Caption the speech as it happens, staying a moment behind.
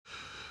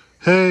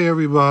Hey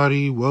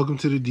everybody, welcome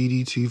to the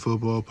DDT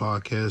Football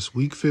Podcast,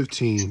 Week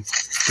 15,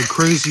 the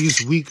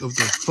craziest week of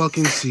the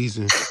fucking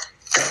season.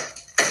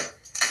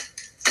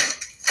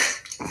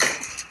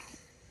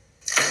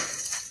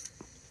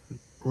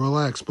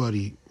 Relax,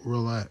 buddy,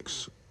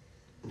 relax.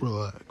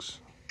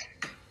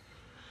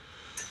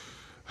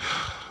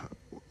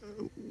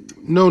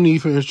 No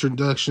need for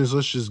introductions,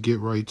 let's just get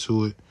right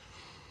to it.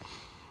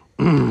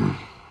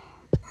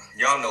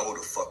 Y'all know who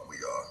the fuck we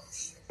are.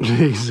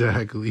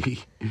 Exactly.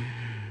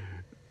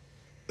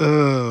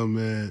 Oh,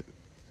 man.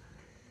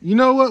 You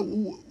know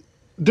what?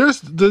 There's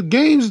the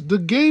games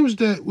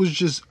that was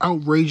just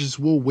outrageous.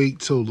 We'll wait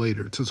till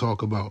later to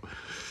talk about.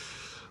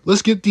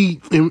 Let's get the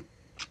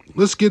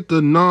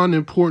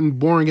non-important,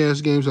 boring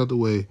ass games out the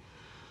way.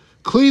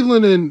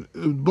 Cleveland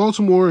and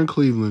Baltimore and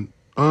Cleveland.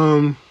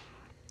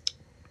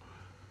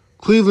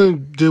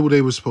 Cleveland did what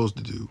they were supposed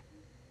to do.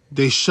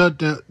 They shut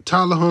down.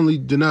 Tyler Huntley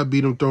did not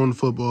beat them throwing the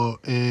football,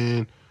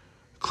 and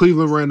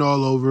Cleveland ran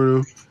all over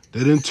them.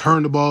 They didn't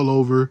turn the ball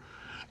over.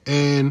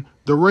 And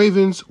the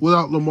Ravens,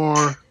 without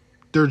Lamar,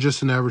 they're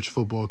just an average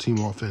football team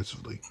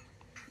offensively.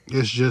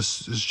 It's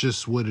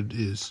just what it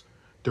is.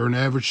 They're an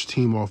average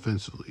team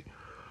offensively.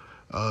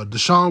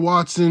 Deshaun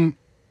Watson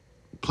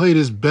played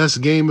his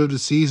best game of the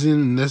season,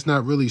 and that's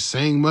not really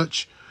saying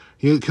much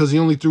because he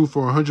only threw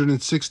for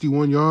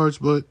 161 yards,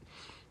 but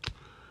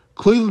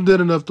Cleveland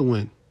did enough to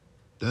win.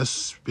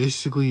 That's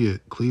basically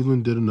it.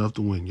 Cleveland did enough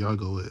to win. Y'all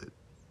go ahead.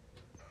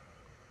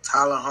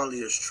 Tyler Huntley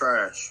is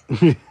trash.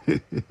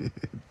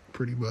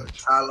 Pretty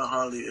much. Tyler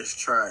Huntley is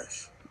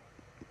trash.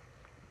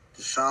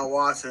 Deshaun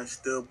Watson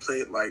still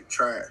played like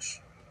trash.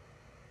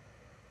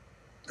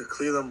 The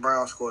Cleveland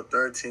Browns scored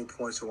 13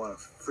 points and won a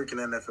freaking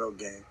NFL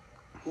game.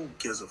 Who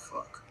gives a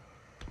fuck?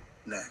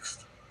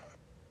 Next.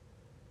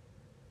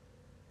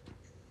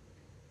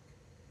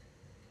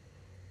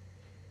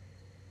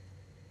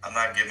 I'm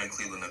not giving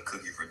Cleveland a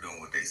cookie for doing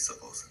what they're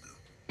supposed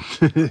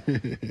to do.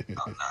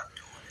 I'm not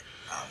doing it.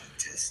 I'm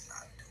just not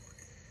doing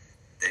it.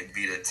 They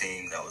beat a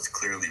team that was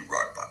clearly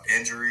rocked by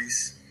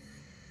injuries.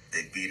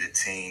 They beat a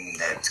team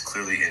that's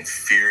clearly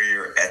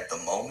inferior at the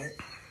moment.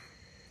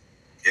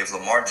 If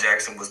Lamar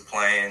Jackson was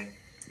playing,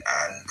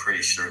 I'm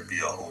pretty sure it'd be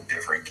a whole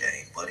different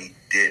game. But he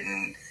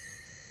didn't.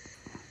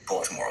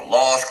 Baltimore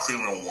lost.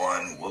 Cleveland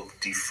won.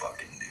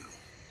 Whoop-de-fucking-do.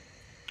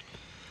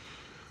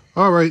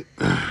 All right.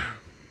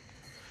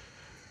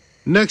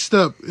 Next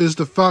up is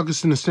the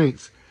Falcons and the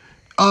Saints.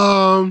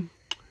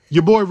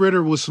 Your boy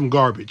Ritter was some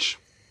garbage.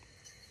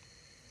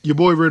 Your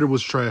boy Ritter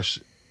was trash.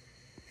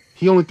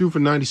 He only threw for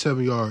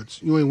 97 yards.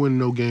 You ain't winning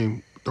no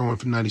game throwing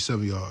for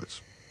 97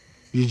 yards.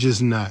 You're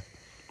just not.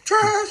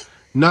 Trash.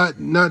 Not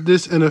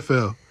this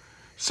NFL.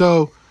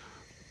 So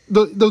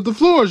the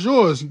floor is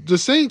yours. The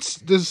Saints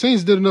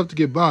did enough to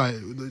get by.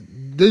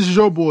 This is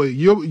your boy.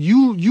 You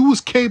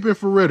was caping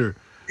for Ritter.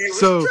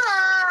 So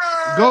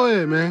trash. Go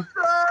ahead, man.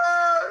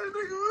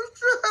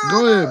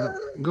 Go ahead.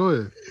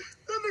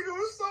 That nigga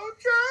was so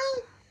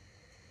trash.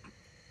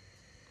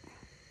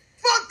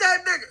 Fuck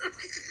that nigga.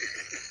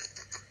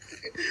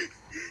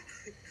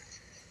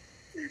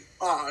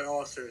 In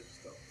all seriousness,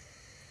 though.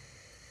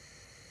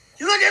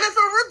 He's like an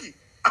NFL rookie.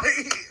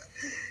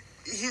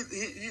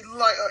 He's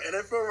like an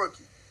NFL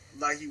rookie.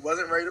 Like he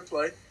wasn't ready to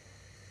play.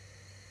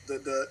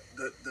 The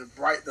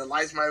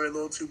lights might be a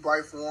little too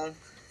bright for him.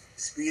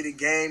 Speed of the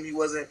game, he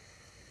wasn't.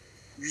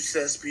 You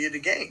said speed of the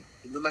game.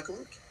 He looked like a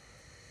rookie.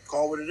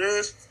 Call what it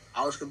is.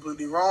 I was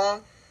completely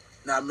wrong.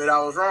 Now I admit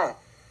I was wrong.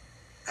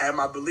 I had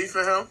my belief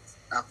in him.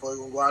 I thought he was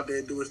going to go out there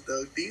and do his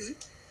thug easy.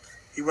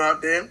 He went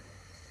out there and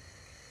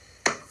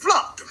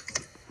flopped him.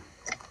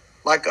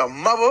 Like a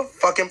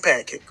motherfucking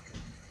pancake.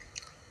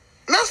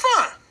 And that's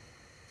fine.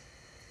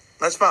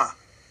 That's fine.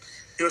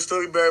 He'll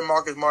still be Barry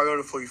Marcus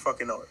Mariota before you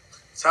fucking know it.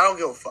 So I don't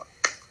give a fuck.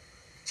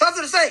 Shout out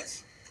to the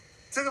Saints.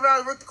 Took him out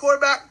of the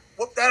quarterback.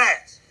 Whoop that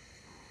ass.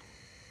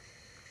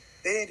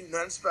 They didn't do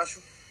nothing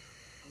special.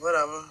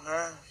 Whatever.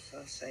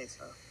 Saints,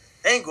 huh?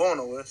 They ain't going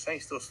nowhere.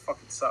 Saints still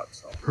fucking suck.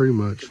 So. Pretty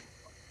much.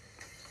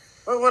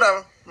 But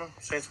whatever.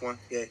 Saints won.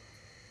 Yay.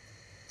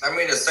 I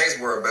mean, the Saints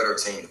were a better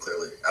team,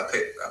 clearly. I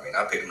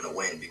picked them to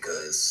win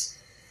because,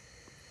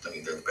 they're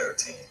the better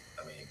team.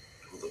 I mean,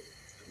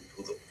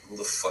 who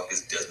the fuck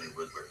is Desmond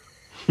Riddler?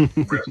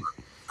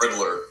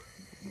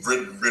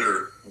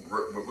 Riddler.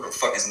 What the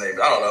fuck is his name?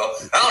 I don't know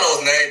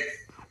his name.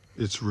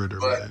 It's Ritter,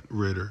 but, man.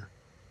 Ritter.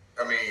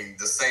 I mean,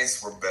 the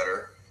Saints were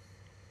better,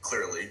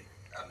 clearly.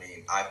 I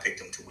mean, I picked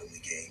them to win the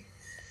game.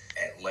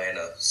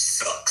 Atlanta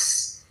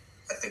sucks.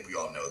 I think we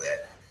all know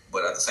that.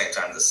 But at the same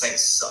time, the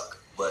Saints suck.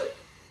 But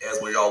as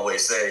we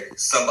always say,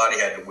 somebody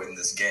had to win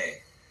this game.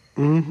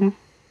 Mm-hmm.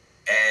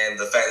 And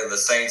the fact that the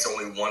Saints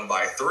only won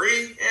by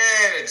 3,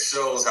 it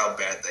shows how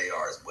bad they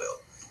are as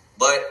well.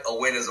 But a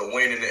win is a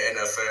win in the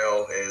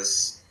NFL,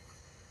 as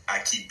I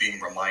keep being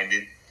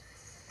reminded.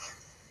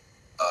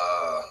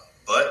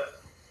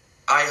 But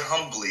I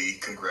humbly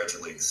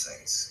congratulate the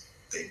Saints.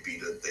 They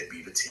beat a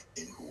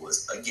team who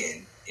was,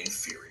 again,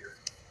 inferior.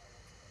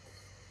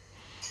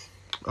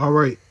 All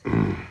right.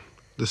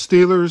 The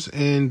Steelers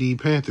and the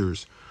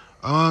Panthers.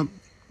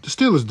 The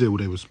Steelers did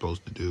what they were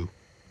supposed to do.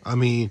 I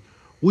mean,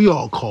 we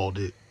all called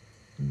it.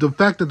 The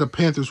fact that the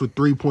Panthers were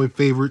 3-point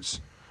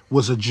favorites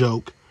was a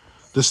joke.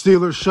 The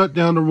Steelers shut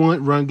down the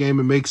run game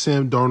and make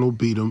Sam Darnold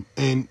beat them,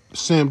 and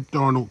Sam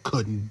Darnold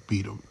couldn't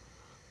beat them.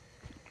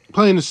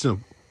 Plain and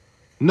simple.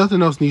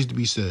 Nothing else needs to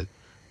be said.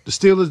 The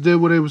Steelers did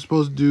what they were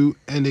supposed to do,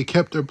 and they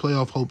kept their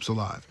playoff hopes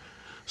alive.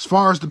 As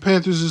far as the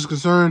Panthers is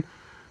concerned,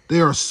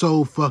 they are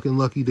so fucking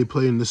lucky they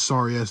play in this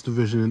sorry-ass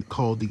division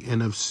called the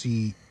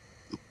NFC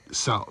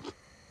South.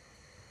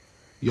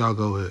 Y'all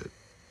go ahead.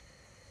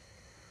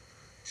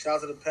 Shout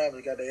out to the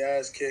Panthers, got their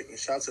ass kicked, and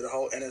shout out to the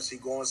whole NFC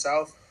going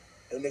south.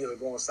 Them niggas are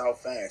going south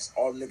fast.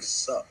 All them niggas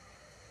suck.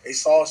 They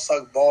saw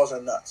suck balls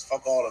and nuts.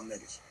 Fuck all them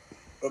niggas.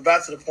 But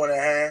back to the point at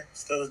hand,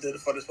 Steelers did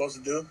what they're supposed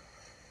to do.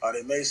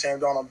 They made Sam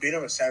Darnold beat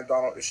him, and Sam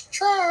Darnold is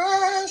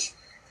trash.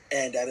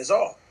 And that is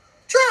all.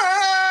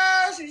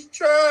 Trash! He's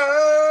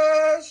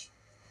trash!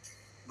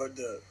 But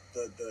the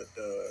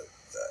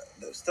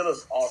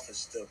Steelers offense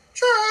still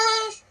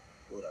trash.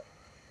 Whatever.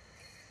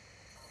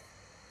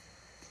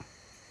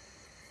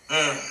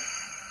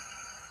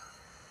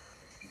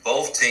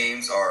 Both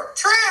teams are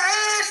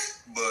trash,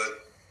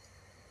 but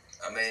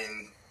I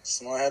mean,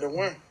 someone had to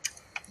win.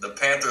 The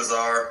Panthers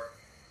are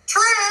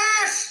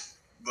trash,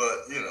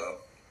 but you know,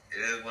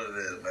 it is what it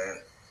is,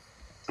 man.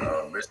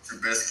 Mr.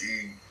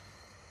 Trubisky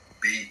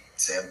beat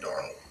Sam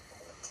Darnold.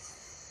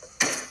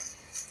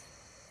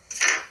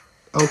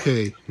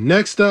 Okay,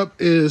 next up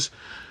is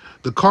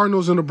the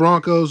Cardinals and the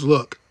Broncos.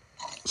 Look,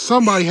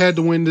 somebody had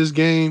to win this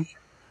game.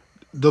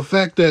 The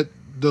fact that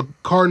the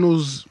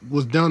Cardinals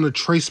was down to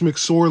Trace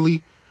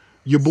McSorley,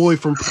 your boy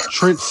from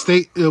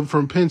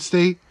from Penn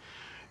State,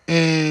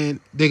 and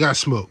they got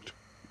smoked.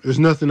 There's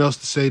nothing else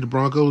to say. The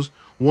Broncos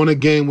won a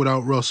game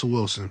without Russell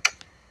Wilson.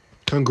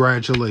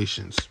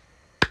 Congratulations.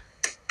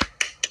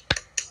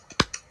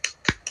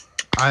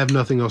 I have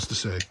nothing else to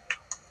say.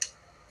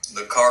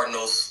 The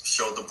Cardinals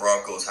showed the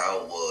Broncos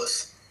how it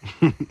was.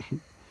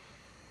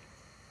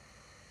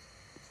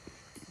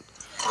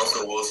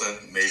 Russell Wilson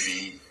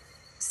maybe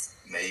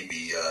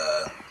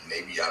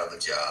out of a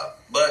job,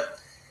 but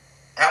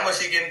how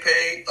much he getting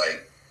paid?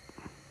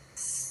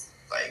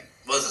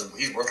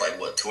 He's worth like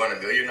what,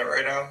 $200 million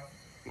right now,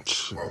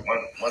 or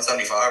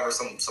 175 or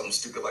something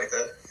stupid like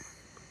that.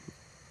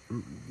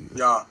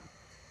 Yeah,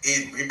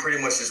 he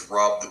pretty much just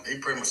robbed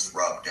Denver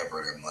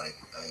of their money.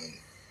 I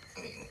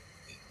mean,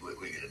 what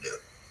are you gonna do?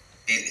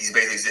 He's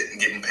basically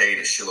getting paid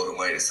a shitload of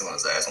money to sit on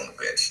his ass on the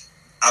bench.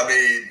 I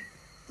mean,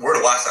 where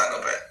do I sign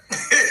up at?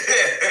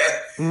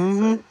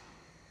 Mm-hmm.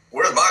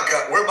 Where's my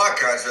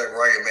contract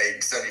where I can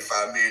make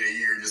 $75 million a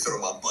year just sit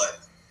on my butt?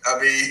 I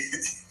mean,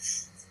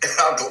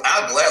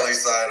 I'll gladly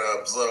sign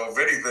up. So if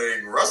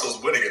anything,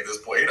 Russell's winning at this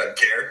point. He doesn't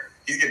care.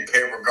 He's getting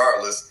paid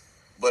regardless.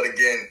 But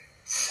again,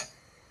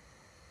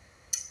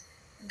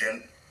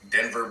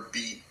 Denver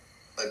beat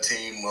a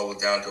team was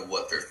down to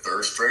what, their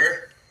third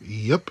stringer?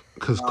 Yep,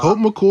 because Colt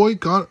McCoy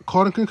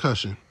caught a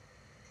concussion.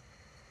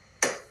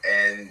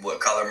 And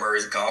what, Kyler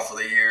Murray's gone for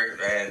the year?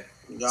 And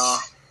yep.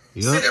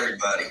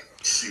 Everybody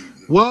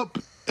shooting. Well,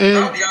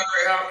 and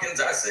DeAndre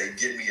Hopkins, I say,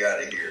 get me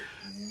out of here.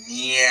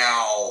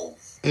 Meow.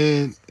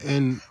 And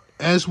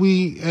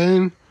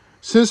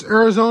since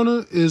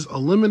Arizona is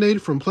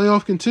eliminated from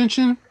playoff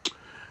contention,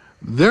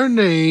 their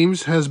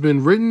names has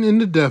been written in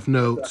the death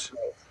notes.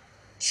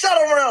 Shut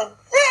around.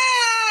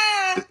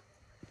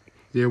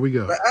 There we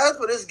go. But as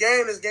for this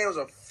game was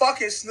a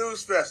fucking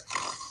snooze fest.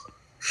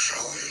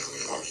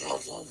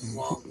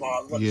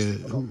 Yeah,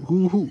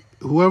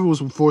 whoever was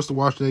forced to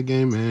watch that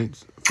game, man,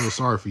 I feel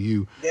sorry for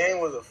you. Game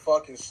was a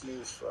fucking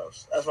snooze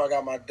fest. That's why I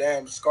got my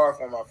damn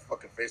scarf on my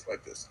fucking face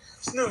like this.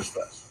 Snooze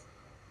fest.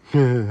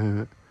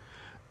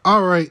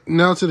 All right,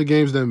 now to the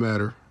games that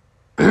matter.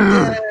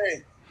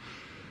 Yay.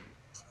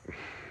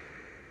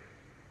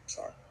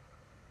 Sorry.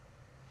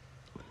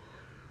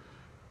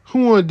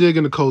 Who want to dig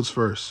in the Colts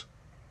first?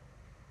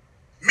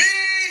 Me.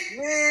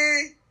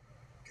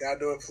 Can I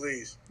do it,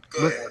 please?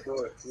 Go ahead. Can I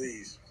do it,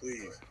 please?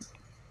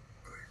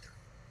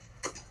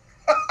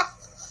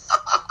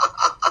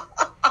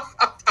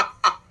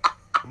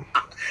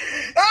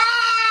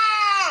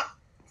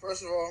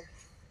 First of all,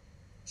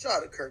 shout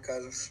out to Kirk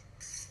Cousins.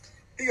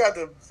 He got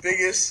the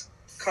biggest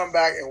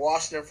comeback in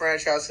Washington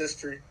franchise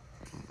history,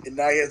 and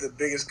now he has the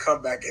biggest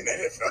comeback in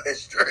NFL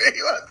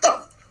history. What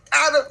the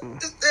f***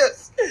 is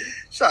this?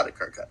 Shout out to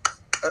Kirk Cousins.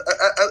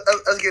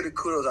 Let's get the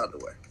kudos out of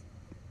the way.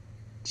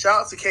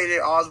 Shout out to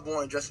KJ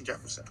Osborne and Justin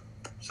Jefferson.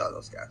 Shout out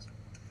those guys.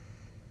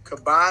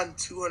 Combined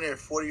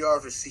 240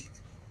 yards received.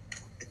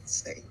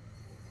 Insane.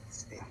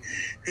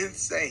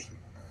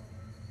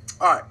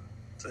 All right,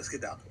 so let's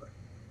get down to it.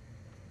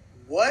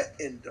 What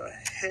in the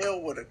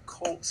hell were the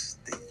Colts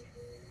thinking?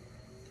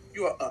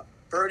 You are up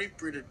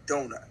 33 to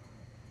donut.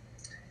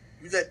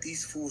 You let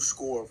these fools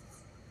score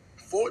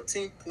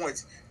 14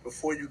 points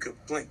before you could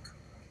blink.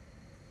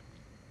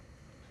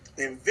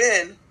 And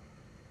then,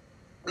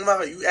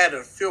 you added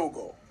a field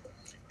goal.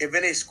 And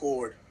then they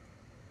scored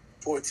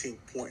 14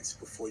 points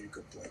before you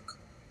could blink.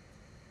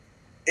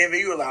 And then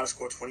you were allowed to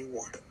score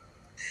 21.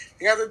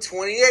 They got the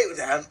 28 with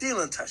the Adam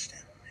Thielen touchdown.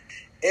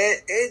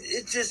 And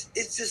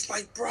it's just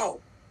like, bro,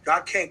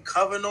 y'all can't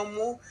cover no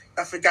more.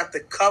 Y'all forgot to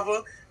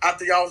cover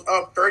after y'all was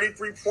up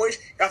 33 points.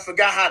 Y'all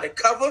forgot how to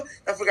cover.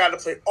 Y'all forgot to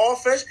play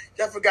offense.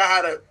 Y'all forgot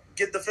how to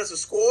get defensive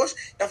scores.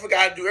 Y'all forgot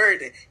how to do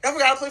everything. Y'all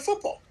forgot to play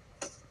football.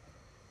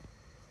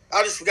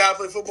 I just forgot to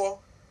play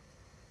football.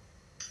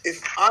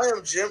 If I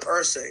am Jim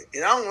Irsay,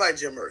 and I don't like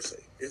Jim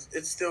Irsay,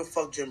 it's still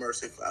fuck Jim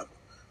Irsay forever.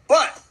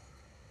 But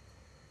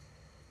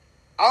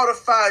I would have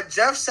fired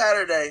Jeff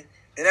Saturday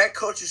and that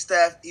coaching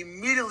staff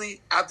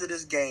immediately after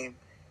this game,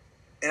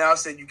 and I would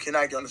say, you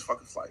cannot get on this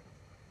fucking flight.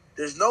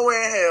 There's no way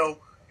in hell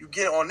you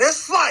get on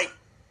this flight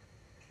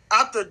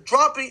after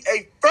dropping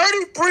a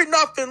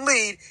 33-0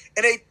 lead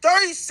and a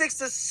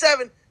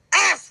 36-7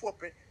 ass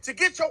whooping to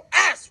get your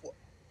ass whooped.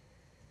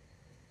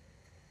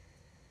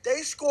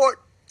 They scored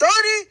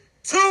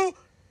 32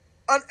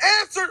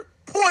 unanswered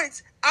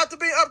points after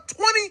being up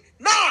 29.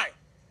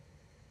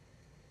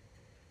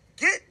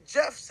 Get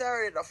Jeff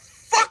Saturday the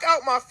fuck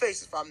out my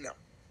face if I'm them.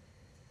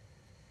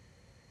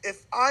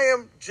 If I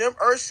am Jim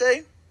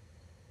Irsay,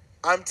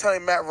 I'm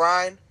telling Matt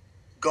Ryan,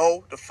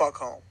 go the fuck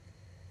home.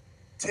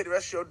 Take the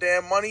rest of your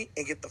damn money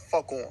and get the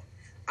fuck on.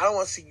 I don't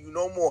want to see you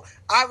no more.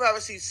 I'd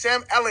rather see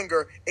Sam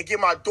Ehlinger and get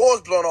my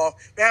doors blown off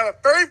than have a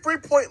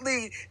 33-point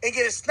lead and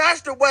get it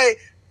snatched away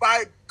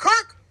by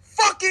Kirk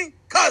fucking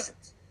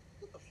Cousins.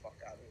 Get the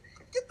fuck out of here.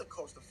 Get the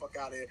coach the fuck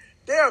out of here.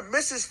 They are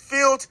Mrs.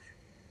 Fields'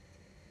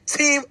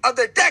 team of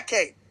the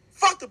decade.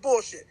 Fuck the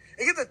bullshit.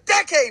 And get the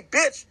decade,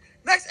 bitch.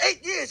 Next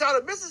 8 years, y'all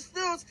the Mrs.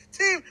 Fields'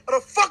 team of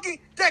the fucking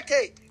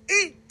decade.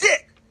 Eat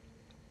dick.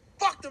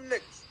 Fuck them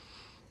niggas.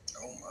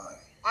 Oh, my.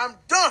 I'm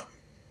done.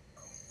 Oh,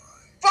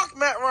 my. Fuck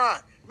Matt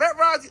Ryan. Matt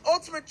Ryan's the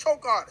ultimate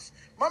choke artist.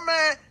 My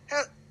man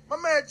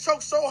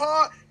choked so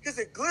hard, his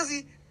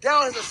glizzy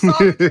down his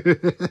esophagus,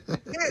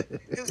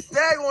 hit his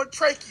daggone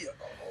trachea.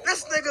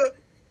 This nigga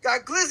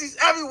got glizzies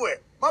everywhere.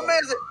 My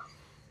man's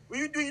when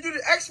you do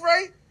the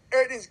X-ray,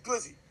 everything's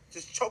glizzy.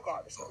 Just choke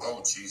artist.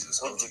 Oh, Jesus.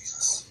 Oh,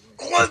 Jesus.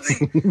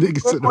 Glizzy.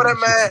 Look for that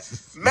man,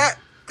 Matt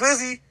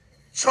Glizzy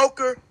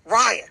Choker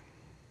Ryan.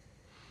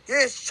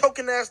 Get his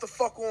choking ass the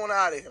fuck on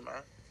out of here,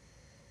 man.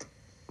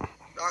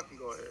 Y'all can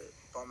go ahead.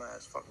 Bum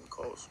ass fucking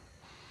coach.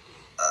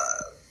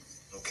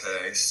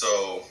 Okay,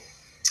 so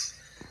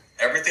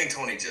everything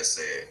Tony just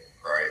said,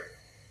 right?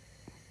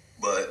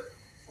 But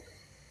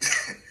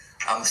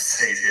I'm going to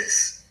say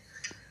this.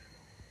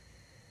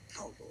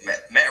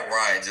 Matt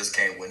Ryan just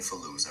can't win for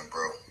losing,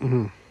 bro.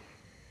 Mm-hmm.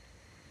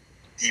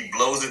 He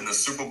blows it in the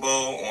Super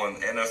Bowl on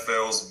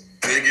NFL's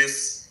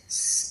biggest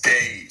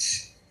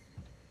stage.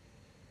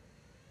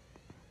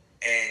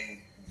 And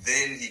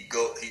then he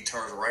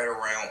turns right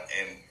around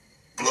and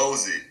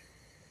blows it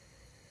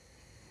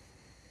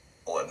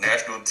on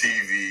national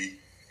TV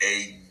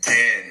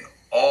again.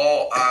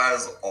 All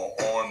eyes are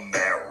on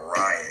Matt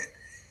Ryan.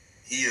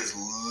 He is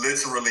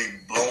literally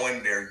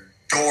blowing their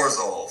doors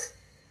off.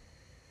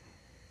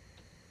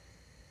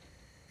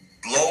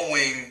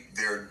 Blowing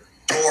their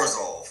doors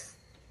off.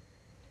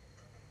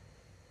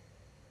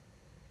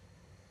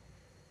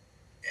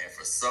 And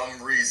for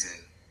some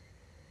reason,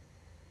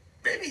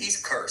 maybe he's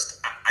cursed.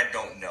 I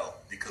don't know.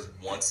 Because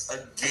once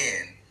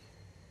again,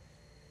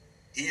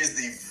 he is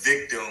the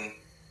victim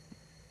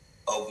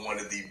of one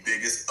of the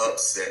biggest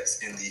upsets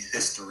in the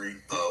history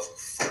of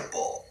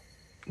football.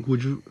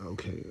 Would you?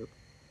 Okay.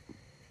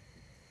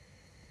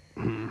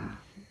 Again,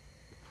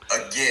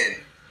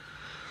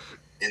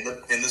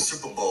 in the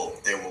Super Bowl,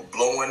 they were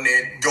blowing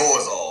their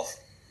doors off,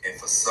 and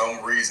for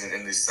some reason,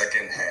 in the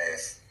second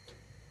half,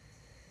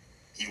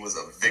 he was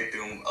a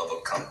victim of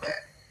a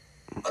comeback.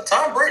 A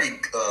Tom Brady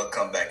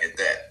comeback at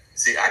that.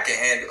 See, I can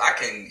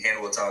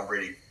handle a Tom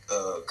Brady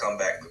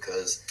comeback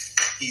because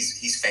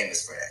he's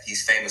famous for that.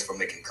 He's famous for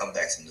making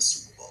comebacks in the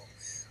Super Bowl.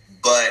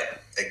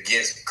 But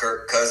against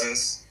Kirk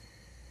Cousins,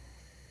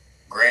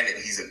 granted,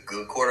 he's a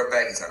good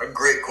quarterback. He's not a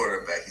great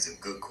quarterback. He's a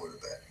good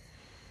quarterback.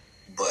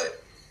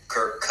 But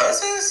Kirk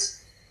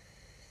Cousins?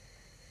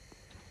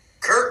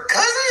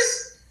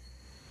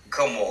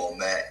 Come on,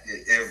 Matt.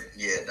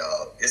 Yeah,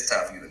 dog. It's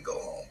time for you to go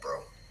home,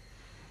 bro.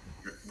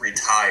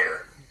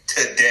 Retire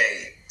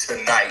today,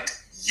 tonight,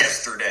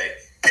 yesterday,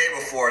 day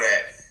before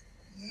that.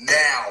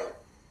 Now,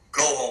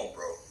 go home,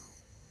 bro.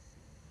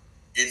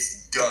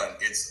 It's done.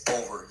 It's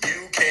over.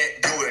 You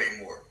can't do it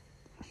anymore.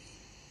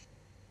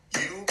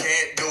 You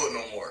can't do it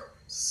no more.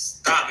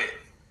 Stop it.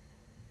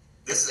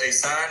 This is a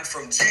sign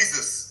from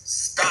Jesus.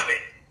 Stop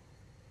it.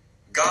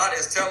 God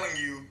is telling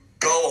you,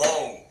 go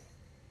home.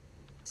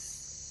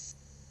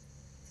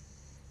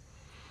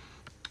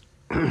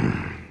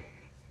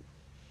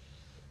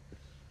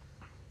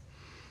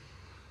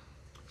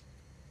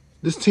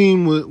 This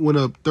team went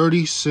up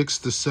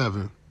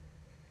 36-7.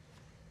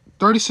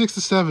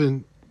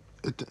 36-7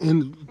 at the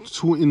end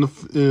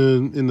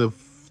in the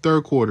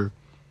third quarter,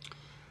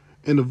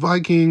 and the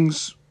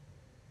Vikings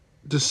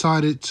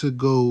decided to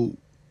go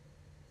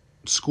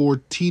score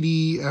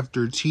TD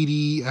after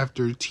TD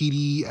after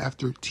TD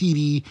after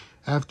TD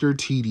after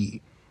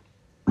TD.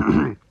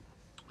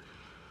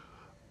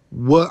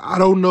 I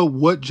don't know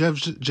what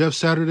Jeff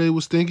Saturday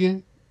was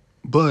thinking,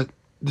 but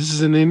this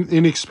is an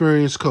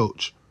inexperienced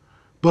coach.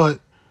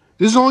 But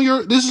this is on your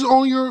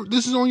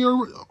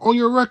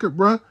record,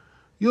 bruh.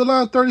 You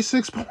allowed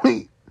 36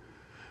 point.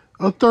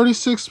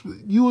 36.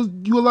 You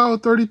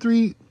allowed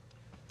 33.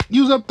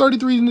 You was up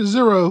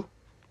 33-0,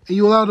 and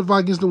you allowed the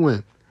Vikings to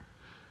win.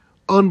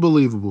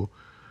 Unbelievable.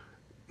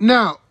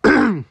 Now,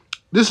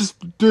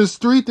 there's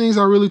three things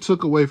I really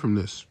took away from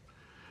this.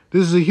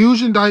 This is a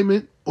huge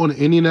indictment on the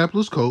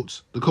Indianapolis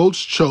Colts. The Colts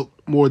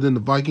choked more than the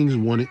Vikings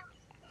wanted.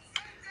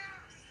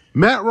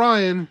 Matt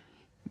Ryan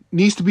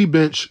needs to be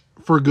benched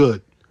for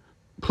good.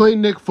 Play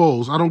Nick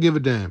Foles. I don't give a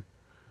damn.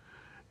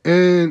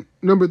 And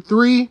number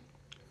three,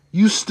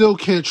 you still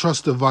can't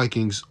trust the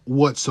Vikings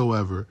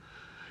whatsoever.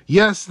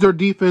 Yes, their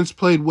defense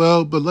played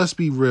well, but let's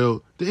be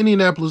real. The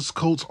Indianapolis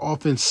Colts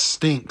offense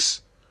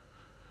stinks.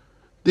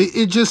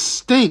 It just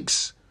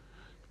stinks.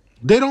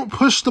 They don't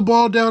push the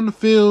ball down the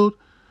field.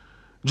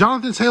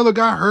 Jonathan Taylor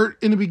got hurt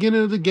in the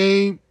beginning of the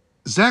game.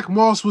 Zach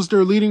Moss was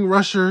their leading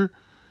rusher.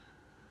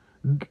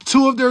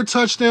 2 of their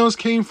touchdowns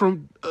came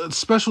from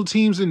special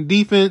teams and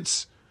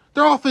defense.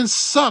 Their offense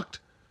sucked.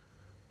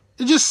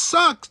 It just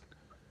sucked.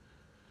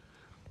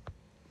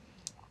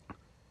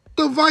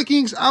 The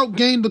Vikings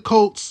outgained the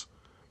Colts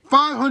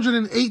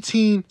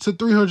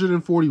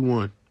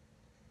 518-341.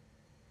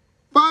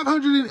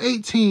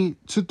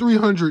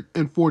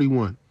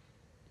 518-341.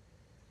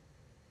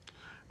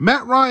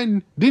 Matt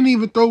Ryan didn't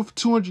even throw for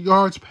 200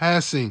 yards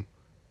passing.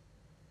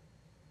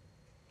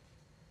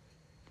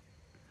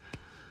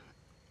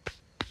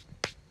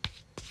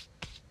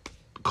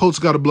 Colts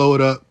got to blow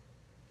it up.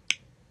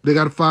 They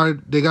got to fire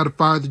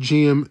the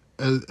GM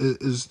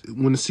as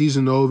when the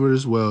season over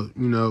as well.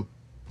 You know,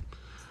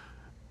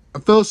 I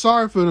feel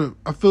sorry for them.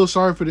 I feel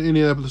sorry for the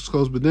Indianapolis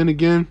Colts, but then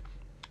again,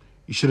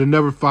 you should have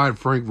never fired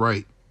Frank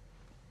Wright.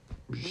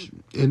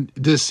 In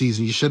this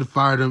season, you should have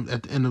fired him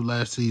at the end of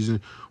last season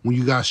when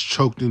you guys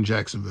choked in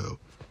Jacksonville.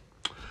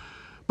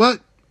 But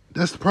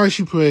that's the price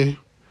you pay.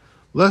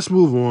 Let's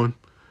move on.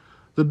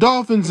 The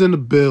Dolphins and the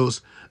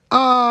Bills.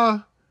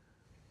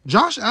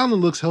 Josh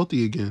Allen looks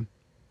healthy again.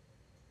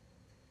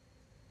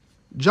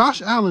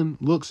 Josh Allen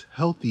looks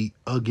healthy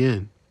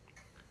again.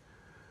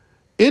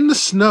 In the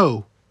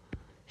snow,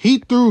 he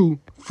threw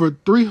for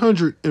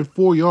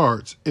 304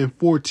 yards and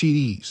 4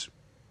 TDs.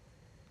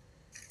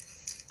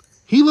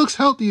 He looks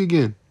healthy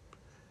again.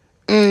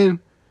 And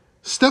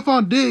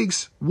Stephon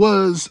Diggs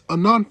was a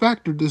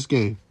non-factor this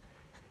game.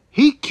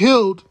 He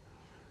killed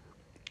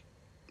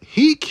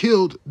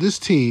this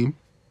team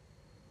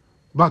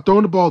by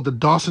throwing the ball to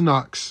Dawson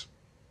Knox,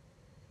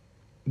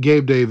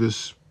 Gabe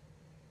Davis,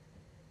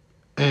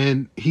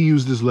 and he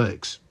used his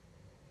legs.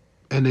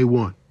 And they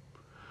won.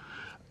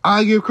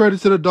 I give credit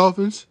to the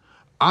Dolphins.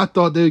 I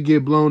thought they'd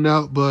get blown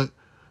out, but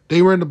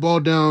they ran the ball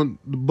down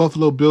the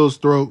Buffalo Bills'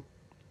 throat.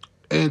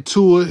 And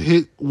Tua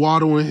hit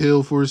Waddle and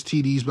Hill for his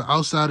TDs. But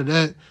outside of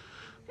that,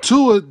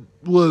 Tua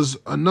was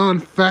a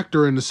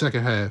non-factor in the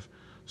second half.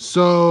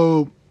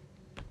 So,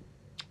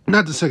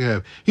 not the second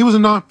half. He was a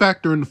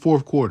non-factor in the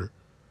fourth quarter.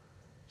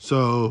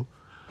 So,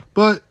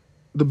 but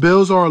the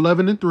Bills are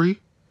 11-3.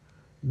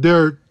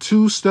 They're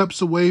 2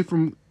 steps away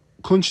from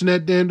clinching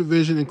that damn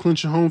division and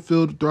clinching home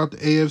field throughout the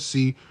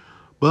AFC.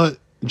 But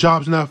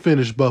job's not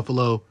finished,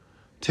 Buffalo.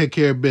 Take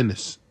care of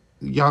business.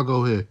 Y'all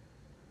go ahead.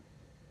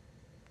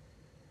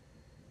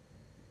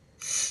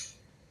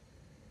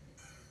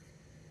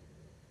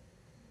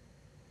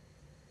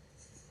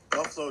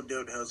 Buffalo did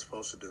what they were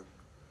supposed to do.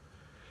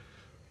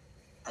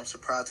 I'm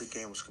surprised the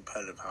game was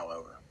competitive,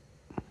 however.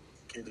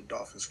 Give the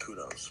Dolphins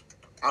kudos.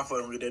 I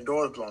thought they would get their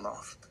doors blown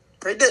off.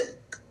 They didn't.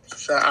 So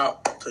shout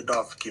out to the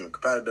Dolphins keeping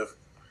competitive.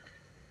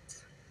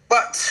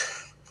 But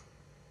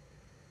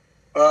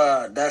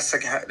that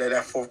second half,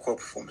 that fourth quarter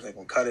performance ain't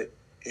gonna cut it.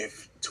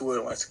 If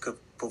Tua wants to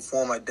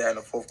perform like that in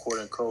the fourth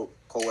quarter in cold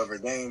weather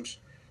games,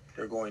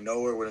 they're going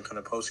nowhere when it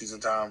comes to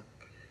postseason time.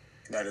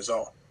 And that is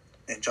all.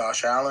 And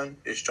Josh Allen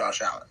is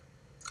Josh Allen.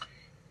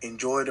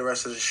 Enjoy the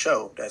rest of the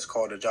show that's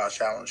called the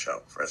Josh Allen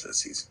Show for the rest of the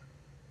season.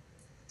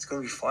 It's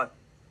going to be fun.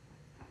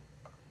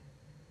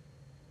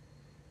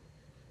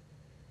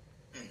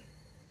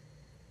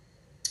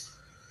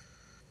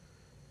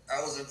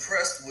 I was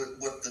impressed with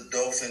what the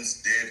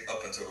Dolphins did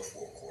up until the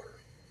fourth quarter.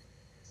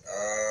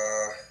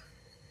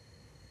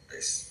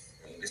 They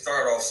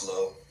started off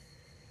slow,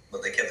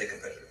 but they kept it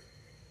competitive.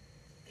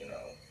 You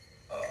know,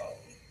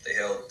 they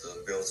held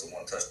the Bills to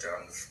 1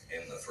 touchdown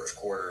in the first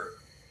quarter.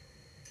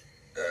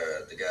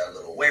 They got a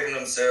little away from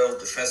themselves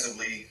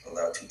defensively,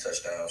 allowed 2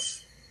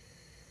 touchdowns,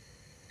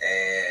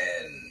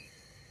 and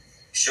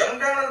shut them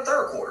down in the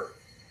third quarter.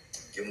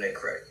 Give them that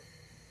credit.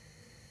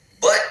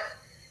 But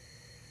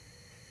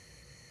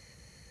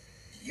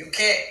you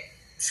can't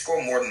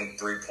score more than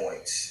 3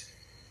 points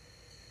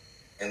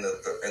in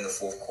the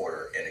fourth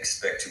quarter and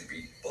expect to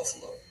beat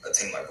Buffalo, a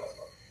team like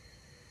Buffalo.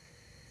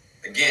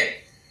 Again,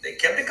 they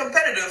kept it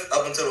competitive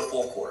up until the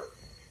fourth quarter.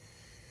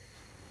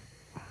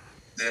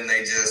 Then they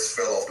just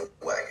fell off the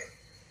wagon.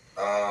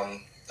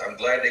 I'm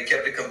glad they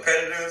kept it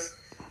competitive,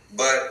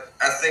 But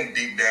I think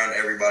deep down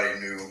everybody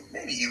knew,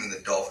 maybe even the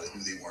Dolphins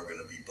knew they weren't going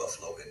to beat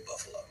Buffalo in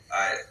Buffalo.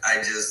 I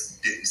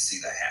just didn't see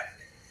that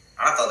happening.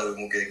 I thought they were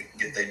going to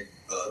get their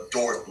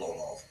doors blown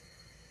off.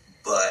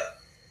 But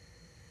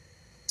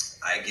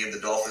I give the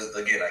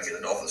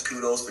Dolphins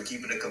kudos for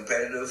keeping it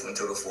competitive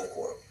until the fourth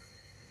quarter.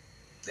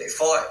 They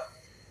fought,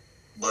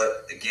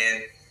 but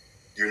again,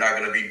 you're not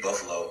going to beat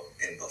Buffalo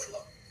in Buffalo.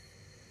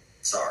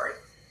 Sorry.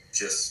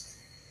 It's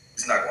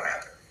not going to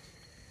happen.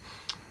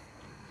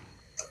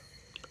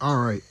 All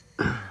right.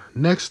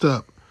 Next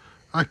up,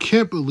 I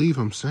can't believe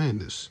I'm saying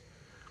this.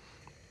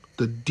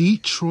 The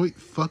Detroit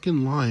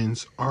fucking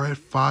Lions are at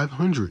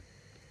 500.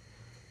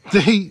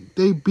 They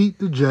beat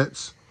the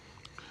Jets.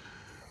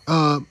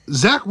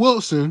 Zach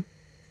Wilson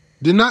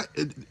did not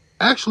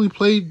actually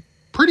played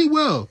pretty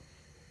well.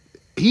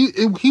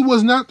 He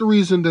was not the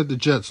reason that the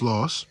Jets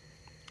lost.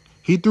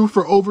 He threw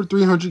for over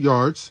 300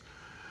 yards.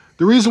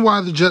 The reason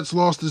why the Jets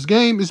lost this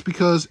game is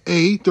because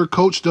A, their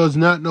coach does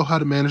not know how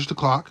to manage the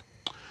clock,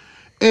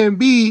 and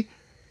B,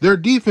 their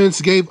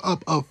defense gave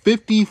up a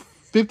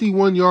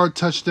 51-yard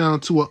touchdown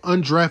to an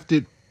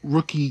undrafted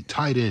rookie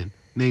tight end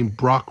named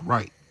Brock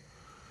Wright.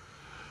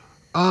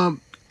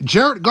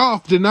 Jared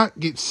Goff did not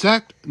get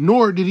sacked,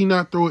 nor did he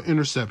not throw an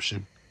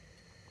interception.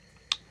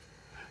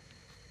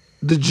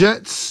 The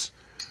Jets,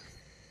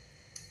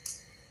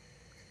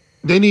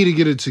 they need to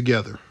get it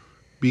together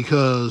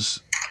because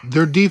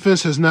their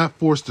defense has not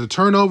forced a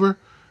turnover,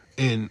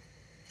 and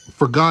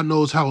for God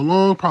knows how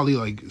long,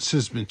 probably since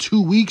it's been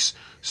 2 weeks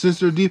since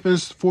their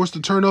defense forced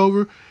a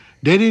turnover.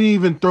 They didn't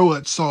even throw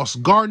at Sauce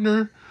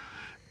Gardner,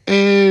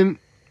 and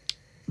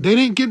they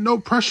didn't get no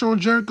pressure on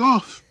Jared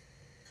Goff.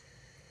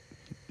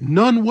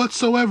 None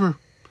whatsoever.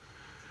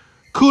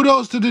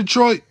 Kudos to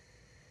Detroit.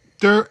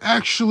 They're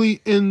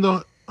actually in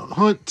the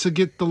hunt to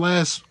get the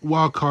last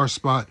wild card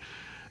spot.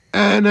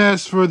 And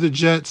as for the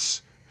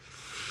Jets,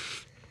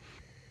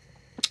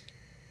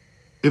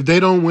 if they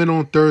don't win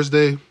on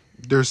Thursday,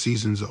 their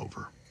season's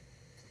over.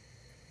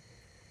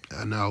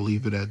 And I'll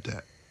leave it at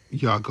that.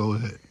 Y'all go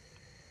ahead.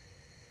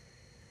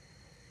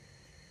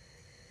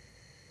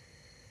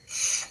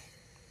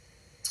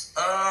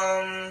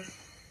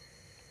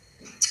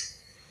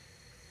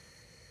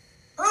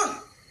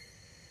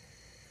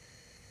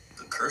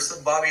 The curse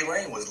of Bobby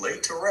Lane was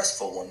laid to rest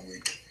for 1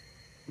 week.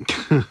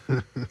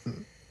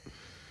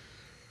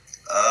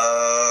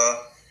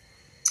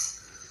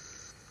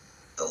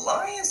 The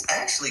Lions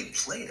actually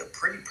played a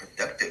pretty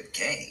productive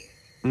game.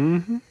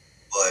 Mm-hmm.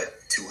 But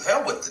to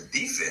hell with the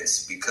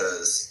defense,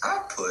 because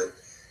I put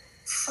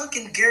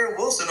fucking Garrett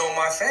Wilson on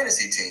my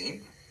fantasy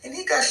team, and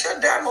he got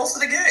shut down most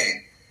of the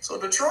game. So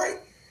Detroit,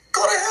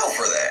 go to hell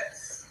for that.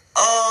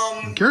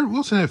 Garrett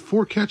Wilson had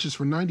 4 catches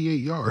for 98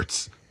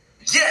 yards.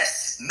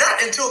 Yes,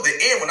 not until the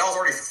end when I was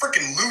already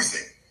freaking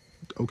losing.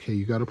 Okay,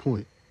 you got a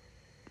point.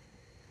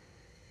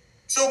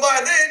 So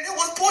by then, it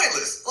was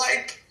pointless.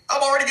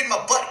 I'm already getting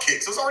my butt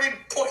kicked, so it's already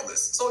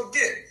pointless. So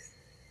again,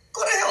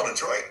 go to hell,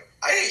 Detroit.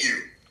 I hate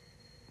you.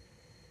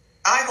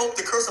 I hope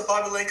the curse of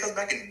Bobby Lane comes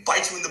back and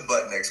bites you in the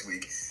butt next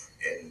week.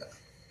 And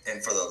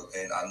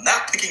I'm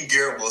not picking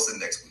Garrett Wilson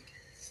next week.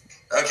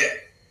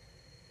 Okay.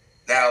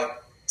 Now,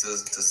 to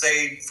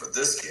say for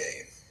this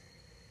game,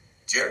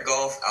 Jared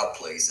Goff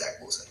outplayed Zach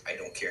Wilson. I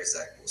don't care if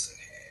Zach Wilson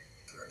had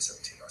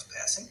 317 yards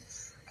passing.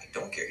 I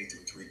don't care he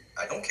threw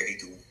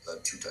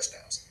 2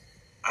 touchdowns.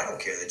 I don't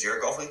care that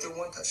Jared Goff only threw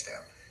 1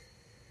 touchdown.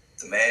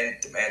 The man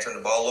turned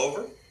the ball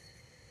over.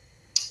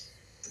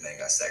 The man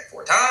got sacked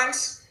 4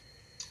 times.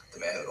 The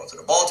man held onto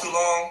the ball too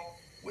long,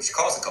 which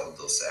caused a couple of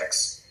those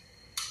sacks.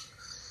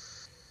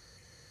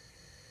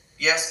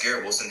 Yes,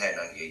 Garrett Wilson had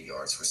 98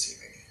 yards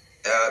receiving.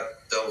 That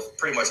was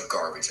pretty much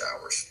garbage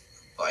hours.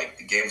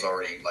 The game's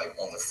already,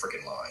 on the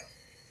freaking line.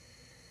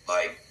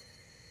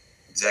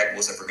 Zach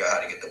Wilson forgot how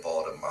to get the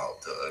ball to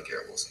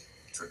Garrett Wilson.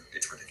 It's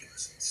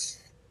ridiculous.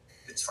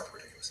 It's fucking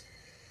ridiculous.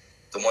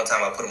 The one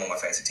time I put him on my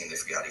fantasy team, they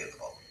forget how to get the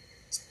ball.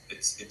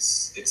 It's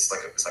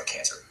like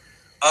cancer.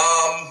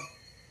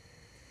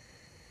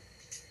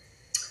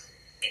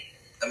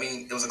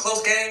 It was a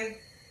close game.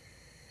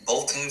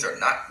 Both teams are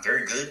not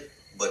very good,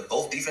 but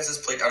both defenses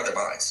played out of their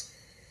minds.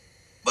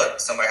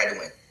 But somebody had to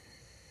win.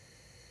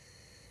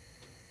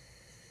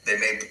 They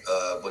made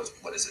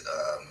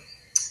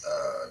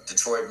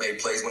Detroit made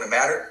plays when it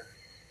mattered.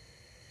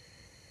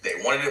 They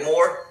wanted it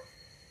more.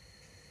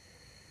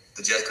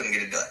 The Jets couldn't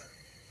get it done.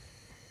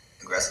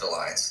 Congrats to the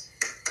Lions.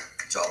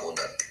 Job well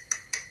done.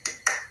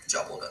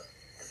 Job well done.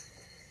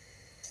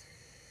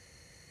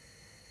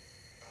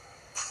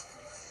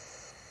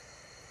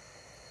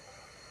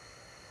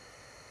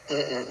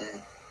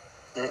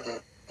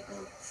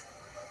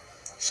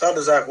 Shout out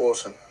to Zach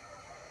Wilson.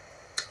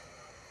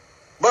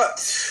 But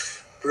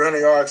 300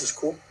 yards is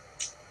cool.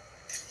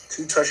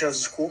 2 touchdowns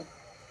is cool.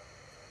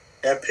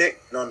 That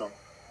pick? No.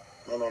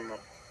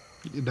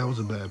 Yeah, that was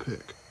a bad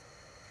pick.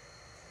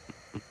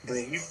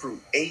 You threw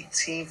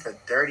 18 for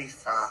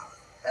 35.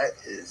 That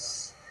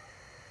is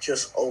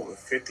just over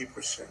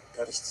 50%.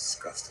 That is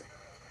disgusting.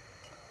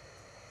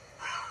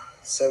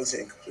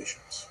 17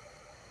 incompletions.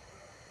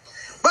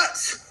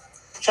 But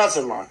Shout out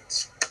to the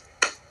Lions.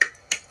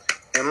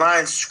 And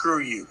Lions, screw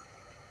you.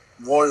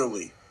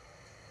 Royally.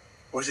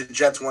 Wish the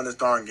Jets won this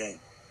darn game.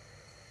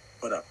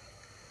 Whatever.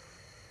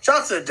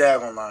 Shout out to the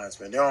daggone Lions,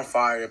 man. They're on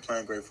fire. They're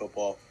playing great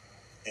football.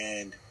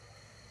 And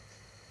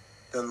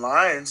the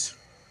Lions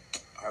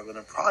are going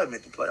to probably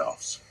make the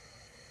playoffs.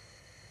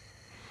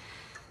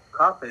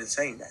 Confident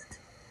saying that.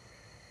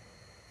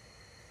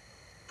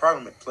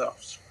 Probably make the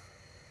playoffs.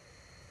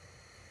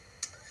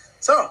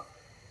 So,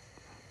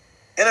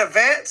 in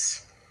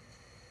advance,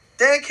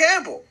 Dan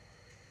Campbell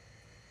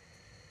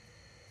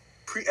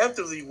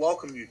preemptively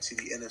welcome you to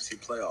the NFC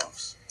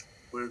playoffs.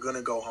 We're going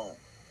to go home.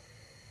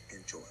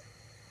 Enjoy.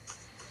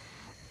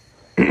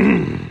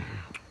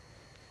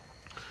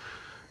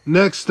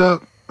 Next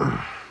up,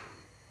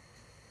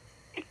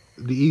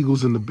 the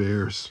Eagles and the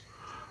Bears.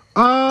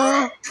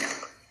 Bruh.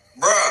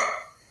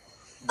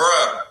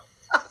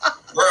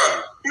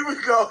 Here we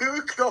go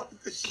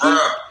with the shit.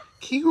 Bruh.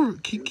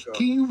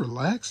 Can you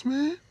relax,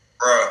 man?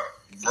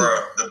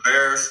 Bruh. The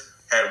Bears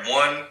had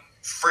one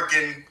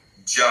freaking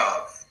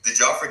job. Did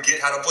y'all forget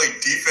how to play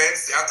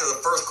defense after the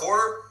first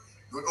quarter?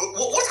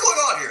 What's going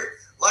on here?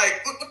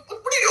 Like, what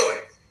are you doing?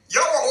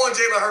 Y'all were on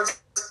Jalen Hurts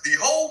the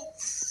whole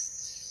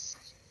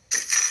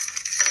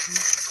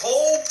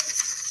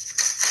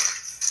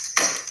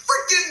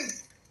freaking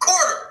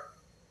quarter.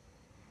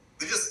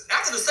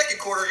 After the second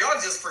quarter, y'all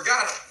just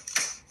forgot to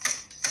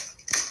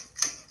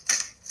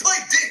play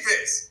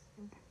defense.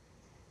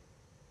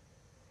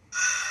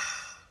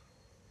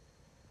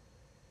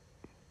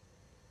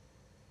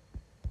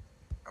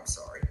 I'm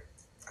sorry.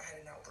 I had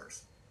an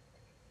outburst.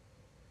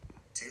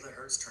 Jalen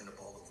Hurts turned the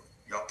ball over.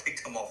 Y'all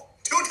picked him off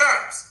 2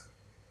 times.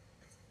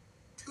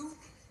 2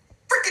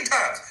 freaking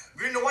times.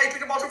 You know why you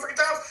picked him off 2 freaking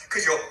times?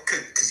 Because you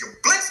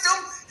blitzed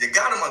him, you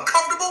got him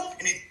uncomfortable,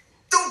 and he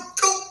threw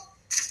 2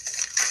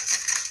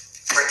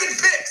 freaking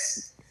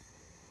picks.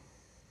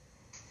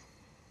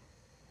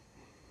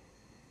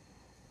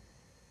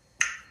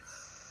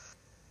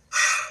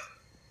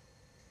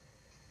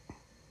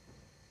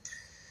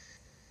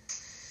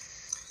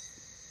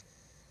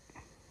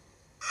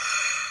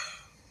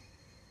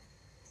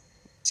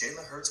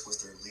 Jalen Hurts was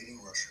their leading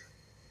rusher.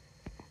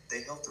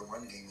 They held the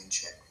run game in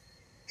check,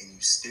 and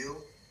you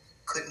still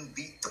couldn't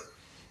beat the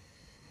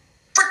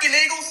freaking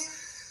Eagles?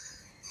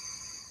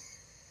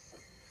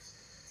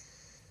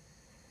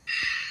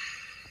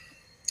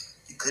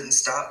 You couldn't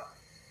stop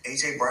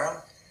A.J.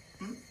 Brown?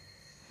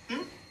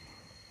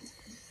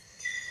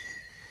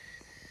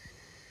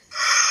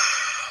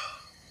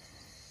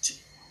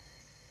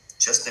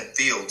 Justin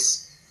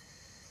Fields.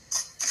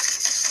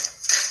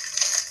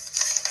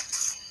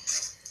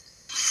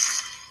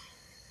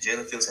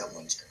 Justin Fields had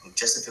one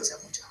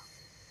job.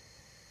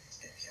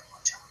 He had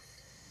one job.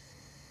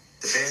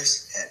 The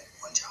Bears had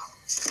one job.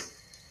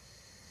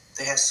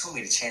 They had so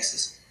many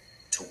chances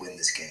to win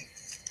this game.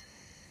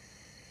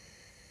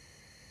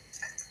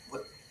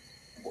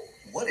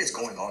 What is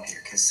going on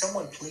here? Can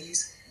someone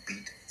please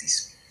beat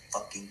these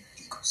fucking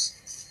Eagles?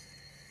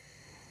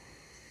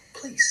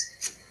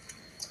 Please.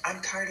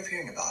 I'm tired of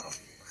hearing about them.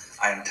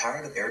 I am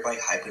tired of everybody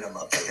hyping them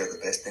up like they're the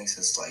best thing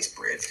since sliced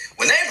bread.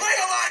 When they play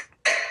nobody!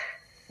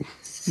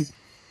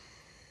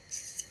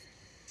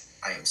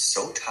 I am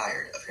so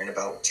tired of hearing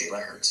about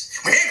Jalen Hurts.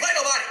 We ain't play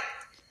nobody!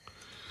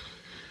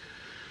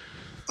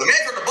 The man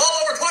turned the ball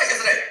over twice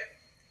yesterday.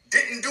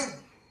 Didn't do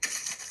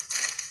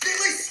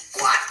diddly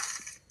squat.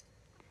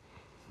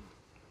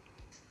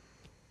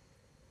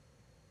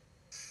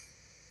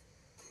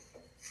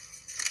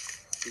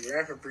 He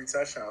ran for 3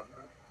 touchdowns,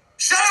 man.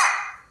 Shut up!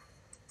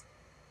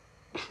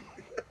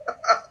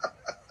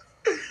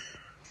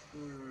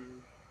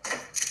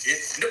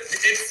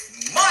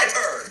 It's my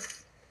turn.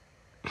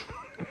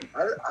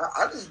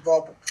 I just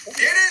bought. It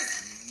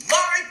is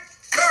my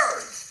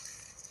turn.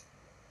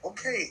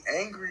 Okay,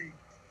 angry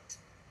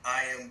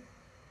I am.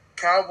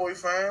 Cowboy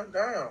fan.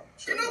 Damn.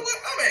 You know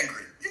what? I'm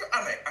angry.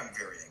 I'm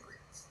very angry.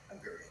 I'm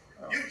very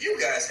angry. You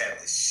guys have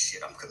this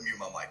shit. I'm gonna mute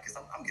my mic because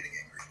I'm getting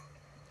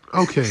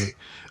angry.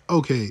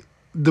 Okay.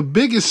 The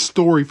biggest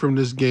story from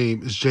this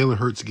game is Jalen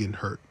Hurts getting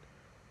hurt.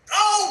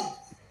 Oh,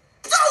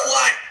 so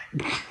what?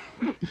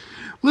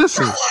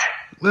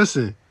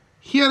 Listen.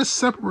 He had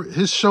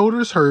his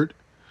shoulder's hurt.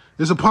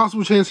 There's a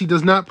possible chance he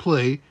does not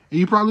play, and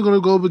you're probably going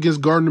to go up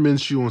against Gardner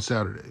Minshew on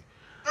Saturday.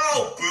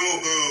 Oh,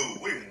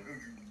 boo-hoo.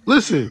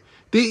 Listen,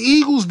 the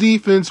Eagles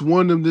defense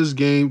won them this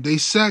game. They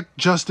sacked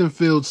Justin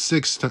Fields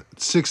six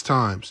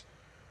times.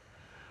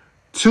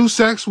 2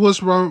 sacks was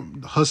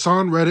from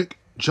Hassan Reddick,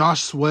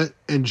 Josh Sweat,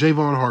 and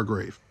Javon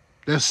Hargrave.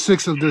 That's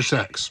 6 of their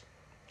sacks.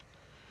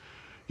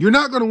 You're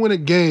not going to win a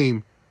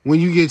game when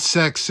you get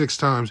sacked 6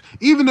 times,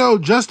 even though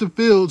Justin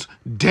Fields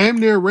damn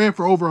near ran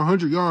for over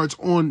 100 yards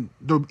on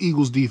the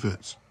Eagles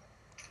defense.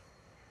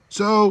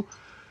 So,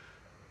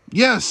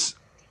 yes,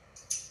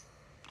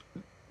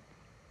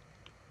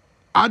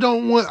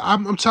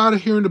 I'm tired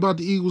of hearing about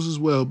the Eagles as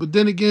well. But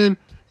then again,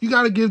 you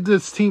got to give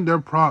this team their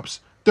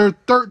props. They're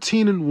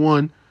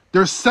 13-1.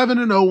 They're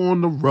 7-0 on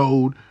the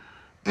road.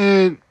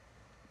 And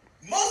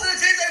most of the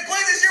teams they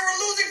play this year were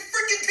losing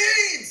freaking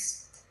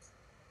teams.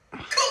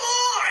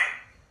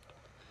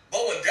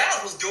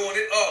 doing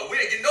it. Oh, we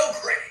didn't get no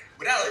credit.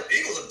 But now the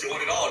Eagles are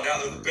doing it all. Now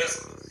they're the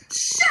best.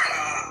 Shut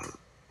up. I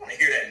want to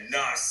hear that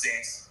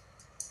nonsense.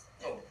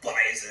 No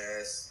bias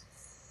ass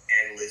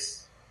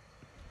analyst.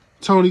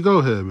 Tony, go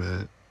ahead,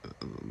 man.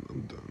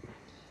 I'm done.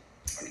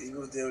 The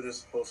Eagles did what they're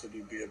supposed to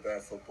do, be a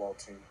bad football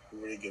team. Who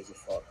really gives a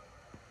fuck?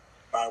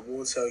 I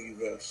will tell you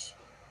this.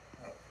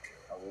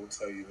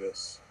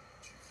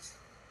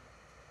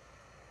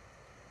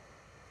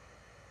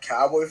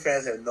 Cowboy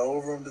fans have no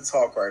room to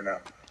talk right now.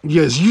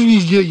 Yes, you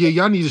need. Yeah,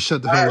 y'all need to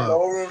shut the hell up.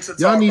 No room to talk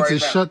y'all need right to now.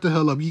 shut the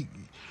hell up. I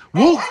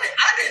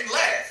didn't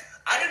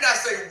laugh. I did not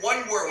say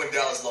one word when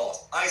Dallas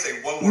lost. I didn't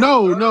say one word.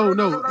 No. You're not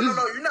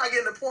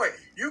getting the point.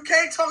 You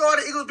can't talk about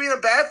the Eagles being a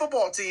bad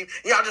football team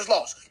and y'all just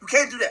lost. You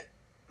can't do that.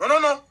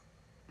 No.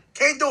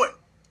 Can't do it.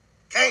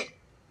 Can't.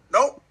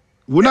 Nope.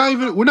 We're not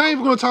even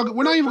going to talk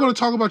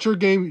about your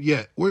game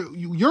yet.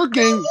 Your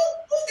game.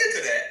 We'll get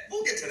to that.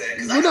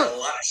 Because I got a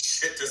lot of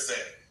shit to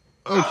say.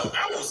 Okay. I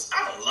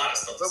have a lot of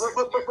stuff to say.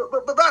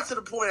 But back to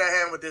the point I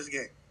had with this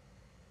game.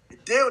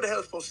 It did what the hell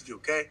it's supposed to do,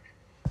 okay?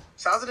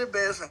 Shout out to the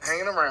Bears for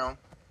hanging around.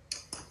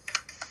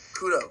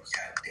 Kudos.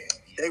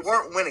 They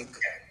weren't winning.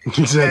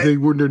 Exactly. Okay? They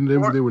were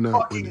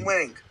not fucking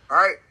winning. All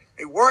right?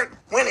 They weren't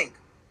winning.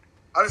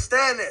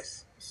 Understand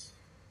this.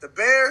 The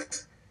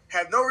Bears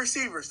have no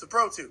receivers to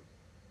throw to.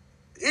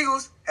 The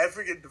Eagles had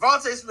freaking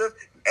Devontae Smith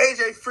and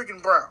A.J.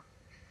 freaking Brown.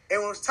 And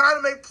when it was time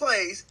to make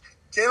plays,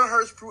 Jalen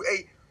Hurts threw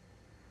a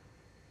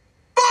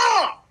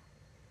bomb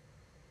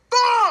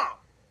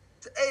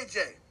to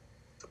A.J.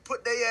 to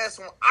put their ass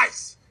on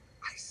ice.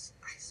 Ice.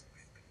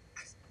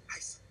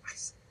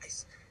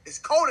 It's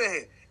cold in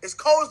here. It's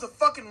cold as the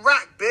fucking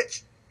rack,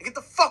 bitch. And get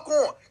the fuck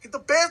on. Get the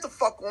Bears the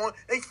fuck on.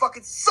 They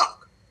fucking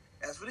suck.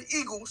 As for the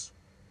Eagles,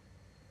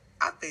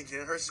 I think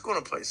Jalen Hurts is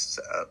going to play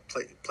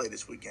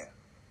this weekend.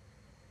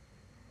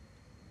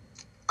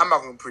 I'm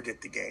not going to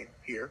predict the game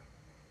here,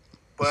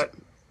 but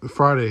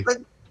Friday.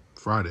 The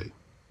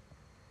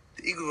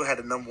Eagles will have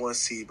the number 1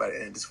 seed by the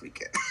end of this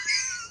weekend.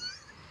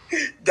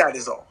 That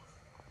is all.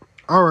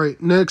 All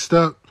right, next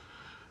up.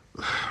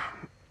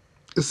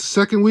 It's the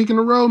second week in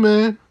a row,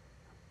 man.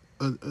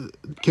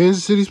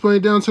 Kansas City's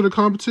playing down to the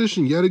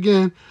competition yet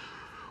again.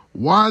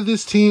 Why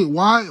this team?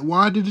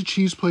 Why did the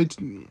Chiefs play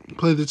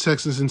the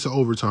Texans into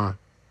overtime?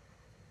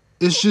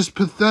 It's just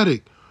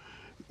pathetic.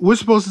 We're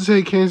supposed to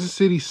take Kansas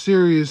City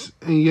serious,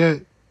 and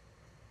yet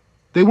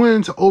they went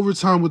into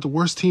overtime with the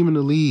worst team in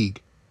the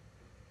league.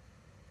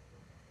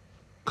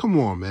 Come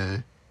on,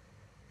 man.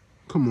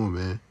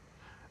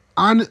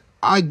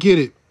 I get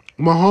it.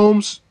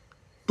 Mahomes,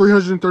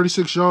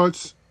 336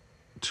 yards,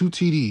 2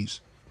 TDs.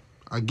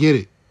 I get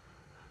it.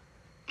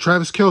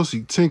 Travis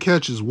Kelce, 10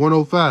 catches,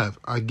 105.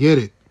 I get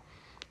it.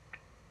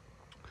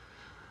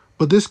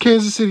 But this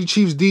Kansas City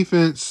Chiefs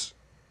defense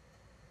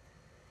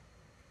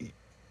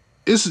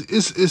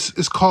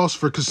is cause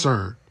for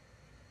concern.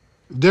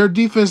 Their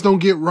defense don't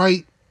get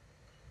right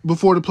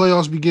before the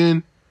playoffs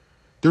begin.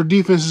 Their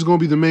defense is going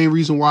to be the main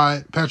reason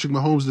why Patrick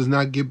Mahomes does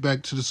not get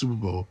back to the Super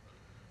Bowl.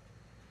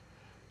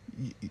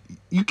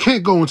 You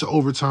can't go into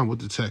overtime with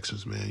the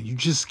Texans, man. You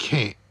just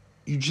can't.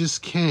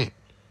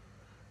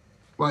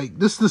 Like,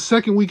 this is the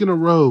second week in a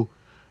row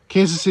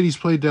Kansas City's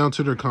played down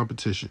to their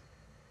competition.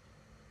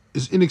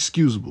 It's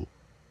inexcusable.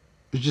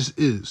 It just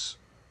is.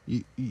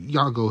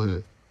 Y'all go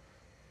ahead.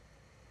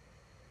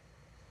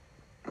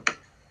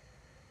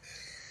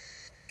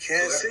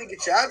 Kansas City,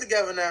 get your out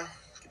together now.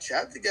 Get your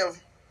out together.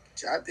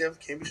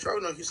 Can't be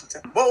struggling on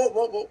Houston.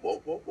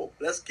 Whoa.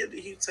 Let's give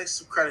the Houston Texans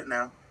some credit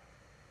now.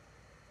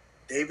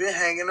 They've been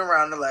hanging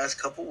around the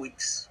last couple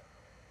weeks.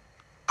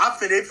 I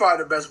think they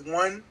probably the best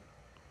 1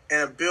 in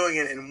a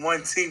billion in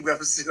one team we've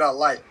ever seen in our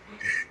life.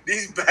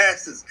 These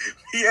bastards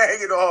be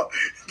hanging on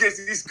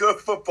against these good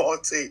football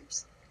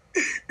teams.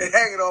 They're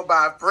hanging on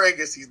by a thread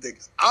against these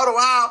niggas. I don't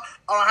know how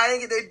they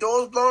didn't get their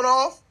doors blown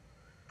off,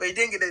 but they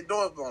didn't get their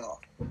doors blown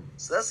off.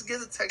 So let's give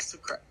the Texans some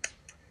credit.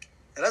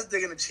 And let's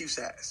dig in the Chiefs'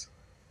 ass.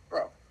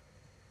 Bro,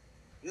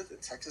 you let the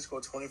Texans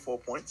score 24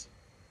 points?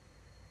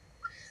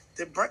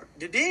 Did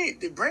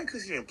Brand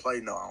Cooks even play?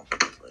 No, I don't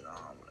think he played.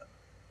 Whatever.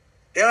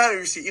 They don't have a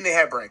receiver. You didn't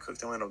have Brand Cooks.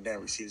 They don't have no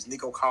damn receivers.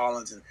 Nico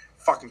Collins and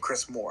fucking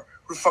Chris Moore.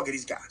 Who the fuck are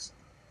these guys?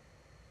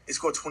 They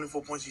scored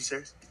 24 points. You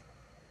serious?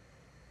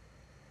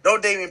 No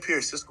Damian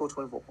Pierce. Just scored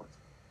 24 points.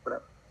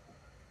 Whatever.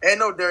 And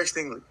no Derek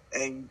Stingley.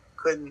 And you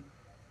couldn't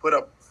put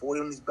up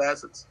 40 on these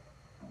bastards.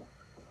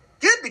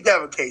 Get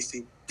together,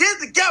 KC. Get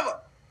together.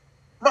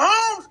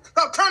 Mahomes,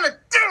 stop turning the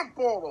damn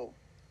ball over.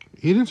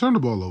 He didn't turn the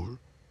ball over.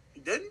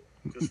 He didn't?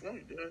 Just one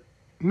he did.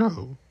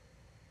 No.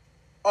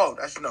 Oh,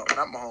 that's not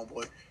my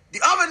homeboy. The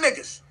other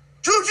niggas.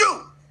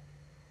 Juju.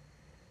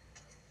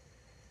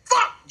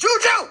 Fuck,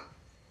 Juju.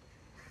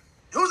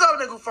 Who's the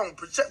other nigga from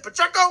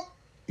Pacheco?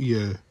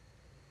 Yeah.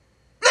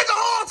 Nigga,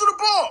 hold on to the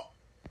ball.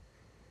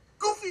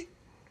 Goofy.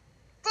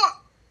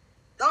 Fuck.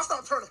 Y'all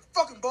stop turning the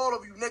fucking ball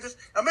over, you niggas.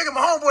 I'm making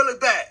my homeboy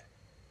look bad.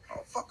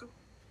 Oh, fuck him.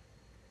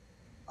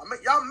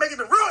 Y'all making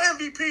the real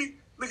MVP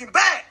looking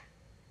bad.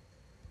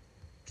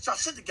 Get y'all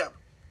shit together.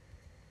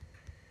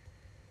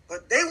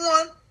 But they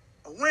won.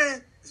 A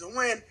win is a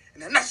win,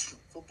 and the next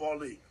one football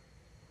league.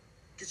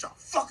 Get y'all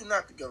fucking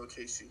act together,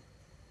 KC.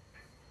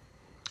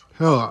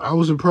 Hell, I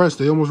was impressed.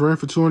 They almost ran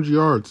for 200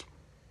 yards.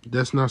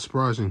 That's not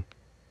surprising.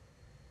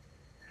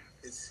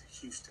 It's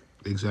Houston.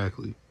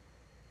 Exactly.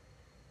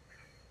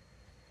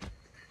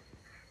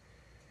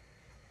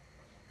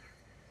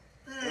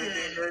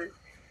 Anything, Dave?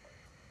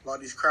 About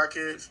these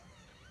crackheads?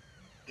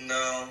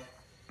 No.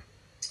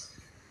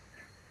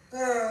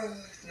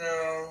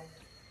 No.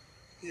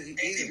 He was a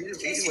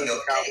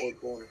Cowboy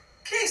corner.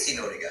 Casey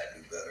know they gotta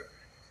do better.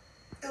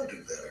 They'll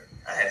do better.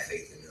 I have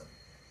faith in them.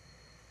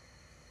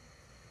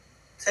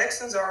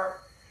 Texans are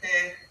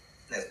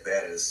as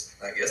bad as,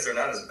 I guess they're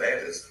not as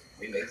bad as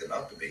we make them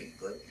out to be,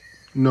 but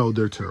No,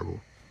 they're terrible.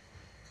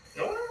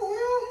 no,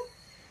 well,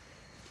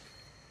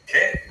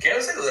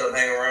 Kansas City let them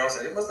hang around,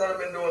 so they must not have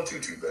been doing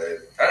too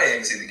bad. I didn't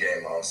even see the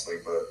game, honestly,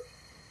 but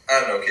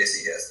I know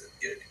KC has to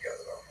get it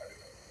together, though. I do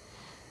know.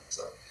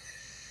 So,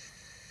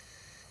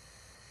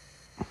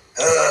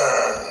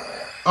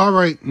 All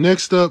right,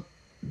 next up,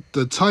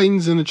 the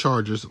Titans and the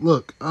Chargers.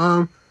 Look,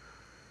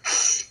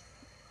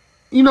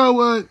 you know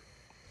what?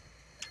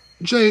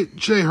 Jay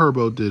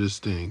Herbo did his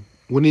thing.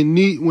 When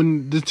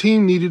the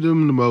team needed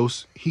him the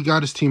most, he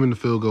got his team in the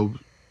field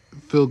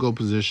goal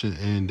position,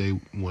 and they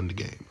won the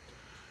game.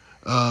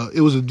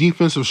 It was a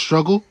defensive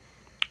struggle.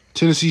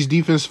 Tennessee's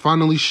defense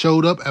finally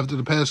showed up after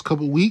the past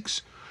couple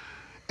weeks,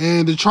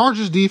 and the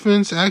Chargers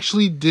defense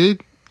actually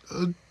did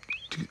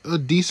a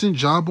decent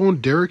job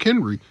on Derrick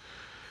Henry.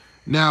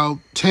 Now,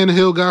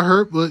 Tannehill got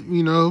hurt, but,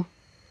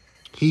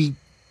 he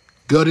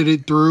gutted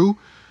it through.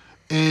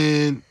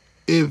 And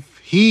if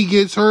he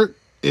gets hurt,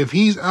 if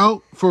he's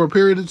out for a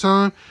period of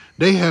time,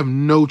 they have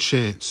no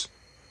chance.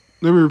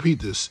 Let me repeat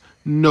this.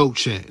 No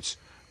chance.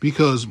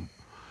 Because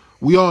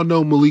we all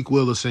know Malik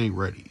Willis ain't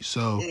ready.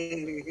 So,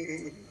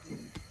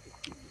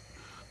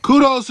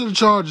 kudos to the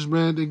Chargers,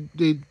 man.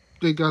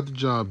 They got the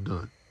job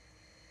done.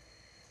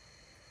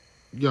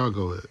 Y'all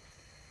go ahead.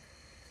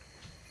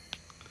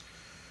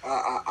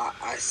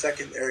 I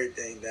second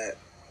everything that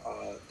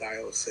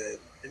Dio said,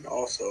 and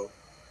also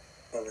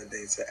other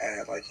things to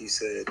add. Like he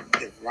said,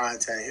 if Ryan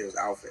Tannehill was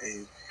out for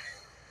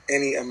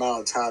any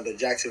amount of time, the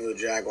Jacksonville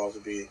Jaguars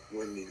would be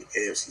winning the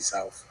AFC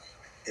South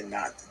and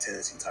not the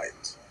Tennessee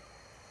Titans.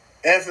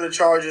 And for the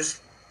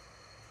Chargers,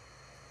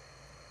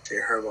 Jay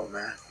Herbo,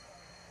 man.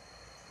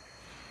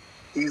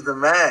 He's the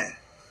man.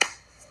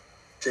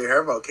 Jay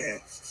Herbo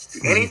can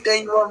do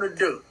anything you want him to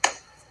do.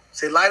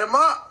 Say light him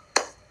up,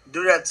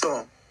 do that to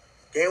him.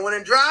 Game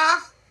winning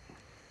drive,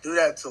 do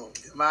that to him.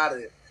 Get him out of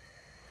there.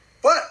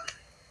 But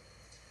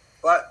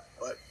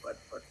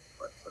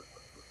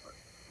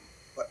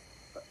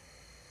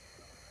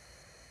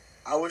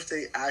I wish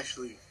they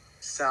actually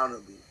soundly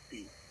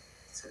beat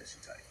the Tennessee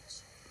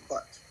Titans.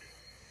 But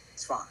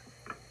it's fine.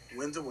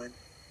 Win's a win.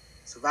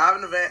 Survive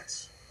in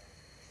advance.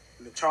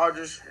 And the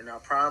Chargers are in our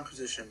prime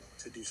position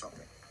to do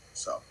something.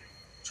 So,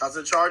 shout out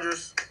to the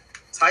Chargers.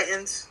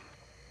 Titans,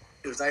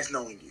 it was nice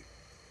knowing you.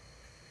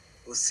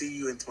 We'll see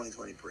you in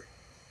 2023.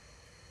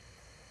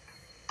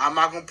 I'm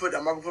not gonna put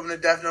him in the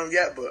death note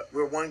yet, but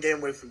we're one game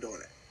away from doing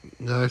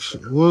it.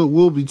 Actually,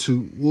 we'll be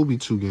 2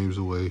 games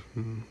away.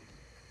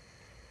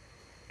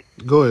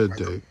 Go ahead,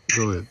 Dave.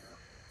 Go ahead.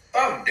 if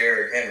I'm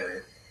Derrick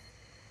Henry,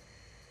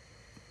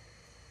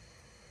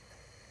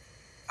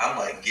 I'm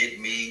like, get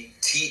me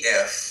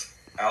TF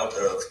out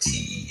of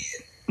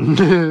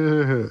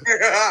TEN.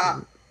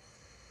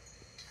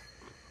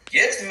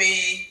 Get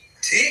me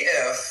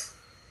TF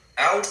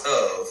out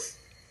of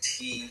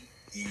TEN.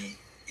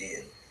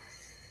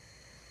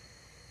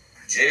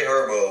 Jay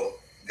Herbo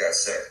got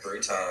sacked 3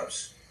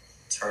 times,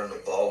 turned the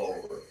ball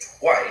over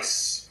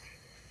twice,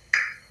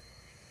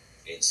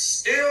 and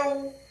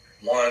still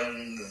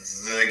won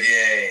the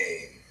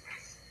game.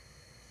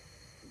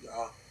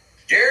 Yeah.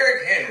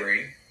 Derrick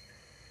Henry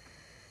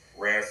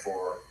ran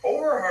for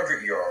over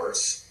 100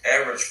 yards,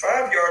 averaged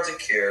 5 yards a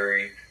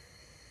carry,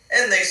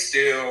 and they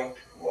still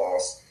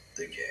lost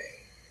the game.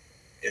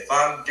 If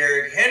I'm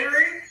Derrick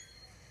Henry,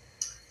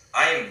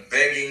 I am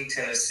begging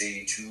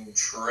Tennessee to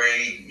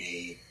trade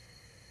me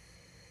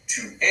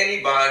to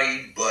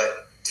anybody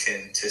but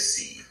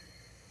Tennessee.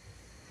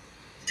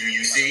 Do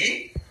you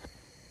see?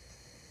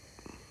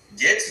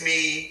 Get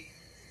me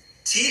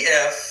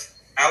TF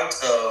out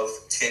of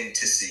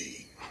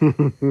Tennessee.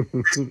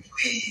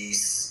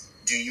 Please,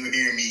 do you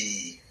hear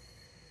me?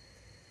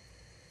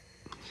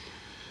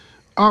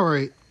 All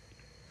right.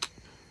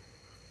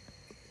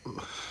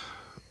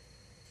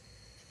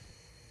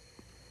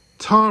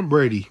 Tom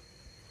Brady.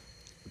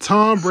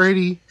 Okay.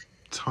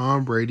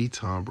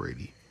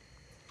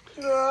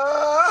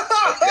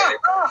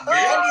 We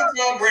all knew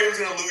Tom Brady was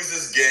going to lose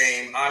this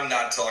game. I'm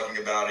not talking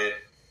about it.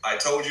 I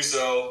told you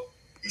so.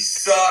 He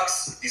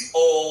sucks. He's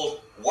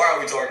old. Why are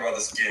we talking about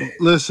this game?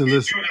 Listen.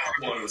 You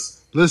never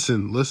lose.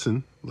 Listen.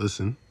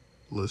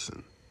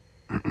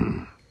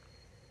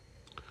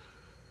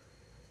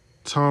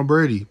 Tom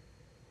Brady,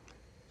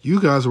 you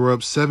guys were up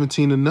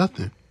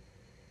 17-0.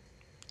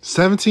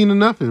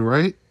 17-0,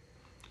 right?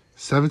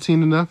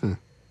 17-0.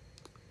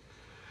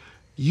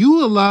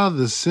 You allow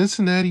the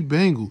Cincinnati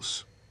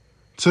Bengals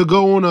to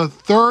go on a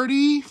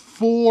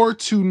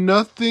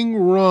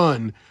 34-0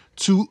 run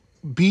to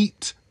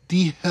beat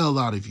the hell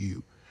out of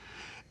you.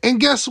 And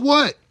guess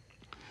what?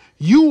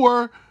 You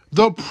were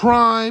the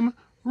prime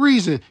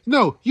reason.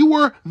 No, you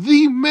were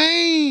the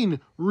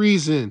main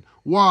reason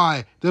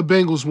why the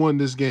Bengals won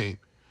this game.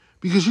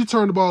 Because you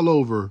turned the ball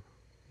over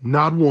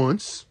not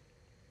once,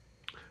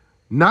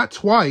 not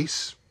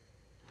twice,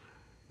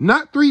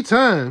 not 3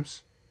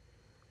 times.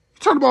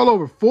 You turned the ball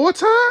over 4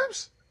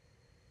 times?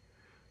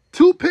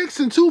 2 picks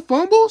and 2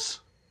 fumbles?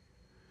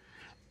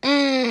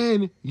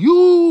 And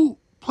you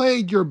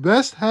played your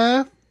best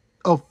half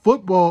of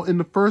football in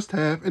the first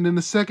half, and in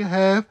the second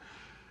half,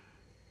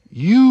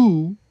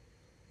 you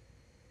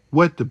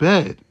wet the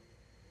bed.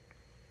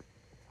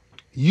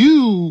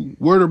 You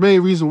were the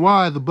main reason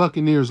why the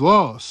Buccaneers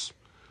lost.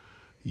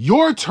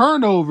 Your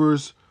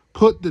turnovers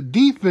put the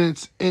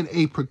defense in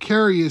a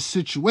precarious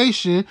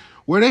situation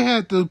where they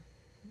had to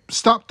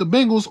stop the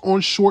Bengals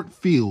on short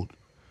field.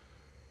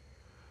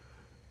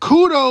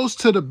 Kudos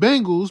to the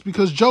Bengals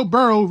because Joe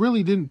Burrow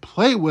really didn't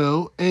play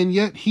well, and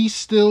yet he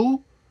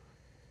still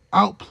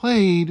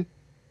outplayed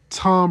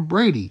Tom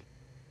Brady.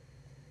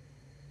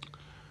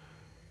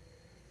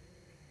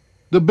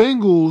 The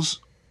Bengals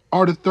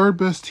are the 3rd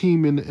best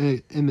team in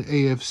the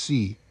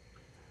AFC.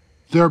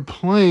 They're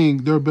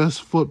playing their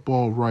best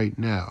football right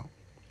now.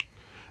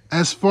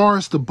 As far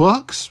as the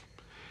Bucs,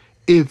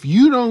 if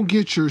you don't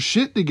get your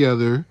shit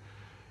together,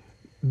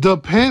 the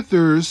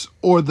Panthers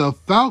or the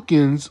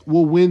Falcons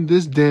will win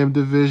this damn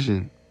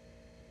division.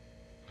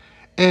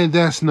 And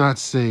that's not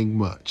saying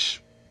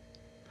much.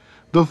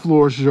 The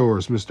floor is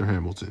yours, Mr.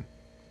 Hamilton.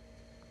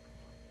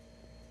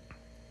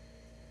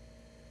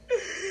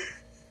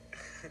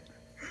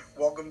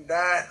 Walk them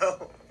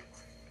down.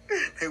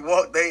 They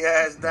walk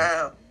their ass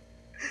down.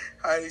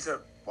 He said,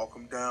 walk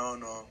them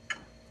down.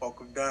 Walk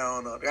them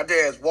down. They got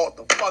their ass walk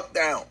the fuck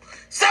down.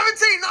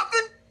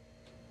 17-0.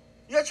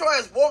 You got your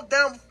ass walk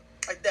down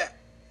like that.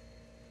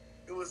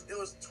 It was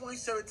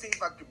 2017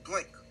 if I could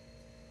blink.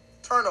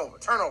 Turnover.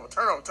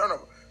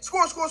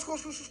 Score.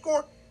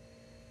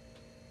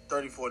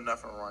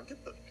 34-0 run.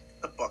 Get the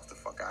Bucs the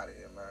fuck out of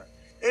here, man.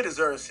 They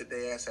deserve to sit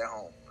their ass at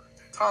home.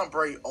 Tom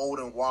Brady, old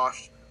and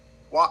washed.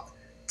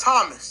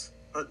 Thomas.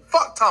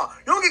 Fuck Tom.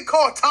 You don't get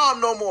called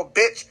Tom no more,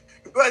 bitch.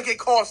 You gotta get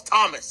called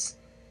Thomas.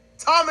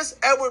 Thomas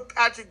Edward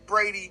Patrick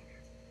Brady.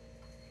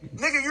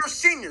 Nigga, you're a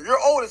senior. You're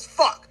old as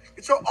fuck.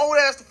 Get your old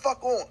ass the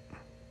fuck on.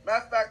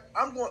 Matter of fact,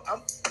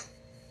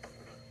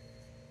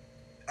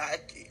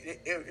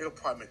 it'll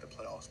probably make the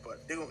playoffs,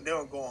 but they're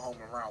gonna go home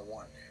in round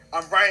 1.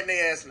 I'm writing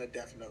their ass in a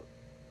death note.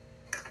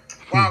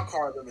 Wild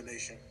card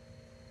elimination.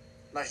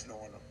 Nice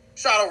knowing them.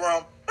 Shadow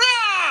Realm.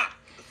 Ah!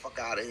 Get the fuck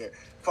out of here.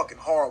 Fucking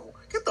horrible.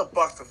 Get the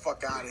Bucs the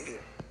fuck out of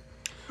here.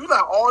 You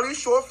got all these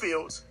short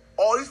fields,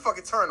 all these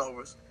fucking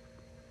turnovers.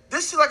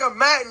 This shit like a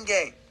Madden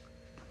game.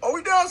 Are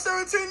we down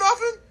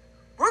 17-0?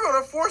 We're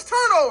gonna force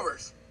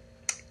turnovers.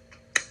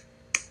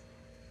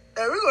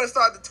 And we're going to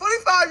start the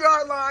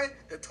 25-yard line,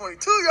 the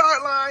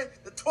 22-yard line,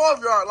 the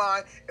 12-yard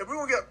line, and we're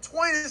going to get up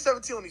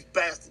 20-17 on these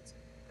bastards.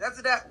 And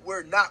after that,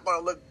 we're not going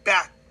to look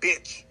back,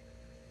 bitch.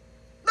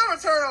 Another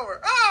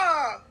turnover.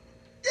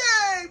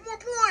 Yay, more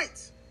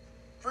points.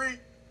 Free.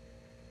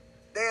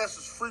 Their ass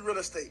was free real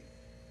estate.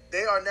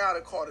 They are now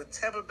called the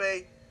Tampa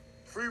Bay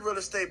Free Real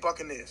Estate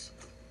Buccaneers.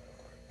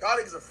 Y'all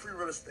niggas are free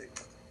real estate.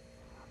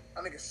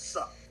 Y'all niggas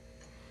suck.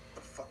 Get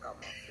the fuck out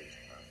of my face,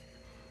 man.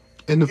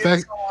 And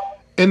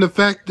the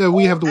fact that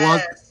we have to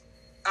watch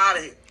out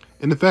of here.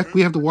 And the fact we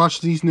have to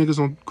watch these niggas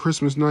on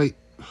Christmas night,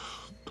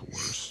 the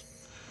worst.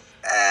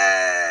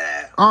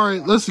 All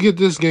right, let's get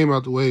this game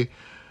out the way.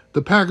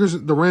 The Rams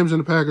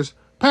and the Packers.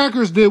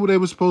 Packers did what they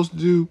were supposed to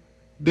do.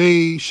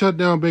 They shut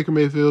down Baker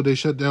Mayfield. They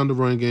shut down the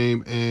run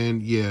game,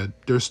 and yeah,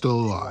 they're still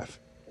alive.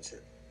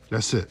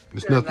 That's it.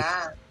 There's nothing.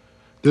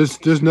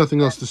 There's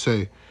nothing else to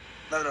say.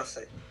 Nothing else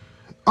to say.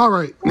 All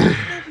right.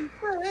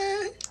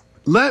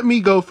 Let me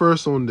go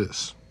first on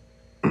this.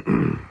 What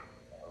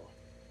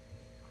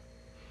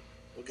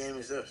game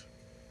is this?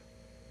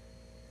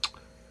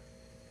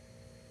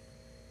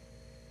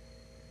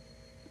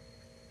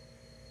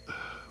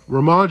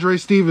 Ramondre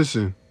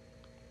Stevenson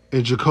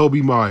and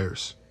Jacoby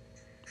Myers.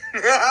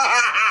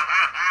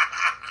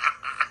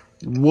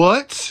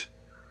 What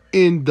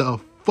in the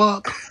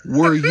fuck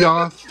were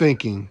y'all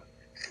thinking?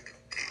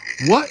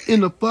 What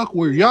in the fuck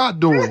were y'all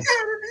doing?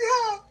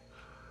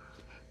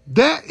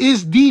 That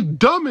is the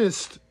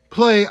dumbest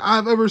play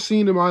I've ever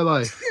seen in my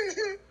life.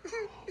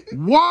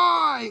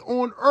 Why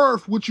on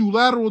earth would you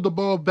lateral the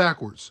ball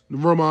backwards,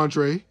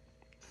 Ramondre?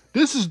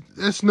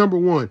 That's number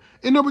one.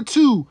 And number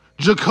two,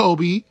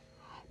 Jacoby,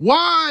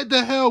 why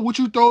the hell would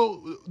you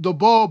throw the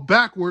ball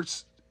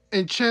backwards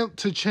and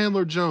to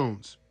Chandler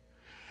Jones?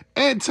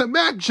 And to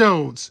Mac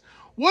Jones,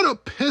 what a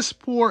piss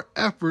poor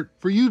effort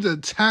for you to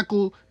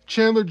tackle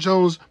Chandler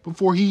Jones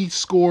before he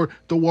scored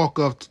the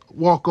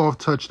walk-off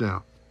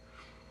touchdown.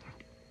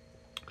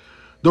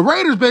 The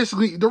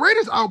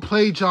Raiders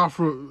outplayed y'all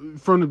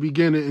from the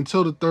beginning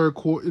until the third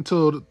quarter,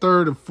 until the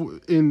third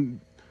and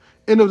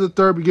end of the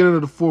third, beginning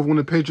of the fourth, when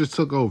the Patriots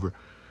took over.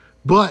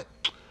 But,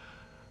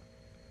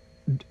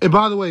 and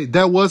by the way,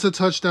 that was a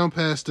touchdown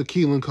pass to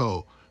Keelan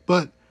Cole.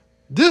 But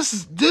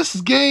this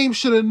game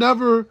should have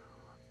never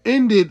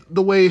ended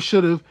the way it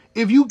should have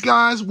if you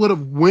guys would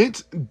have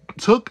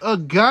took a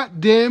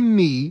goddamn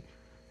knee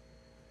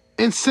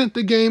and sent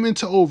the game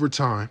into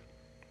overtime.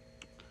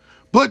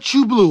 But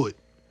you blew it.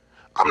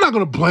 I'm not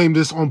going to blame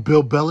this on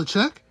Bill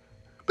Belichick.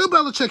 Bill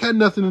Belichick had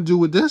nothing to do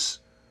with this.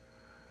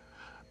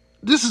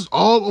 This is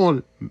all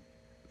on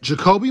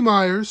Jacoby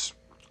Myers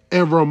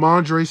and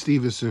Ramondre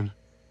Stevenson.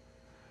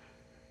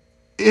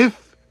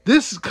 If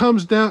this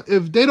comes down,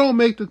 if they don't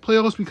make the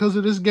playoffs because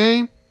of this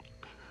game,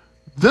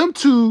 them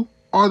two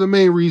are the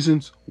main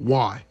reasons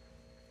why.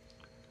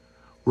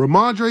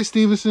 Ramondre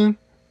Stevenson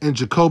and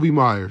Jacoby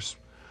Myers.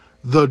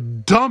 The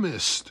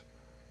dumbest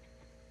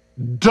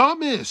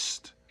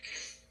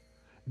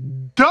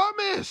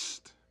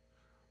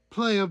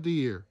play of the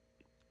year.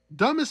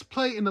 Dumbest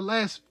play in the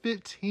last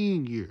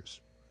 15 years.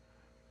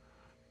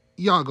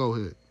 Y'all go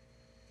ahead.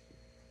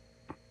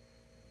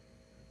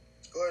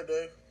 Go ahead,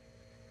 Dave.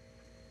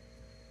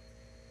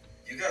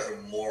 You guys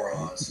are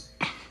morons.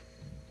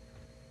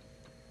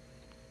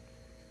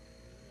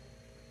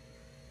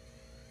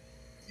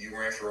 You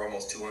ran for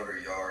almost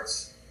 200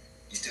 yards.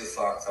 You still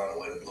found a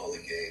way to blow the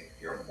game.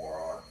 You're a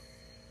moron.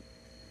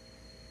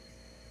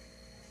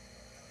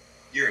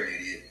 You're an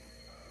idiot.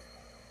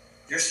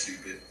 You're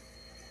stupid.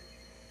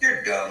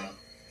 You're dumb.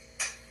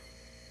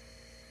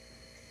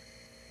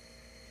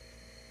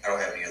 I don't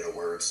have any other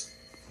words.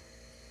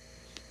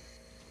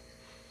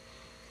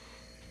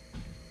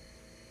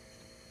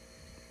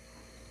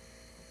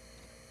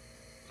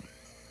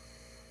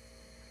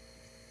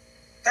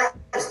 That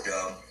was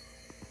dumb.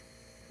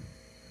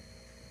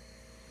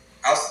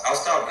 I'll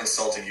stop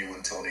insulting you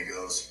when Tony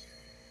goes.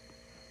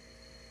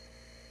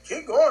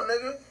 Keep going,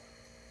 nigga.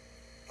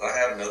 I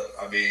have no.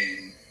 I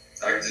mean,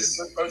 I can just.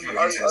 Are you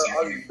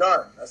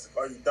done?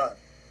 Are you done?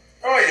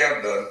 Oh yeah,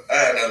 I'm done. I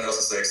had nothing else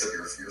to say except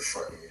you're a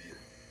fucking idiot.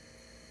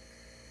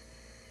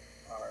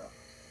 All right.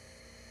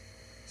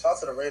 Shout out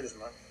to the Raiders,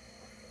 man.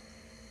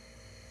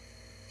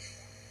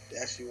 They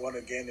actually won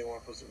a game they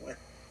weren't supposed to win.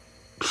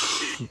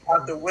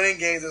 After winning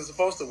games they're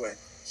supposed to win.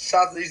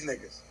 Shout out to these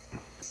niggas.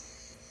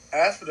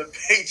 As for the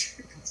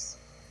Patriots,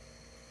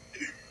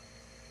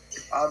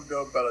 I'm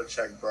Bill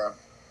Belichick, bro.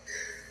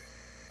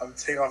 I'm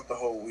taking off the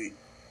whole week.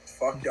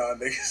 Fuck y'all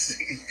niggas.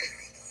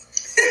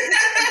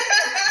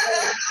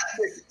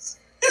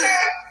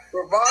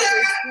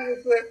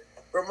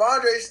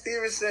 Ramondre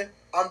Stevenson,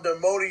 I'm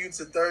demoting you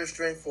to third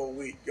string for a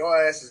week. Your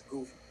ass is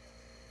goofy.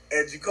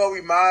 And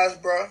Jacoby Myers,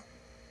 bro,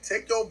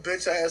 take your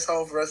bitch ass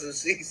home for the rest of the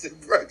season,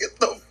 bro. Get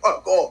the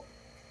fuck off.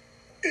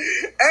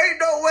 Ain't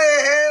no way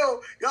in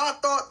hell y'all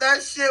thought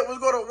that shit was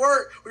going to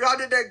work when y'all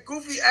did that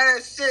goofy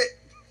ass shit.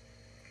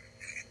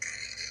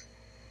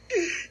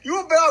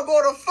 You better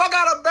go the fuck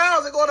out of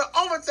bounds and go to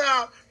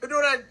overtime for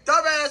doing that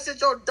dumb ass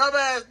shit your dumb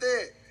ass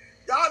did.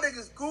 Y'all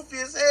niggas goofy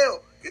as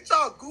hell. Get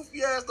y'all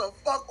goofy ass the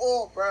fuck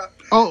off, bro.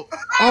 Oh,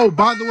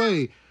 by the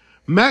way,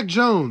 Mac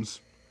Jones,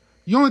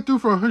 you only threw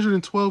for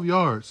 112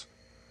 yards.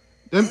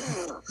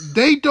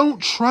 They don't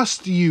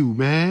trust you,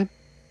 man.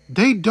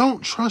 They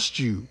don't trust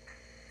you.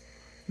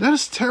 That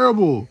is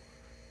terrible.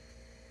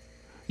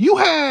 You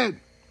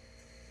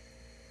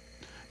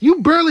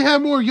barely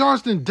had more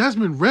yards than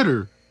Desmond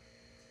Ridder.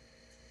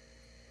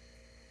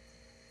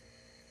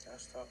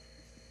 That's tough.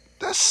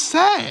 That's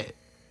sad.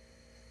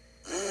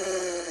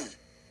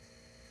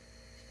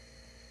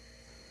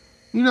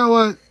 You know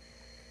what?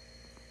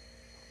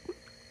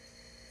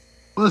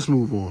 Let's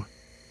move on.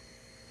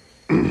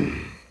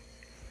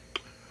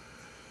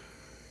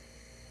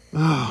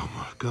 Oh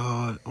my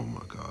God.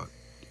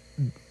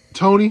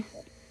 Tony,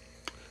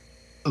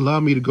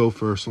 allow me to go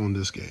first on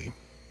this game.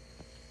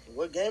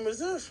 What game is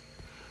this?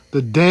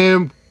 The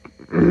damn...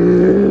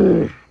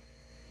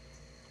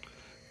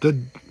 the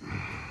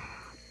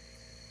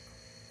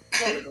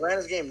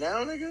Commanders game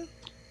now, nigga?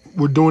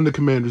 We're doing the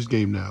Commanders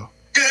game now.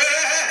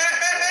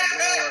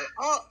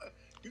 Oh,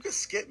 you can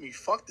skip me.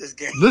 Fuck this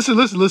game. Listen.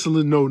 No. Skip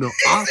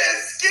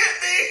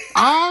me.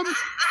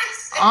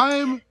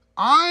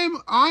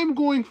 I'm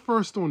going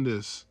first on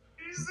this.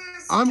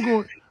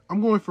 I'm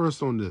going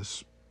first on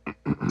this. He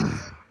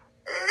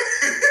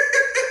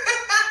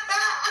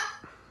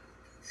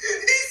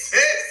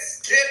said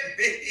skip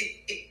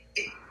me.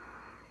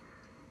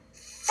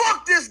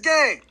 Fuck this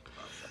game.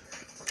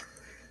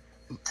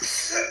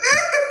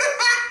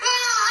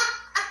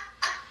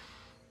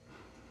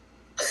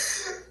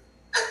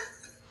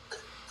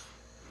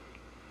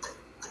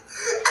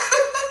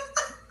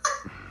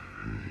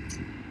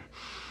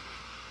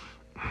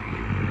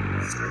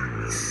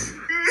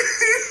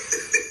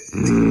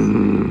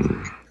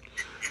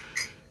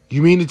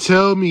 You mean to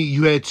tell me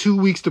you had 2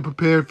 weeks to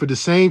prepare for the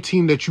same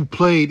team that you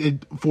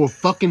played for a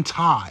fucking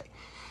tie,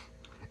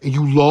 and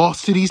you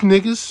lost to these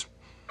niggas?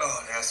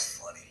 Oh, that's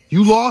funny.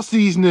 You lost to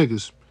these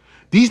niggas.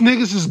 These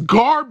niggas is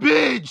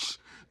garbage.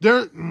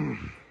 They're...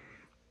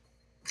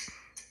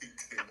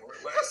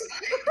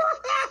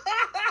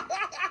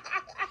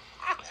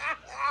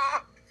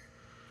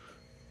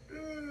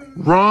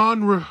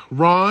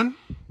 Ron,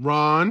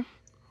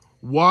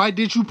 why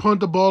did you punt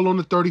the ball on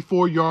the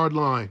 34-yard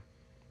line?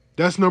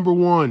 That's number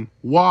one.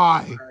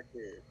 Why?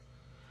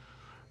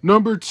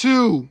 Number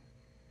two.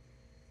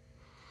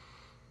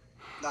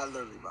 Not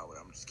literally, by the way.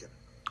 I'm just kidding.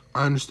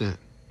 I understand.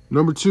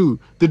 Number two,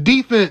 the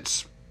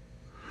defense.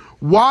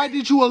 Why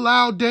did you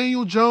allow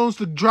Daniel Jones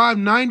to drive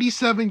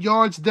 97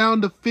 yards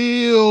down the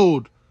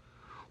field?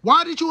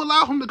 Why did you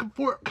allow him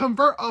to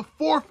convert a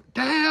 4th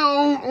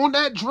down on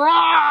that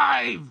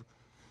drive?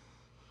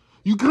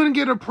 You couldn't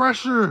get a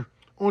pressure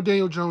on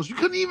Daniel Jones. You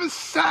couldn't even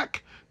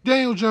sack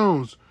Daniel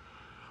Jones.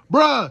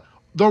 Bruh,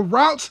 the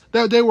routes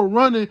that they were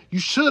running, you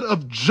should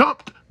have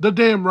jumped the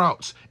damn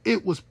routes.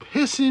 It was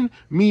pissing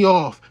me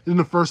off in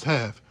the first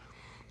half.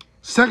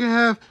 Second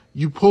half,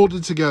 you pulled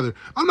it together.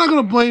 I'm not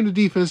going to blame the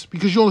defense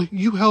because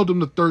you held them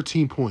to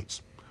 13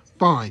 points.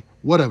 Fine,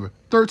 whatever.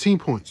 13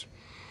 points.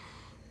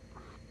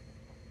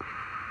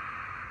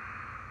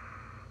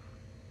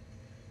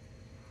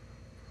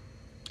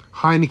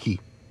 Heineke.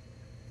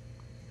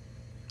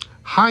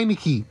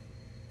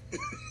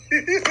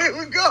 Here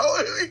we go.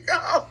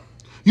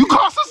 You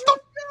cost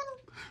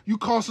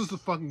us the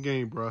fucking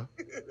game, bruh.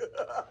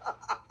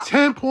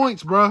 10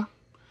 points, bruh.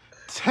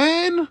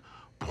 10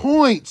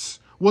 points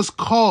was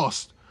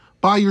cost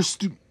by your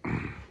Kayvon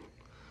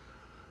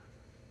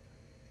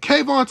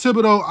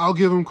Thibodeau, I'll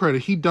give him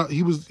credit.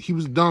 He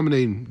was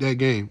dominating that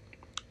game.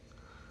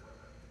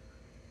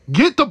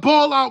 Get the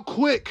ball out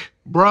quick,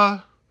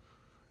 bruh.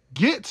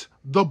 Get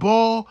the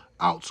ball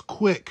out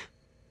quick.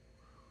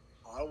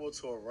 Audible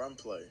to a run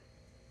play.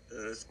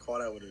 Let's call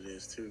that what it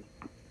is, too.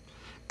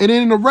 And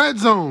then in the red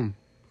zone,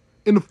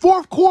 in the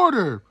fourth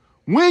quarter,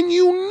 when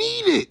you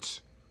need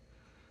it,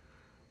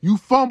 you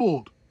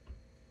fumbled.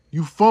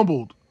 You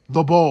fumbled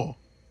the ball.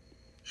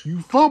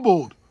 You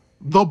fumbled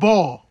the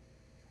ball.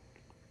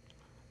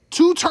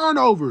 2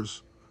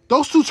 turnovers.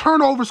 Those 2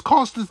 turnovers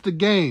cost us the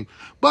game.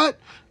 But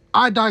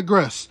I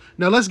digress.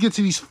 Now let's get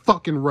to these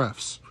fucking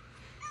refs.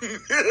 I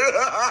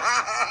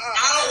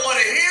don't want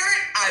to hear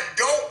it. I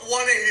don't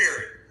want to hear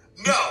it.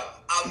 No,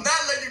 I'm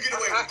not letting you get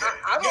away with that.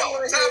 I don't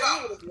want to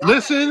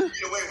hear it.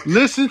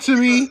 Listen to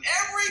me.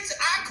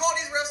 I call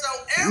these refs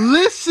out every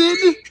Listen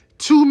week,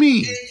 to me.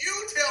 and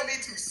you tell me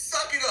to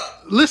suck it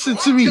up. Listen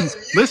to me.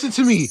 Listen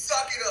to me.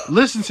 Suck it up.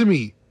 Listen to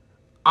me.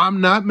 I'm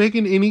not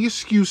making any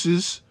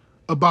excuses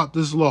about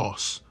this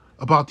loss,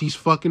 about these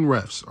fucking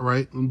refs, all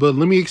right? But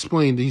let me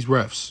explain these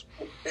refs.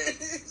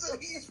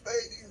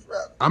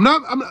 I'm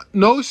not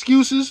no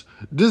excuses.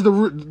 The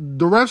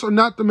refs are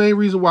not the main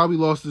reason why we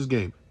lost this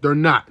game. They're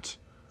not.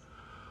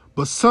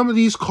 But some of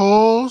these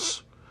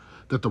calls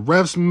that the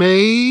refs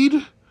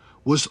made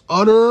was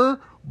utter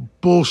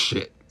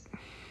bullshit.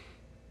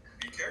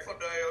 Be careful,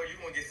 Dale. You're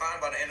gonna get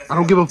fined by the NFL. I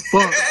don't give a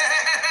fuck.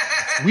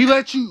 We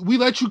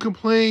let you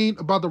complain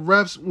about the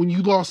refs when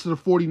you lost to the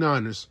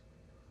 49ers.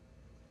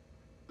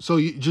 So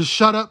you just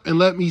shut up and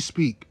let me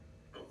speak.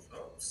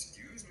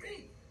 Excuse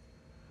me.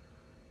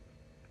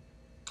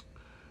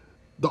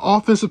 The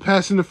offensive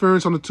pass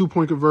interference on the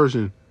 2-point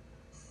conversion.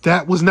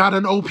 That was not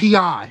an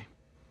OPI.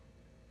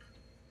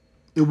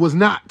 It was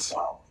not.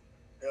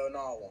 Hell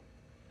no.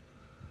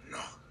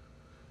 No.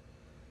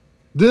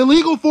 The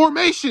illegal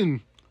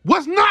formation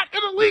was not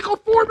an illegal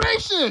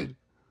formation.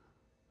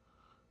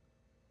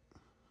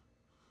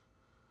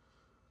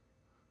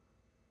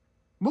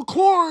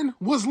 McLaurin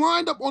was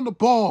lined up on the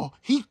ball.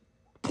 He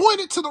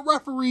pointed to the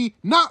referee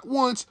not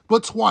once,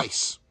 but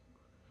twice.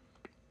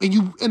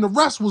 And the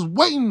rest was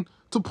waiting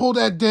to pull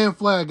that damn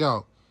flag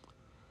out.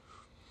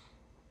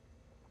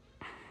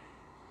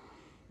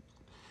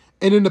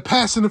 And in the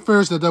pass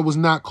interference that was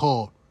not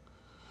called.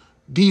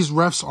 These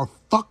refs are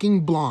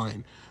fucking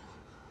blind.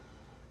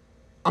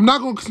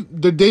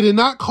 They did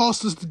not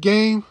cost us the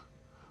game,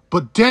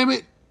 but damn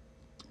it,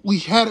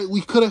 we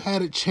could have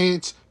had a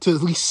chance to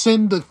at least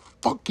send the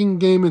fucking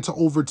game into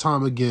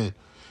overtime again.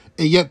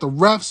 And yet the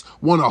refs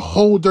want to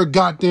hold their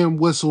goddamn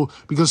whistle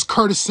because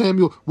Curtis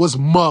Samuel was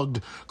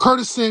mugged.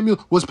 Curtis Samuel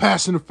was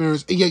pass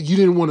interference, and yet you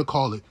didn't want to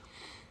call it.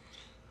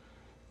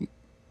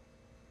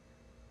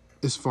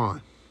 It's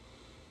fine.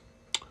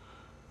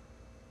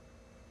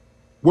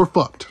 We're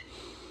fucked.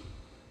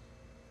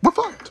 We're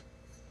fucked.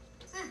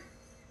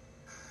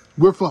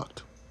 We're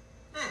fucked.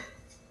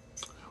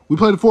 We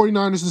play the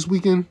 49ers this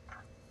weekend.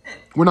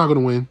 We're not going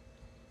to win.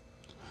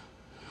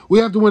 We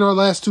have to win our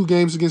last 2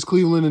 games against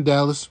Cleveland and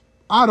Dallas.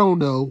 I don't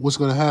know what's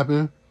going to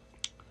happen.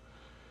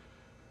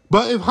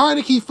 But if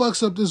Heineke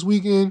fucks up this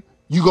weekend,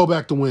 you go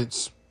back to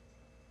Wentz.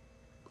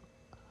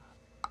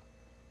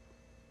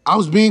 I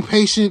was being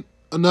patient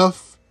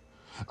enough.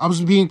 I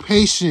was being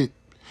patient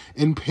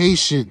with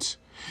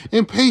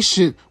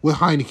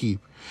Heineke.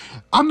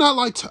 I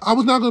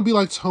was not going to be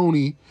like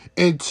Tony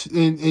and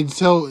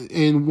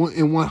want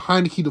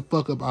Heineke to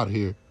fuck up out of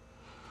here.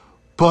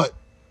 But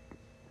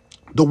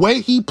the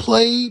way he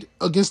played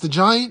against the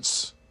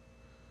Giants,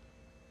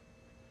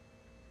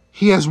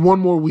 he has one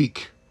more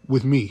week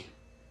with me.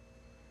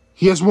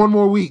 He has one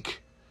more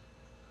week.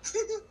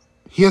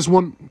 He has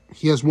one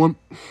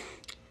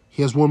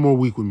more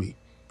week with me.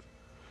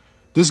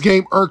 This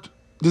game irked.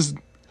 We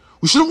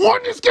should have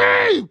won this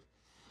game.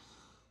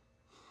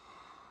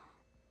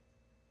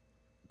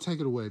 Take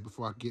it away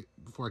before I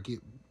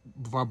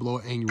blow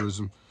an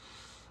aneurysm.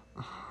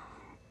 All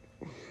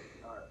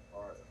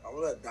right. I'm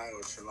gonna let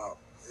Dio chill out.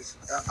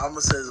 I'm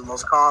gonna say it's the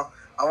most calm.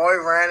 I've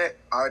already ran it.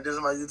 All right, this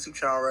is my YouTube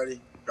channel already.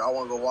 Y'all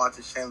want to go watch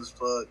it? Shameless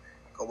plug.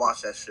 Go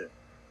watch that shit.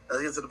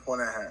 Let's get to the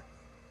point at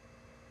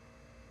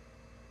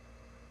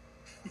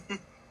hand.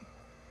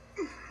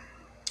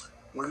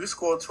 When you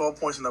score 12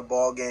 points in a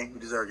ball game, you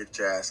deserve to get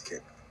your ass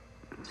kicked.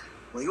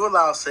 When you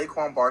allow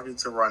Saquon Barkley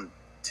to run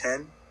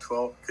 10,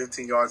 12,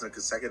 15 yards on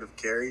consecutive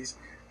carries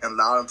and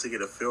allow them to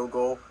get a field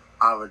goal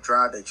out of a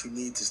drive that you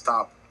need to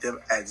stop them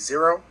at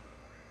 0,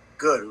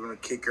 good, we're going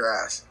to kick your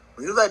ass.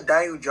 When you let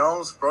Daniel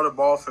Jones throw the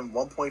ball from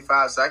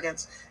 1.5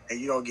 seconds and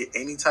you don't get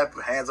any type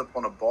of hands up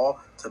on the ball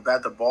to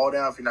bat the ball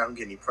down if you're not going to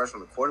get any pressure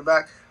on the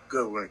quarterback,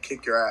 good, we're going to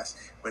kick your ass.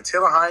 When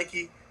Taylor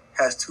Heineke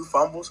has 2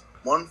 fumbles,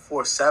 1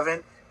 for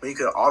 7, when you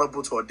could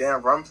audible to a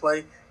damn run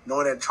play,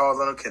 knowing that Charles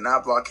Leno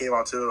cannot block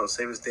Kayvon Thibodeau to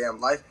save his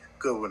damn life,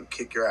 good, we're going to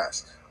kick your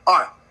ass. All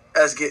right,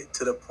 let's get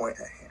to the point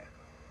at hand.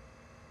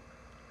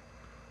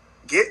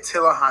 Get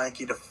Taylor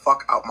Heineke the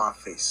fuck out my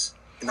face.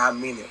 And I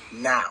mean it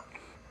now.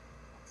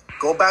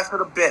 Go back to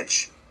the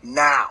bench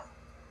now.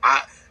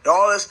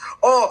 All this,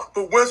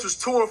 but Wentz was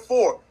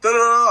 2-4.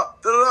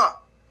 Da-da-da-da.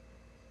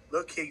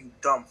 Look here, you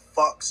dumb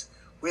fucks.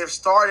 We have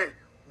started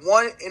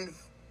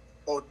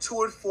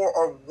 2-4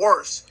 or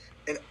worse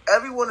in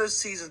every one of the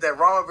seasons that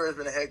Ron Rivera has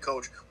been a head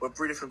coach with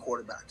 3 different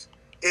quarterbacks.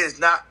 It is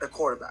not the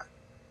quarterback.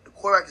 The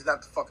quarterback is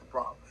not the fucking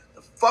problem.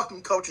 The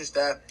fucking coaching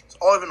staff is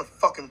always been a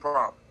fucking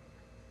problem.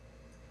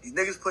 These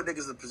niggas put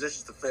niggas in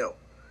positions to fail.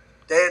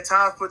 They at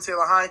times put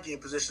Taylor Heineke in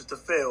positions to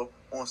fail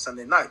on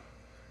Sunday night.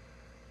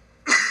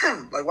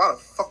 Like, why the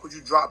fuck would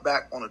you drop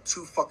back on a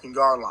 2 fucking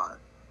yard line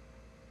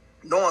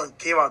knowing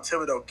Kayvon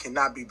Thibodeau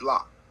cannot be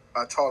blocked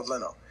by Charles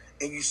Leno?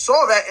 And you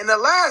saw that in the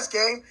last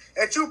game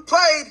that you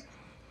played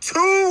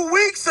 2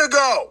 weeks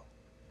ago.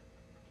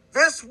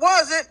 This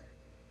wasn't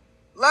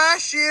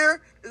last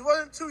year. This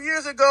wasn't 2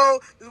 years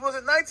ago. This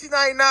wasn't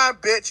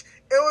 1999, bitch.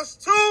 It was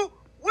 2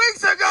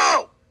 weeks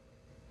ago.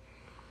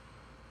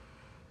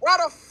 Why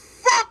the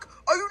fuck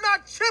are you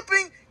not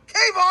chipping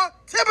Kayvon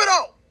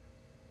Thibodeau?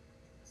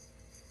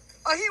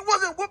 He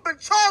wasn't whooping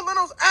Charles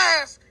Leno's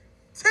ass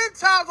 10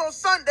 times on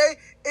Sunday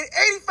and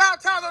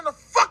 85 times on the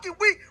fucking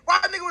week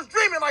while that nigga was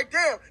dreaming like,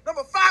 damn,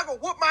 number 5 will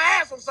whoop my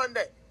ass on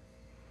Sunday.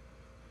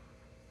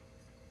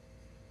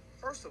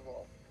 First of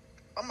all,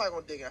 I'm not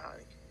going to dig in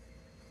Heineke.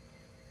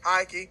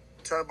 Heineke,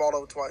 turn the ball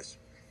over twice.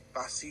 If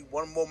I see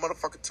one more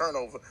motherfucking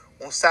turnover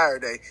on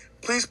Saturday,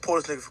 please pull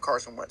this nigga for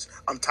Carson Wentz.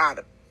 I'm tired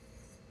of it.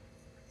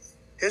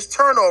 His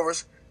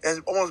turnovers has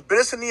almost bit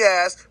us in the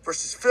ass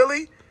versus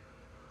Philly,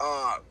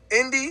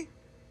 Indy,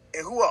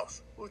 and who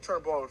else? Who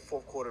turned the ball in the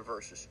fourth quarter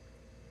versus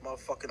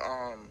motherfucking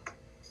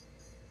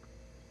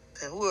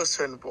damn, who else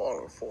turned the ball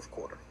in the fourth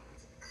quarter?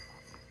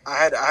 I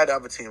had the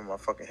other team in my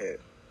fucking head.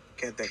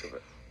 Can't think of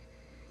it.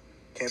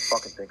 Can't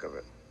fucking think of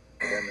it.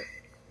 Damn it.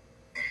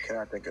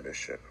 Cannot think of this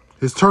shit.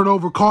 His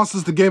turnover cost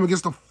us the game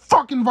against the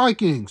fucking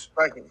Vikings.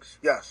 Vikings,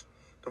 yes.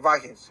 The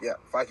Vikings, yeah.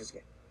 Vikings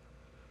game.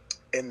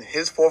 And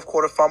his fourth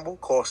quarter fumble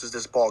cost us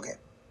this ball game.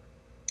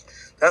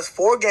 That's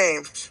 4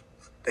 games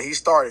that he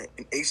started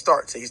in 8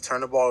 starts that he's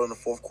turned the ball in the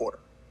fourth quarter.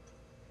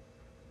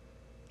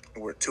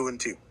 And we're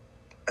 2-2.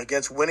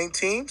 Against winning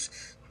teams,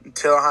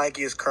 Taylor Heineke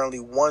is currently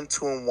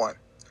 1-2-1.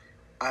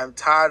 I'm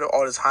tired of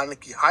all this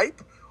Heineke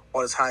hype,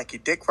 all this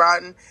Heineke dick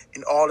riding,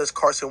 and all this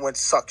Carson Wentz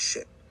suck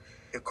shit.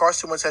 If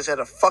Carson Wentz has had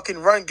a fucking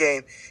run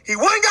game, he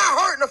wouldn't got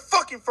hurt in the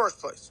fucking first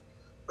place.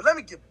 But let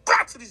me get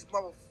back to these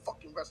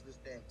motherfucking rest of this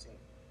damn team.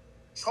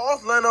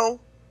 Charles Leno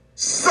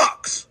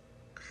sucks.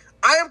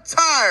 I am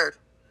tired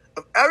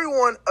of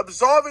everyone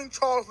absolving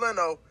Charles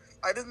Leno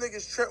like this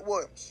nigga's Trent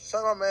Williams.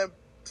 Shout out my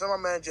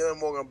man Jalen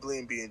Morgan,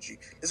 Bleeding B&G.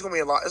 This is gonna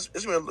be a lot. It's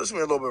gonna be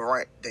a little bit of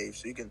rant, Dave,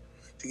 so you can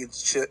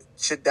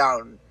sit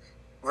down and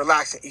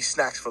relax and eat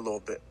snacks for a little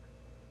bit.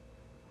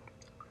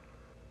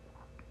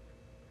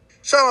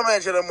 Shout out my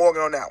man Jalen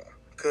Morgan on that one.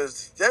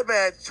 Because that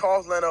man,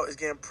 Charles Leno, is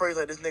getting praised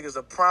like this nigga's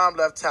a prime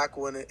left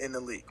tackle in the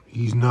league.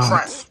 He's not.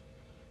 Trent.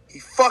 He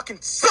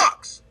fucking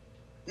sucks.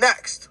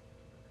 Next.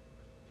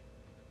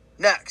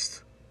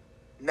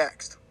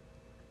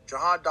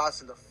 Jahan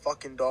Dotson, the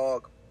fucking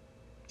dog.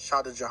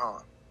 Shout to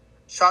Jahan.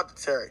 Shout to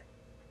Terry.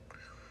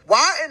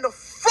 Why in the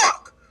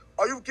fuck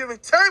are you giving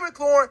Terry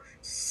McLaurin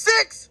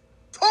 6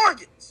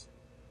 targets?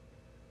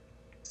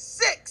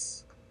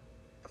 6.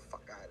 Get the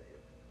fuck out of here.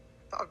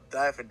 Stop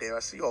laughing, Dave. I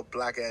see your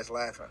black ass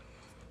laughing.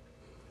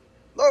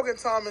 Logan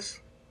Thomas,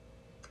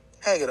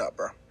 hang it up,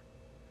 bro.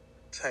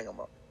 Just hang him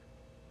up.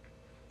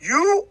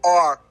 You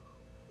are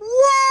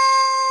washed.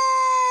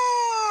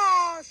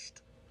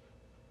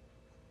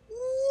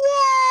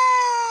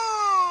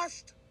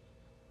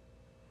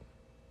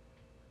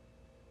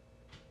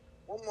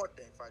 One more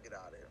thing before I get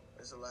out of here.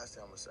 This is the last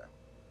thing I'm going to say.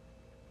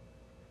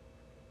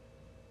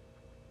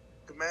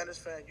 Commanders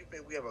fan, you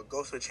think we have a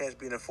ghost of a chance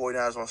beating the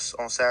 49ers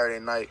on Saturday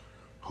night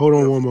Hold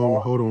on one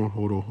moment. Hold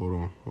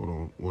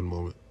on. One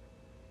moment.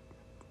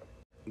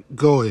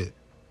 Go ahead.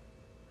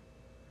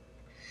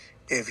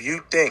 If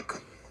you think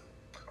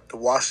the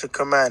Washington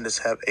Commanders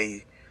have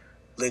a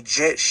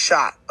legit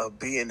shot of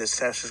beating the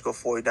San Francisco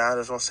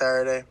 49ers on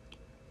Saturday,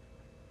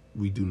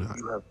 We do not.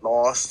 you have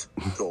lost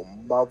your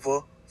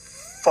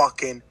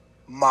motherfucking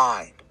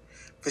mind.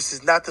 This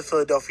is not the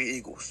Philadelphia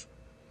Eagles.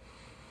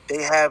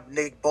 They have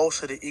Nick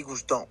Bosa, the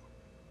Eagles don't.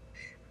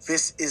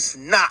 This is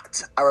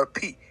not, I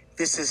repeat,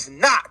 this is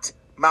not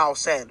Miles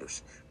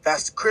Sanders.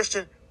 That's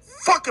Christian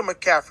fucking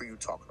McCaffrey you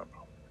talking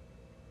about.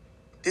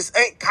 This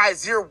ain't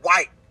Kaiser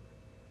White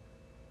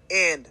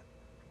and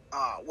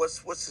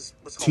what's his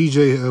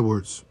T.J.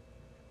 Edwards.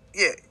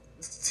 Yeah,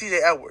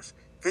 T.J. Edwards.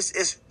 This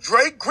is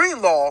Dre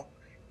Greenlaw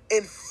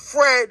and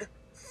Fred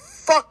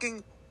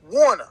fucking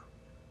Warner.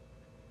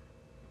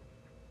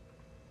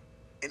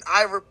 And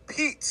I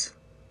repeat,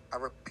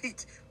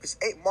 this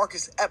ain't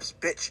Marcus Epps,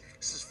 bitch.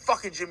 This is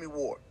fucking Jimmy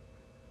Ward.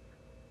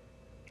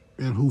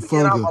 And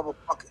Hufanga.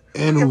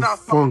 And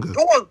Hufanga.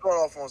 Doors going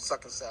off on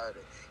second Saturday.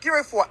 Get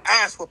ready for an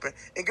ass whooping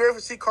and get ready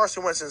to see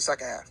Carson Wentz in the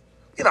second half.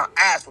 Get an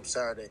ass whoop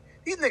Saturday.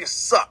 These niggas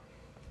suck.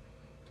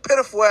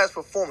 Pitiful ass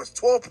performance.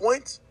 12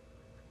 points.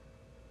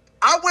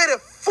 I waited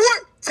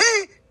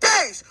 14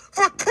 days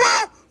for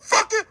 12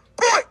 fucking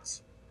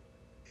points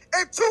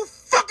and 2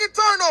 fucking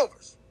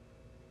turnovers.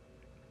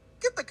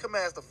 Get the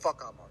Commanders the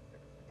fuck out of my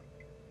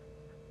face.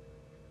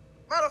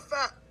 Matter of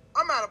fact,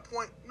 I'm at a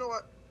point. You know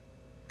what?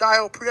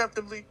 Dial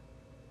preemptively.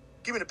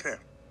 Give me the pen.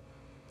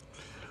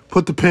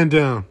 Put the pen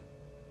down.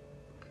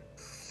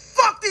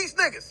 Fuck these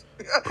niggas.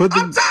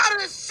 I'm tired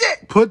of this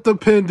shit. Put the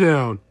pen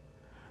down.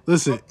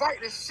 Listen.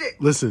 Fight this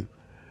shit. Listen.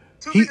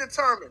 To be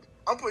determined.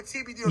 I'm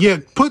putting TBD on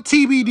it. Put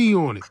TBD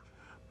on it.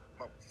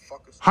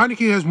 Motherfuckers.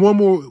 Heineke has one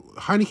more.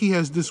 Heineke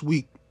has this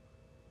week.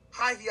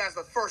 Heineke has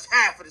the first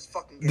half of this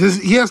fucking game.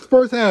 He has the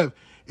first half.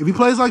 If he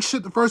plays like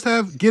shit the first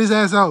half, get his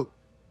ass out.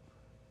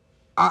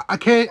 I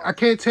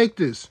can't take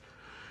this.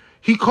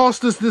 He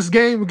cost us this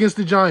game against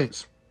the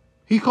Giants.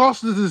 He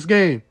cost us this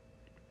game.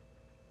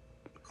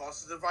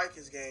 Cost us the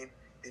Vikings game.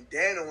 And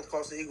Dan almost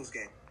cost the Eagles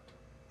game.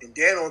 And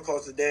Dan almost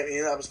cost the damn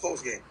Indianapolis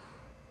Colts game.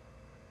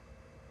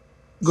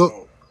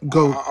 Go.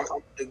 Go,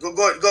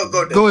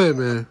 Go ahead,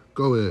 man.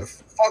 Go ahead.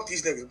 Fuck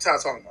these niggas. I'm tired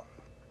of talking about.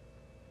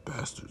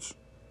 Bastards.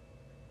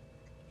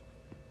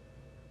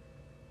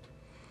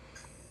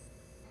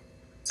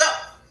 So,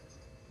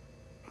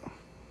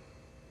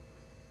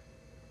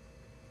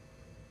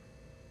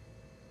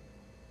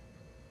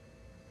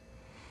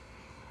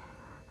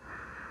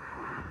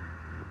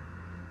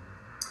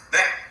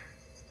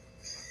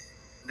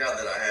 now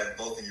that I have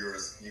both of you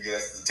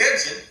guys'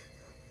 attention,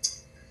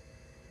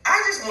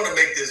 I just want to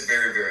make this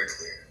very, very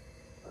clear.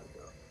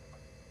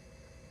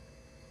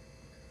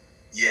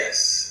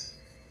 Yes,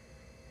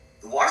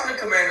 the Washington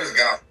Commanders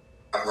got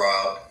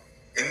robbed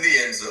in the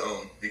end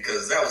zone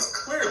because that was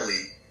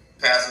clearly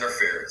pass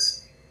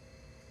interference.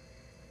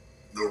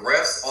 The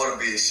refs ought to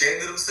be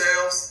ashamed of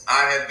themselves.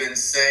 I have been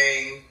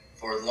saying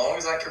for as long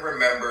as I can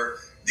remember,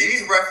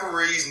 these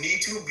referees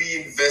need to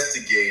be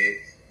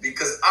investigated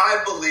because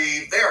I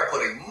believe they are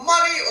putting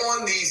money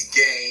on these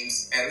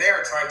games and they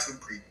are trying to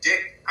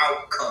predict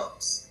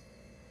outcomes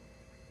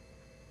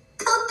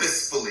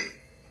purposefully.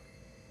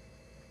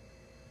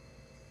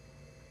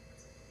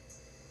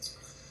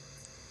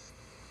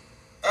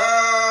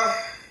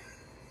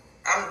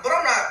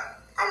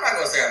 I'm not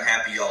gonna say I'm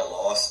happy y'all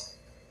lost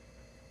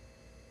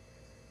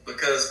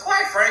because,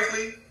 quite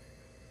frankly,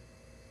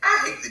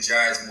 I hate the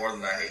Giants more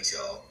than I hate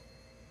y'all.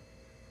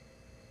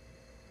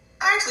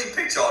 I actually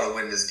picked y'all to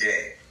win this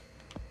game,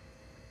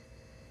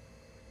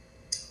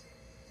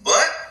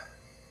 but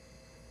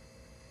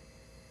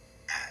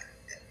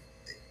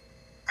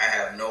I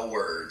have no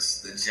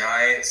words. The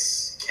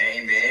Giants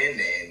came in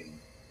and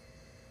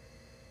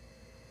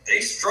they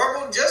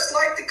struggled just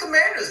like the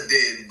Commanders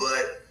did,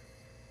 but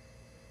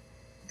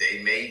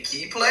they made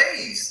key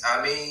plays.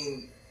 I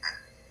mean,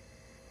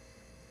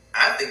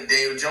 I think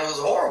Daniel Jones is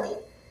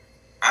horrible.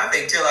 I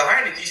think Taylor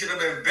Heineke should have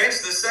been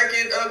benched the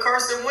second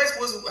Carson Wentz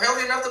was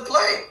healthy enough to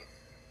play.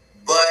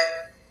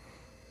 But,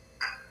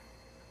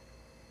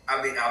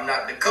 I mean, I'm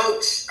not the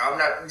coach. I'm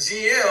not the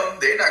GM.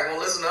 They're not going to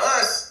listen to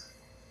us.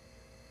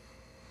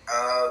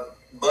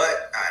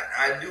 But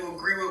I do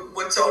agree with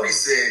what Tony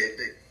said.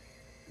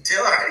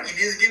 Taylor Heineke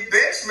needs to get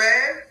benched,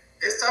 man.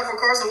 It's time for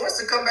Carson Wentz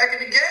to come back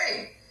in the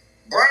game.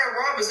 Brian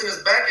Robinson is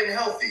back and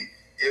healthy.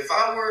 If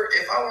I were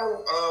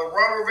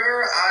Ron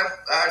Rivera,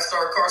 I'd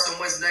start Carson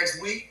Wentz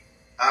next week.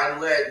 I'd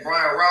let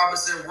Brian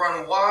Robinson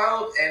run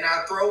wild, and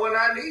I'd throw when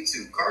I need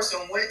to.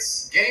 Carson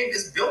Wentz's game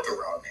is built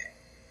around that.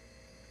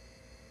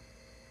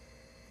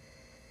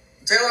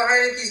 Taylor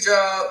Heineke's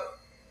job,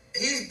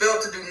 he's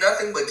built to do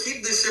nothing but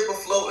keep this ship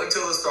afloat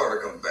until the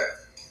starter comes back.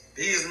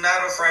 He is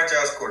not a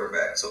franchise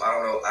quarterback, so I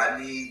don't know. I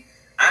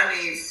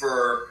need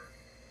for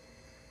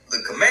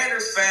the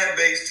Commanders fan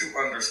base to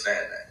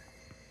understand that.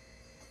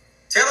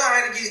 Taylor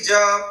Heineke's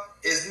job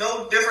is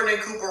no different than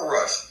Cooper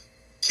Rush.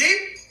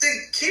 Keep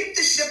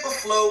the ship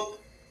afloat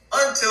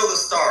until the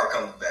star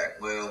comes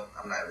back. Well,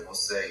 I'm not even going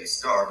to say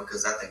star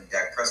because I think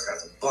Dak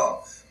Prescott's a bum.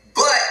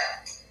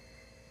 But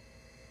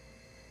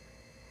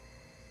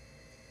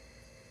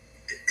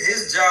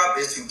his job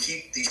is to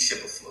keep the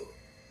ship afloat.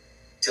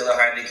 Taylor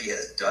Heinicke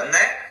has done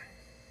that.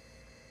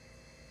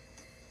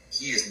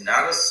 He is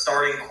not a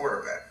starting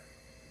quarterback.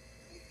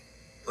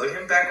 Put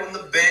him back on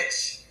the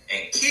bench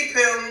and keep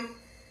him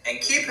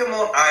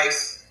on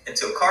ice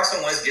until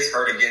Carson Wentz gets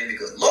hurt again,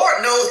 because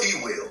Lord knows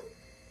he will.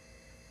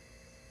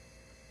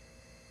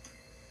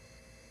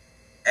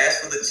 As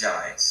for the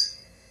Giants,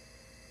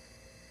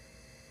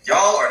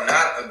 y'all are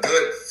not a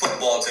good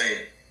football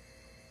team.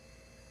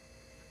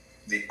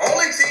 The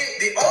only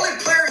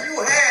player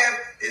you have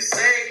is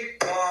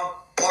Saquon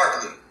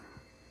Barkley.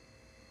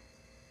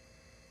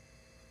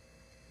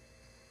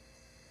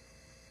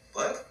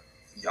 But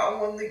y'all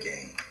won the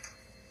game.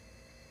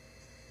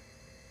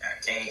 I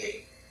can't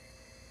hate.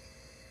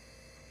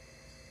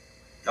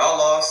 Y'all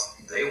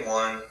lost. They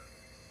won.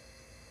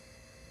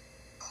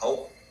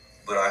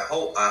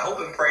 I hope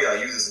and pray y'all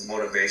use this as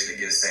motivation to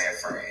get a San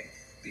Fran,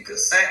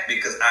 because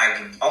I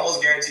can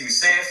almost guarantee you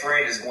San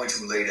Fran is going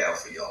to lay down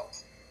for y'all.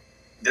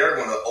 They're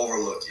going to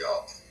overlook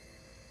y'all,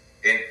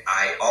 and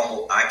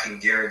I can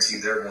guarantee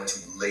they're going to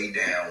lay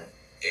down,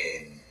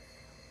 and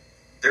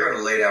they're going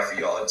to lay down for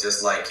y'all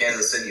just like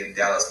Kansas City and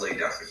Dallas laid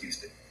down for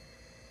Houston.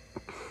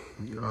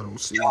 I don't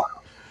see y'all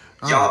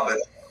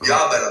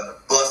better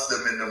bust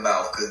them in the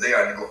mouth, because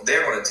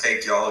they're going to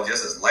take y'all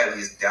just as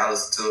lightly as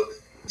Dallas took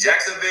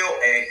Jacksonville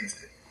and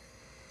Houston.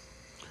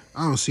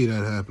 I don't see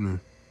that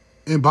happening.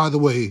 And by the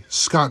way,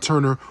 Scott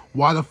Turner,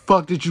 why the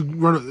fuck did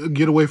you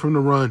get away from the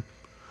run?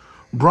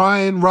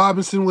 Brian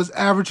Robinson was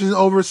averaging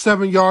over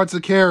 7 yards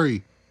a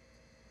carry.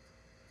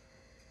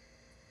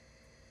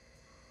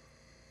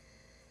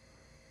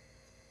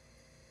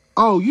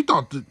 Oh,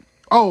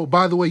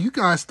 by the way, you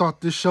guys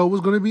thought this show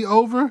was going to be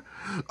over?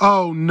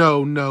 Oh,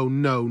 no.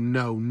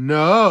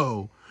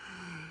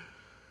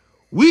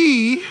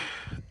 We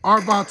are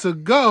about to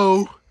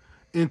go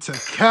into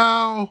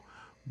Cowboy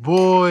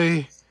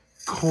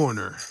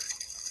Corner.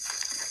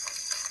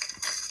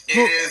 It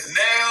is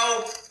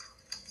now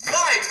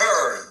my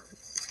turn.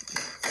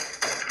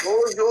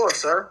 Floor is yours,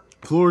 sir.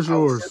 Floor is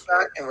yours. Sit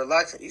back and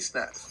relax and eat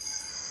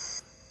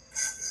snacks.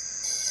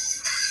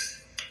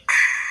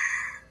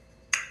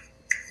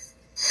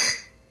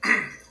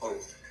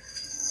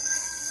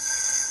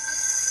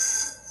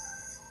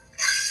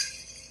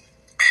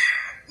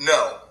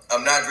 No,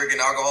 I'm not drinking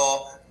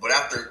alcohol, but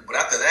after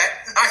that,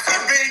 I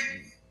should be.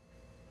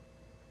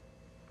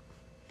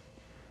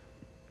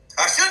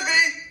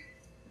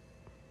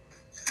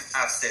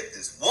 I've said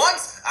this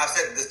once, I've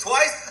said this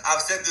twice,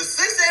 I've said this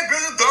 68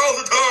 billion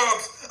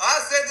times.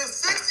 I've said this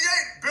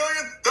 68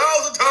 billion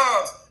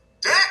times.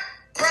 Dak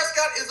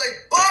Prescott is a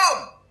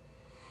bum.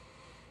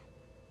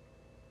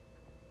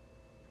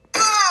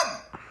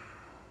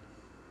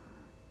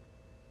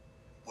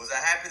 Was I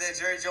happy that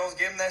Jerry Jones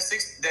gave him that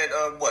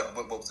what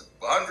was it,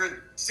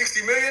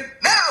 160 million?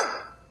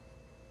 No!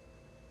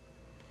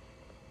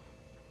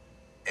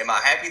 Am I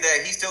happy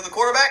that he's still the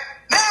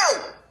quarterback?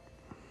 No!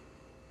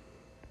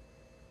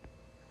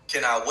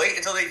 Can I wait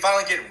until they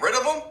finally get rid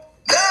of him?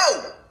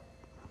 No!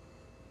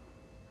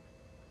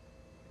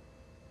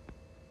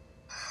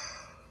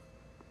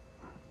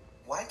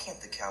 Why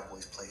can't the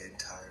Cowboys play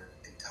entire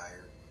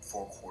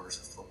 4 quarters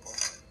of football?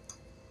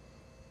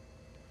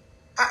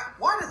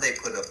 Why did they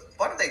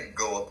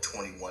go up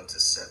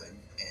 21-7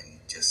 and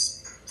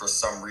just for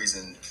some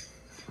reason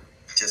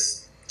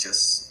just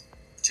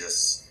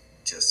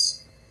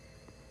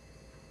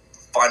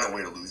find a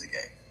way to lose a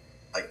game?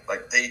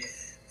 Like they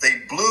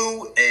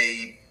blew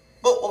a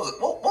what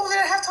was it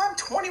at halftime?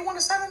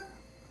 21-7,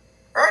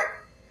 right?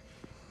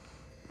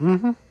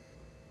 Mm-hmm.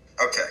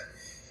 Okay,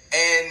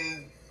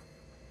 and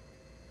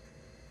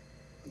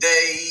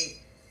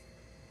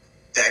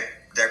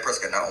Dak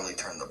Prescott not only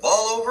turned the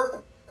ball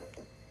over.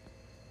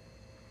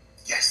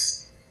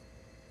 Yes.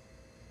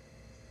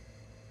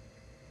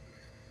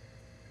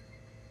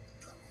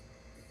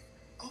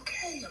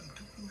 Okay, I'm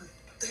doing the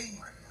thing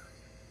right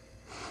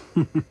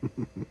now.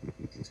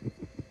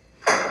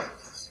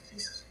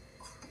 Jesus.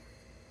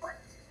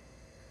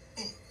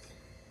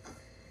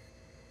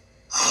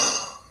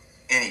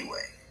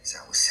 Anyway, as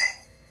I was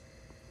saying,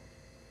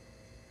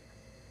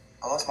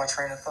 I lost my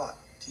train of thought.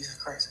 Jesus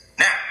Christ.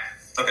 Now,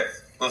 okay,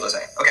 what was I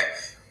saying? Okay,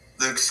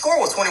 the score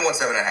was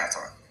 21-7 at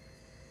halftime.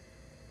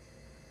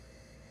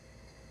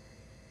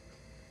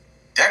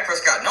 Dak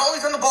Prescott not only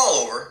turned the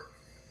ball over,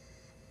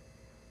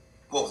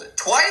 what was it,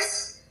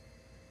 twice?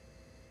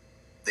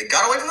 They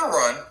got away from the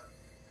run.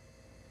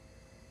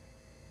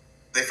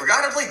 They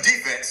forgot to play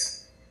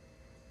defense.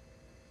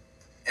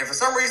 And for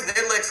some reason, they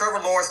didn't let Trevor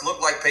Lawrence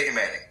look like Peyton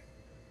Manning.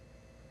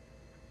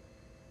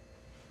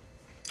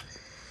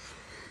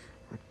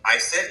 I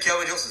said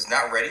Kelvin Jones is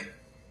not ready.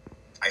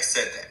 I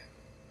said that.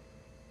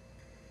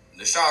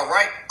 Deshaun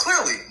Wright,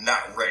 clearly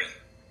not ready.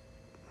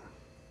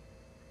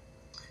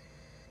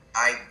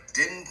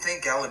 didn't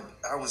think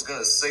I was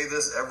gonna say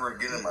this ever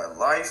again in my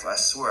life. I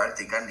swear, I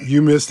think I need.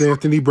 You missed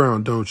Anthony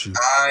Brown, don't you?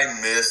 I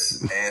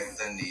miss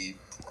Anthony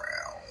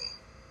Brown.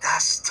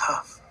 That's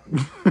tough.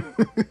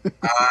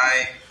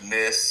 I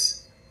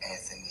miss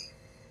Anthony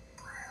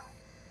Brown.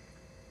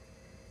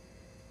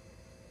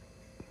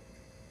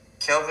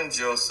 Kelvin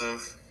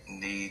Joseph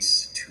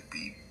needs to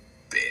be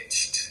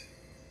benched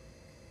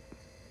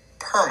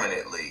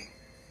permanently.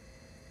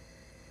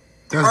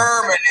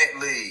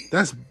 Permanently.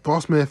 That's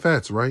Boss Man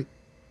Fats, right?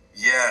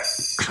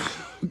 Yes.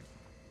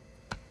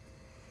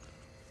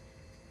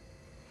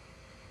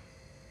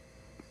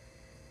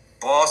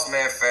 Boss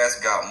Man Fats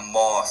got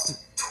mossed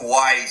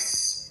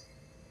twice.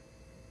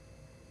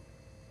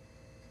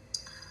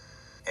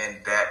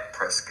 And Dak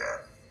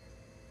Prescott.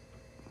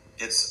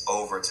 It's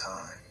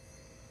overtime.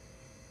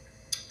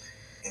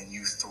 And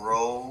you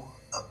throw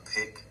a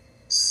pick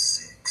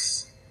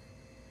six.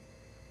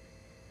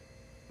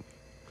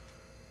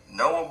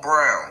 Noah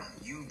Brown,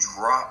 you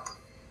drop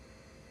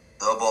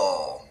the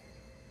ball.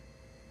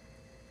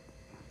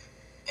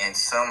 And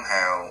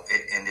somehow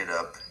it ended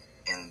up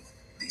in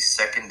the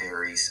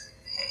secondary's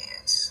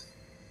hands.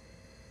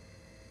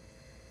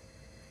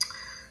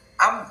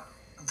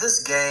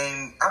 This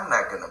game, I'm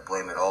not going to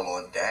blame it all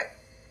on Dak.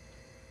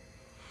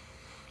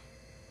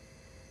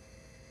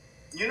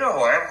 You know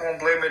who I'm going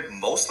to blame it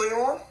mostly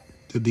on?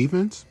 The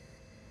defense?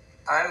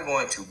 I'm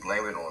going to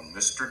blame it on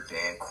Mr.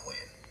 Dan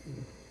Quinn.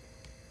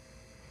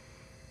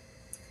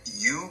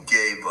 You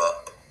gave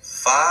up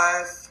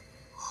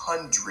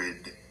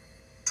 500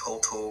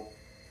 total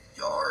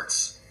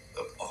yards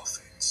of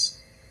offense.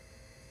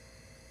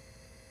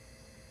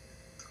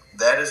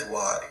 That is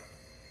why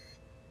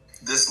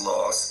this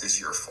loss is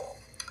your fault.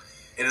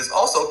 It is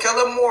also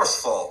Kellen Moore's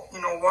fault.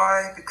 You know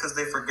why? Because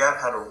they forgot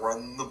how to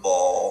run the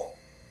ball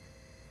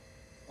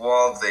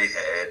while they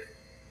had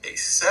a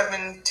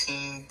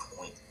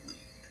 17-point lead.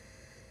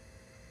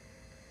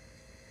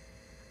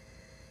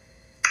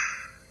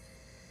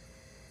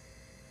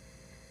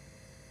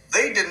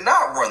 They did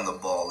not run the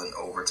ball in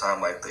overtime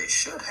like they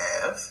should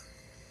have.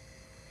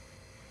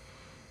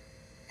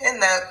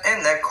 And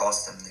that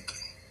cost them the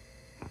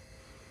game.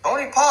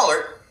 Tony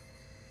Pollard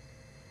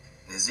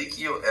and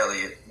Ezekiel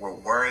Elliott were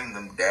wearing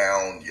them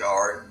down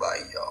yard by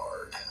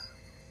yard.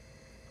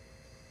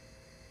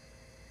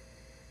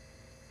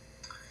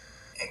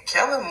 And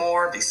Kellen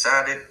Moore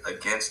decided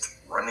against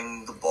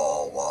running the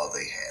ball while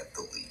they had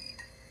the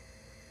lead.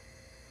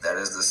 That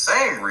is the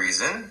same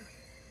reason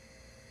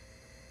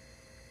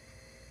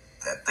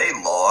that they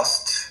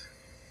lost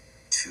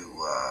to,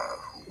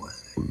 who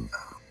was it?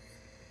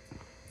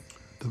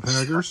 The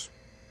Packers?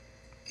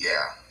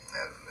 Yeah,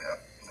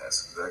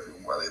 that's exactly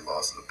why they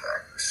lost to the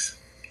Packers.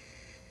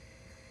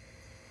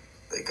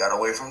 They got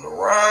away from the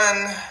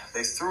run.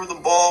 They threw the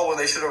ball when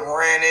they should have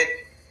ran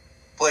it.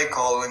 Play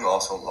calling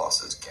also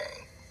lost this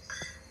game.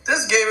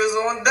 This game is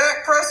on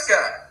Dak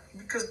Prescott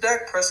because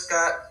Dak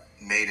Prescott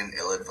made an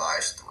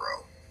ill-advised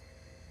throw.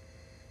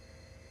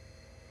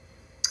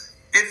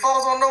 It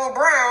falls on Noah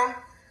Brown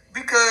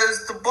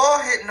because the ball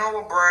hit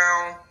Noah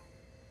Brown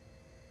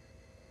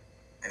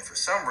and for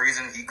some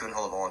reason he couldn't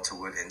hold on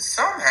to it, and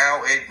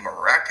somehow it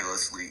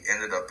miraculously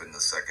ended up in the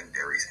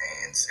secondary's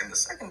hands, and the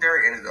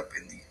secondary ended up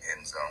in the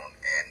end zone,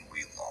 and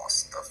we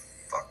lost the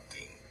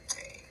fucking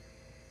game.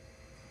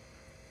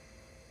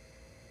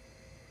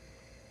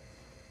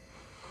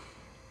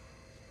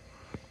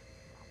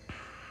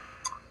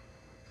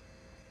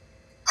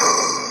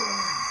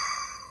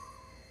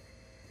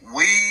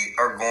 We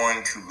are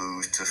going to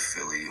lose to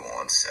Philly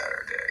on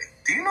Saturday.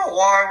 Do you know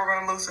why we're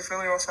going to lose to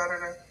Philly on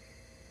Saturday?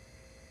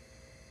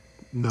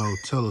 No,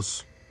 tell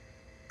us.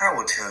 I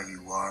will tell you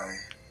why.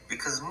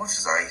 Because as much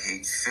as I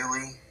hate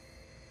Philly,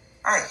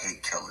 I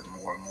hate Kellen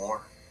Moore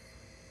more.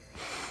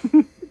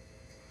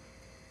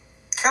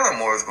 Kellen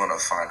Moore is going to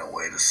find a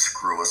way to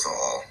screw us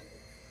all.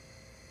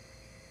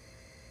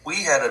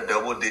 We had a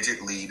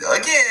double-digit lead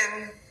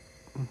again.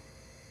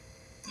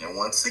 And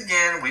once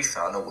again, we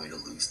found a way to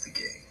lose the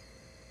game.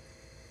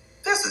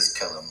 This is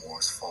Kellen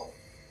Moore's fault.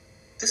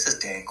 This is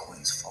Dan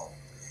Quinn's fault.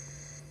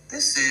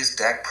 This is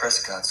Dak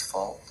Prescott's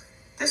fault.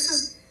 This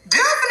is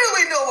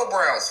definitely Noah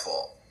Brown's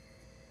fault.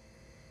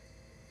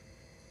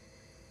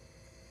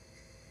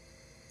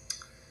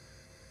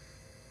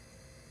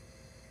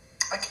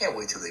 I can't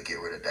wait till they get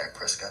rid of Dak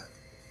Prescott.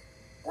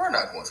 We're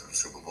not going to the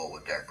Super Bowl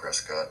with Dak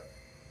Prescott.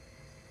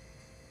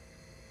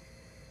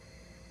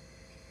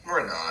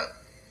 We're not.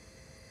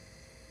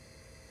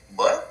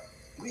 But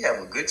we have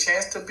a good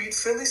chance to beat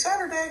Philly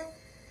Saturday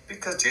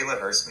because Jalen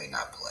Hurts may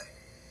not play.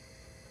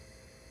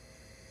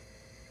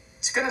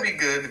 It's going to be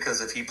good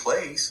because if he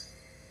plays,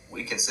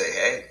 we can say,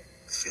 hey,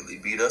 Philly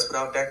beat us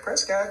without Dak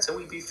Prescott, so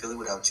we beat Philly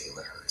without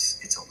Jalen Hurts.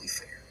 It's only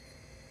fair.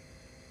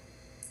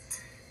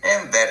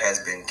 And that has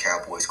been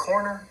Cowboys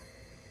Corner.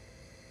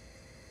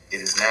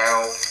 It is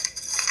now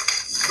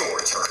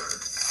your turn.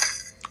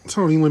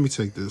 Tony, let me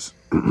take this.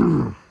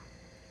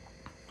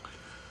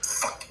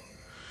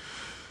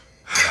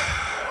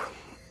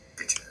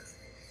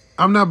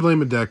 I'm not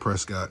blaming Dak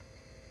Prescott.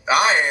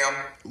 I am.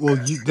 Well,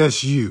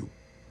 that's you.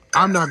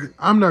 I'm not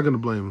gonna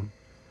blame him.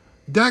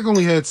 Dak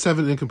only had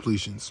 7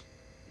 incompletions.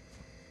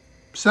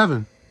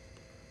 7.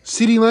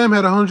 CeeDee Lamb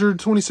had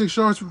 126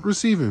 yards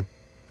receiving.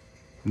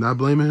 Not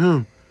blaming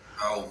him.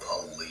 Oh,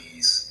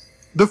 please.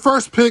 The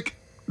first pick,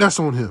 that's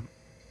on him.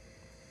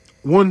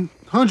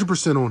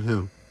 100% on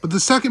him. But the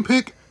second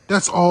pick,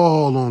 that's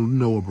all on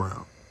Noah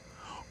Brown.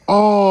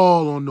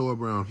 All on Noah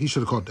Brown. He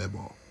should have caught that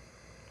ball.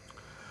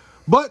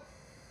 But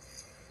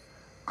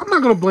I'm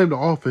not going to blame the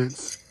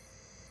offense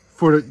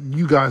for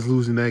you guys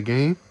losing that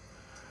game.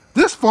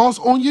 This falls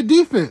on your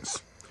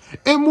defense.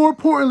 And more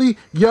importantly,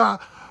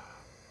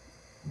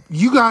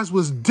 you guys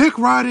was dick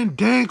riding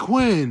Dan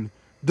Quinn,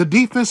 the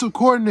defensive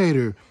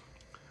coordinator.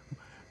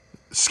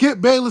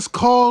 Skip Bayless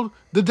called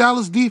the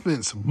Dallas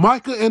defense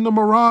Micah and the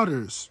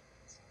Marauders.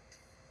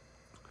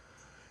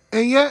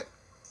 And yet,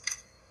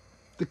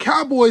 the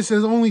Cowboys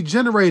has only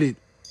generated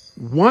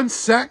 1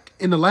 sack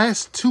in the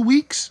last 2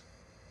 weeks.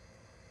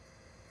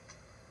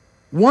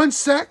 1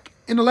 sack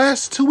in the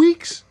last 2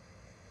 weeks.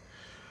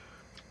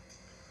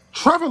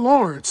 Trevor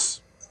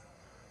Lawrence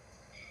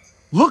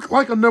looked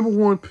like a number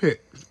 1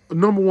 pick, a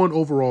number 1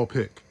 overall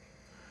pick.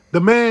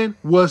 The man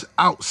was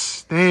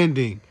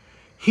outstanding.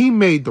 He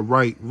made the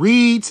right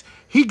reads.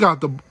 He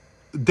got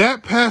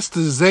that pass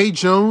to Zay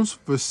Jones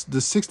for the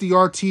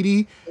 60-yard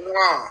TD.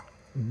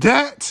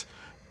 That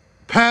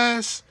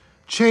pass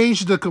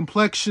changed the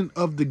complexion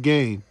of the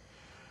game.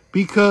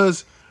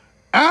 Because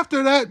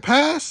after that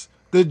pass,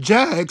 the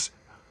Jags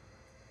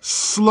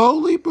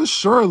slowly but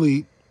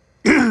surely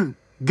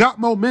got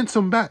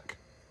momentum back.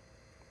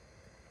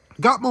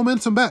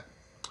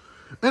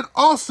 And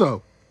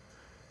also,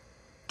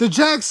 the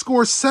Jags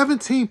scored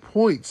 17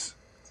 points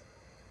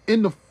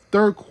in the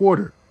third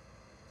quarter.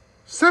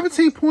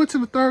 17 points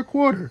in the third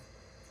quarter.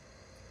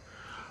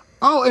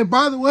 Oh, and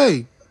by the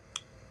way,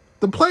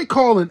 the play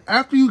calling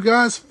after you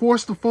guys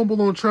forced the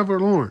fumble on Trevor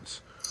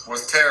Lawrence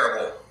was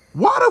terrible.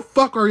 Why the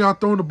fuck are y'all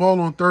throwing the ball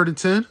on 3rd and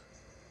 10?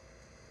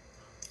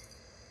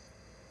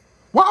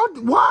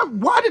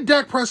 Why did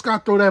Dak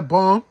Prescott throw that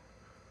bomb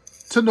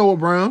to Noah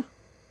Brown?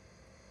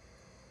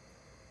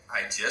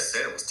 I just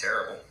said it was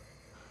terrible.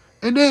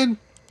 And then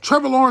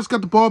Trevor Lawrence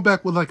got the ball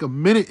back with like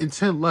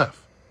 1:10 left.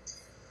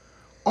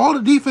 All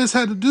the defense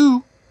had to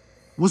do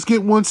was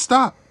get 1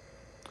 stop.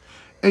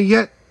 And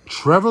yet,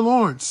 Trevor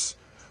Lawrence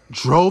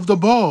drove the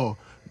ball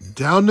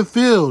down the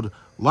field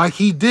like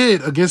he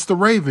did against the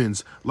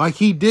Ravens, like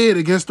he did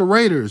against the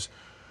Raiders.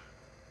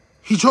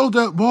 He drove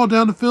that ball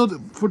down the field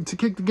to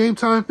kick the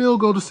game-time field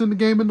goal to send the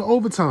game into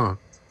overtime.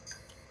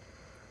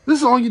 This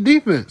is on your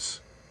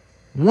defense.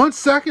 1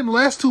 sack in the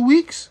last 2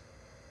 weeks.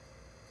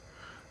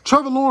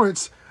 Trevor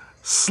Lawrence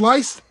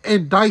sliced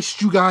and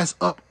diced you guys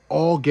up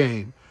all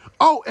game.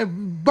 Oh,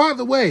 and by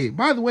the way,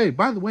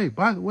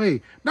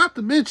 not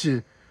to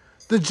mention,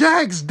 the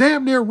Jags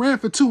damn near ran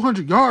for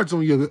 200 yards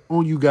on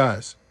you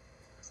guys.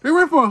 They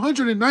ran for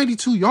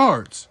 192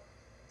 yards.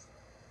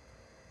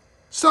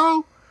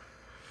 So,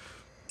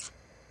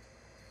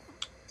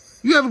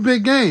 you have a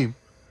big game.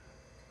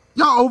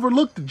 Y'all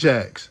overlooked the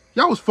Jags.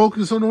 Y'all was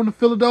focused on the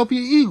Philadelphia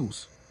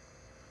Eagles.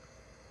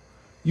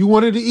 You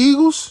wanted the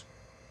Eagles?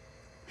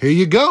 Here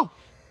you go.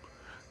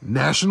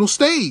 National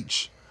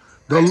stage.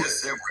 I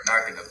just said we're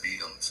not going to beat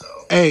them, so.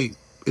 Hey,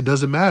 it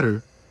doesn't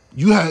matter.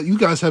 You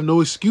guys have no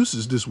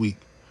excuses this week.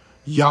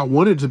 Y'all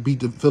wanted to beat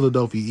the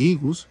Philadelphia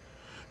Eagles.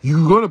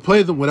 You're going to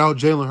play them without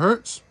Jalen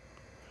Hurts.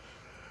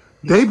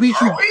 They beat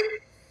you.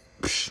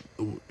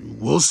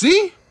 We'll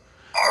see.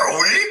 Are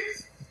we?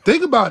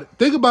 Think about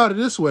it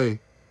this way.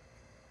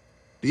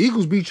 The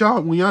Eagles beat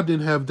y'all when y'all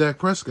didn't have Dak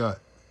Prescott.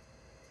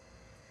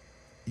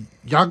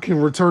 Y'all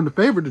can return the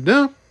favor to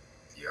them.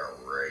 You're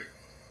right.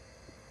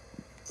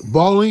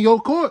 Ball in your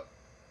court.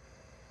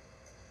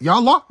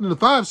 Y'all locked in the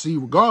 5 seed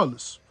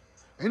regardless.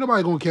 Ain't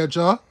nobody gonna catch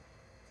y'all.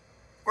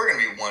 We're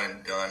going to be one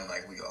and done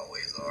like we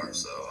always are,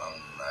 so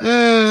I'm not...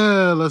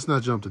 Yeah, let's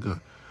not jump the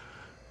gun.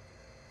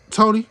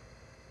 Tony,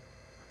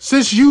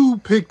 since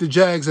you picked the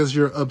Jags as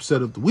your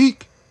upset of the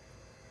week,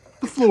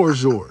 the floor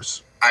is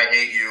yours. I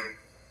hate you.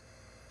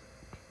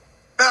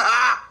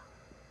 I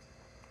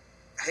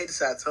hate to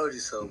say I told you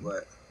so,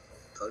 but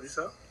told you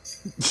so?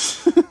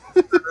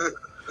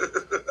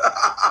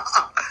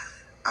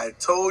 I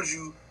told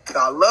you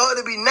y'all love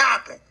to be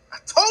napping. I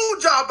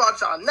told y'all about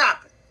y'all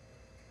napping.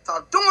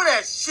 Stop doing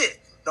that shit.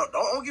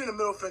 Don't give me the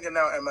middle finger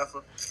now,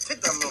 MF.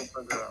 Take that middle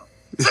finger down.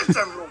 Take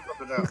that middle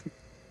finger down.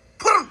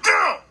 Put him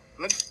down.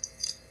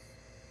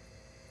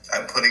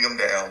 I'm putting him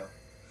down.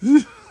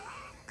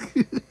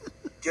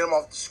 Get him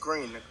off the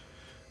screen, nigga.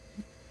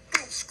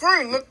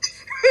 Screen, nigga.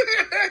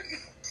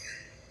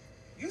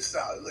 You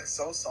look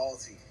so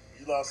salty.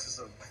 You lost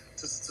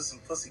to some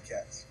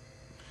pussycats.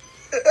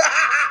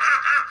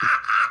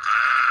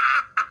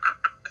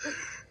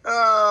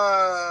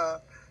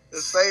 The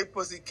same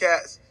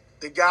pussycats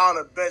the guy on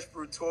the bench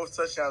threw 12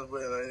 touchdowns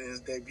with in his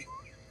debut.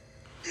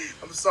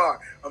 I'm sorry.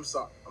 Let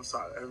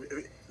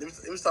me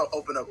start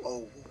opening up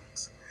old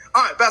wounds.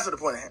 All right, back to the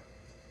point at hand.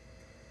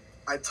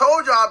 I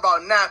told y'all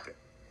about napping.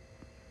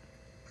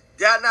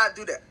 Did I not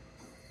do that?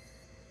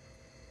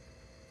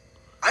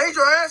 I need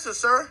your answer,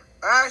 sir.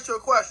 I asked you a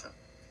question.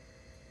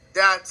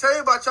 Did I tell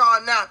you about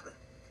y'all napping?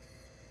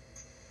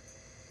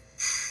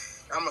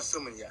 I'm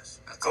assuming yes.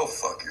 Go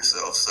fuck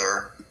yourself,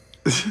 sir.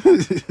 Get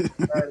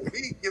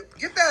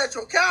mad at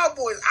your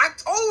Cowboys. I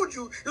told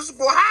you this was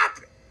gonna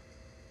happen.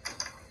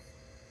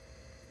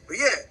 But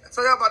yeah, I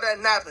told y'all about that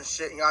napping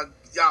shit, and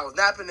y'all was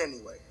napping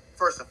anyway.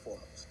 First and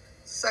foremost.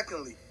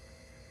 Secondly,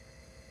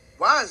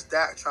 why is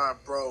Dak trying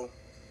to throw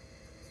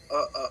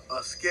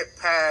a skip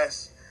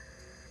pass,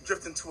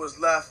 drifting to his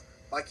left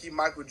like he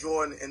Michael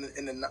Jordan in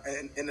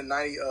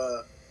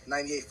the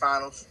 98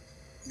 finals?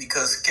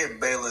 Because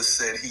Skip Bayless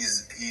said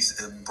he's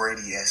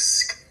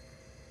Brady-esque.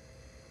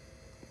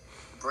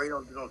 Brady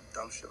don't do no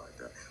dumb shit like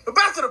that. But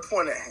back to the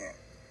point at hand.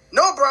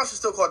 Noah Brown should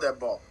still caught that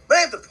ball. But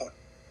ain't the point.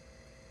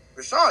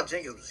 Rashawn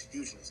Jenkins was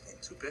huge in this game.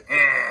 2 picks. 2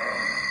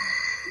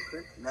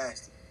 picks.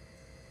 Nasty.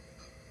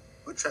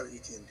 What Trevor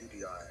Etienne do to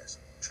y'all ass?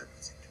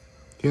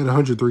 He had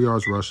 103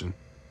 yards rushing.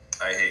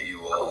 I hate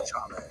you all.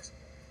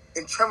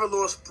 And Trevor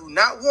Lawrence threw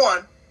not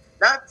 1,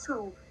 not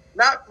 2,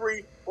 not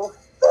 3, but 4 of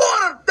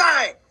them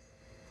things.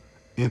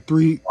 And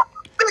 3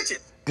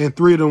 bitches. And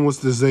 3 of them was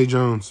to Zay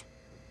Jones.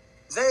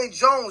 Zay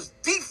Jones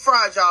deep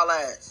fried y'all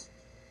ass.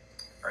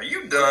 Are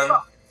you done?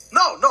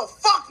 No,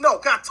 fuck no.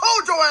 Cause I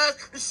told your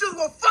ass this shit's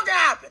gonna fucking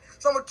happen.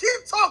 So I'm gonna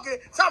keep talking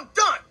till I'm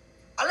done.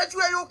 I let you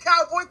have your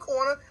cowboy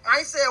corner. I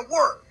ain't saying a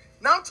word.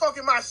 Now I'm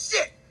talking my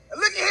shit.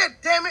 And look at here,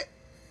 damn it.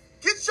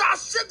 Get y'all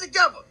shit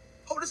together.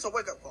 Oh, this is a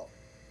wake-up call.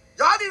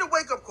 Y'all need a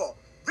wake-up call.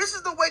 This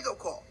is the wake-up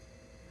call.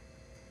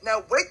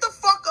 Now wake the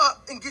fuck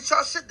up and get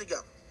y'all shit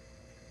together.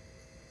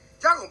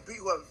 Y'all gonna beat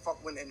whoever the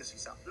fuck win the NFC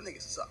South. Them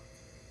niggas suck.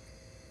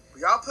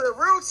 But y'all play a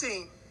real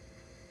team,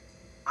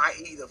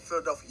 i.e. the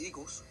Philadelphia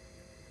Eagles,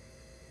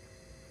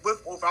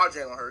 with or without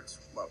Jalen Hurts.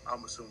 Well,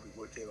 I'm assuming we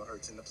would Jalen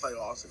Hurts in the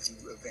playoffs if you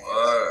advance.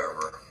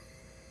 Whatever.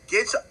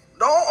 Get your...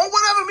 No,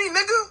 whatever me,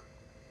 nigga.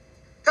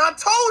 I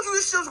told you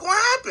this shit was gonna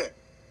happen.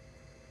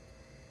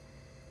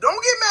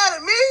 Don't get mad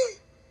at me.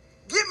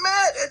 Get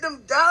mad at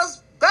them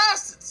Dallas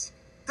bastards.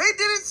 They did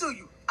it to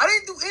you. I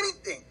didn't do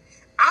anything.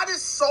 I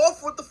just saw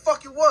for what the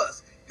fuck it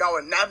was. Y'all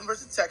were napping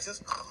versus the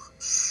Texans.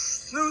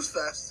 Snooze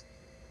fest.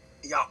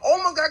 Y'all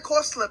almost got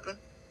caught slipping.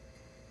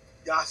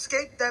 Y'all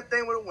escaped that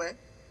thing with a win.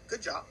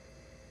 Good job.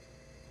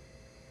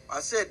 I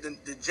said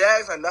the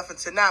Jags are nothing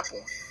to nap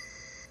on.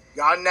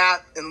 Y'all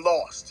napped and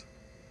lost.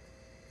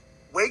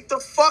 Wake the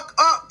fuck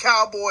up,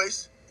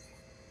 Cowboys,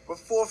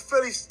 before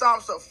Philly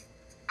stomps a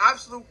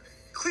absolute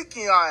clique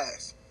in your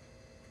ass.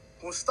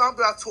 Gonna stomp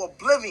you out to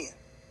oblivion.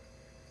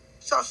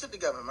 Get y'all shit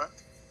together, man.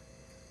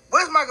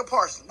 Where's Micah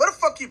Parsons? Where the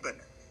fuck you been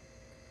at?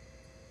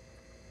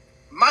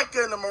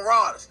 Micah and the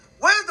Marauders.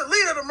 Where's the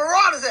leader of the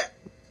Marauders at?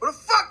 Where the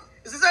fuck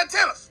is his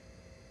antennas?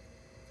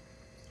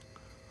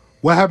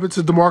 What happened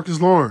to DeMarcus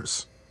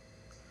Lawrence?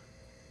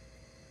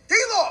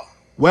 D-Law.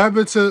 What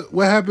happened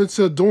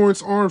to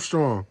Dorrance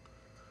Armstrong?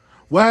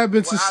 What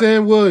happened to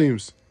Sam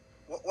Williams?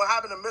 What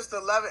happened to Mr.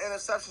 11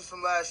 interceptions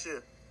from last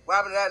year? What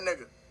happened to that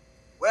nigga?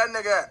 Where that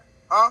nigga at?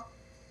 Huh?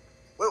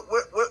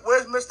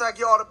 Where's Mr. I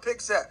get all the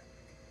picks at?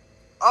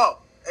 Oh,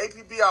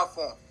 APB out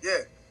for him.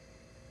 Yeah.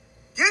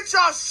 Get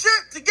y'all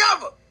shit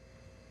together.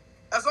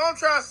 That's all I'm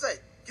trying to say.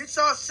 Get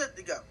y'all shit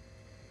together.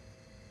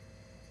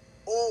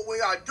 Or when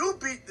y'all do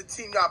beat the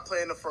team y'all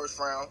play in the first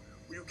round,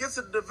 when you get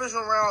to the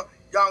divisional round,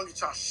 y'all gonna get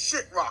y'all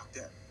shit rocked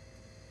in.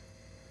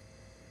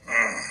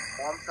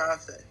 All I'm trying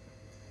to say.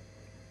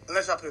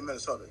 Unless y'all play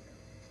Minnesota again.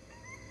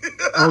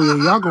 Oh yeah,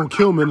 y'all gonna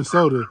kill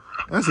Minnesota.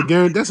 That's a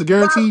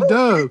guaranteed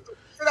dub.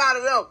 Shit out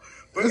of them.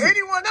 But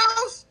anyone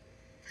else,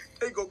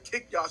 they go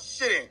kick y'all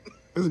shit in.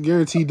 That's a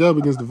guaranteed dub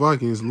against the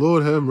Vikings.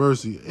 Lord have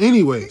mercy.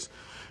 Anyways,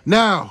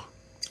 now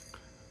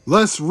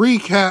let's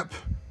recap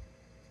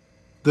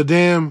the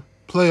damn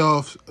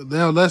playoffs.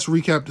 Now let's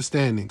recap the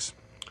standings.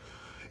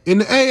 In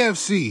the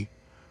AFC,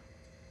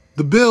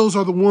 the Bills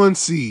are the 1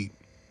 seed.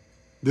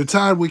 They're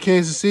tied with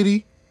Kansas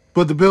City,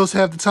 but the Bills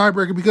have the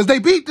tiebreaker because they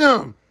beat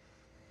them.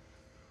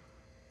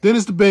 Then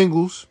it's the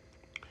Bengals.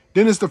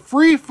 Then it's the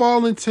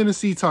free-falling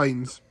Tennessee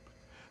Titans.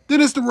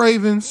 Then it's the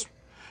Ravens.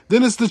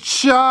 Then it's the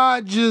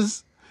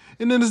Chargers.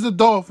 And then it's the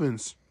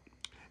Dolphins.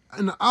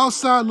 And the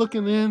outside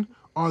looking in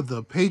are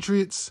the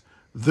Patriots,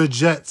 the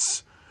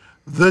Jets,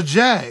 the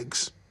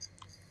Jags,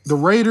 the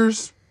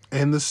Raiders,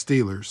 and the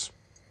Steelers,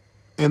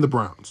 and the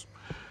Browns.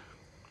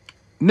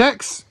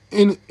 Next,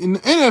 in the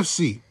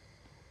NFC,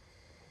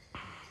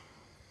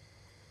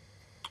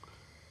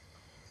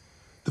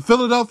 the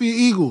Philadelphia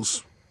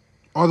Eagles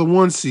are the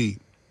 1 seed.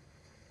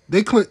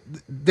 They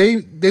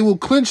will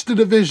clinch the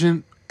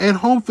division and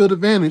home field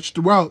advantage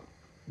throughout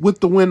with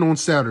the win on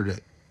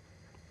Saturday.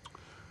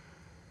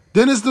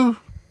 Then it's the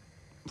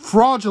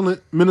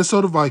fraudulent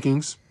Minnesota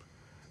Vikings.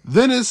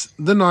 Then it's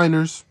the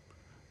Niners.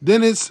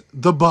 Then it's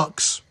the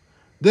Bucks.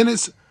 Then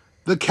it's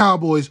the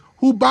Cowboys,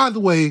 who, by the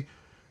way,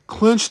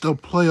 clinched a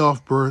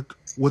playoff berth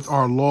with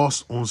our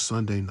loss on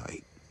Sunday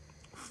night.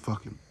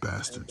 Fucking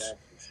bastards.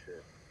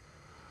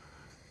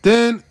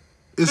 Then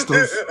it's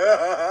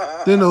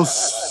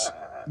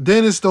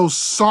those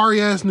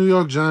sorry ass New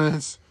York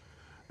Giants.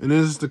 And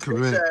then it's the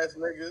Bitch-ass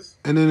niggas.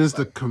 And then it's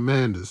the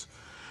Commanders.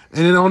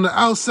 And then on the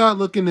outside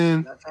looking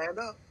in. Left hand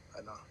up?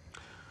 I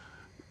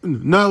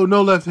know.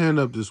 No left hand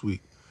up this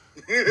week.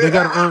 They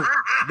gotta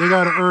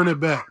earn it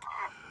back.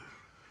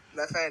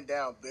 Left hand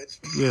down, bitch.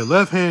 Yeah,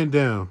 left hand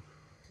down.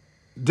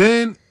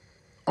 Then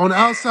on the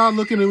outside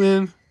looking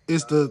in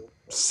is the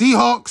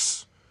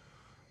Seahawks,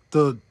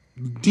 the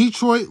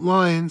Detroit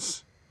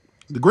Lions,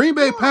 the Green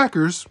Bay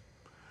Packers,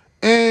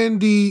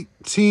 and the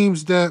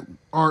teams that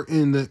are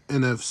in the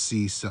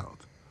NFC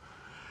South.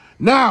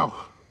 Now,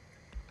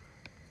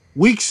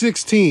 Week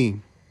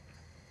 16,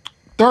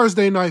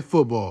 Thursday Night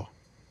Football.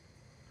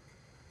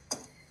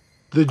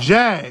 The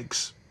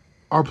Jags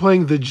are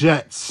playing the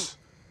Jets.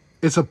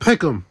 It's a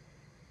pick'em.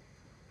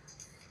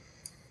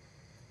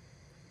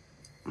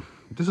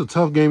 This is a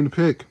tough game to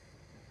pick.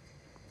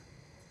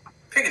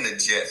 Picking the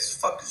Jets.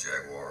 Fuck the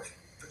Jaguars.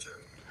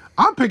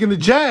 I'm picking the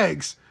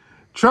Jags.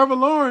 Trevor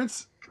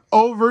Lawrence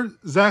over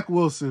Zach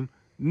Wilson.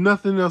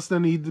 Nothing else that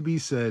needs to be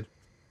said.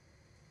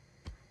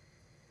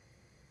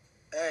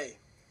 Hey,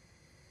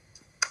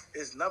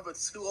 it's number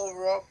 2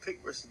 overall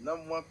pick versus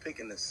number 1 pick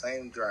in the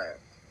same draft.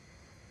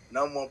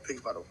 Number 1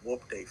 pick's about to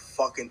whoop they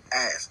fucking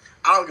ass.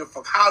 I don't give a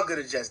fuck how good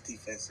the Jets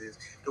defense is.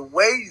 The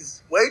way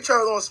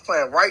Trevor Lawrence is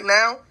playing right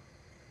now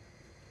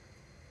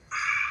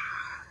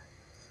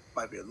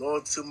might be a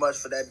little too much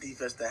for that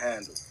defense to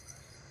handle.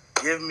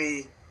 Give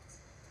me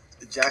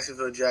the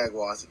Jacksonville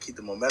Jaguars to keep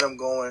the momentum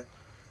going,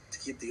 to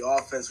keep the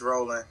offense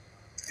rolling,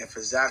 and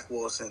for Zach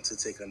Wilson to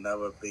take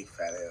another big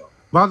fat L.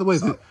 By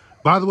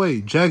the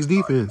way, Jags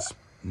defense,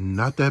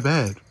 not that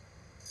bad.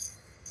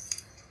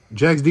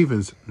 Jags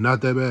defense,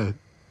 not that bad.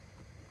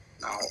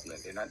 No,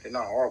 they're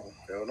not horrible.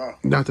 Hell no.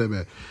 Not that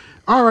bad.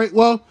 All right,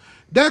 well,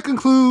 that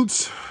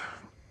concludes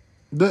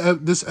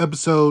this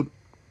episode.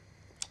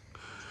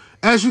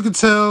 As you can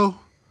tell,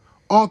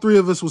 all three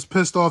of us was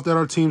pissed off that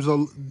our teams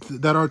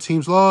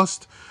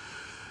lost.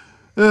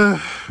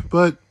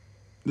 But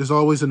there's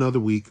always another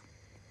week.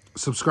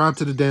 Subscribe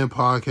to the damn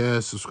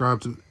podcast.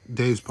 Subscribe to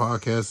Dave's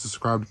podcast.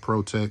 Subscribe to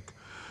ProTech.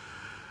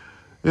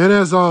 And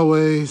as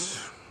always,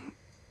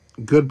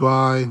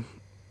 goodbye.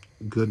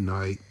 Good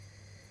night.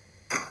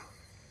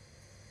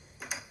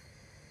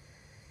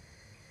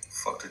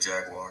 Fuck the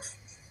Jaguars.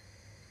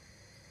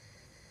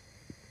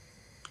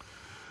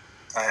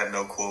 I have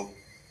no quote.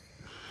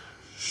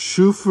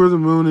 Shoot for the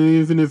moon, and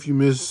even if you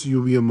miss,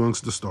 you'll be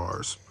amongst the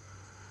stars.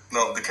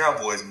 No, the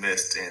Cowboys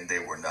missed, and they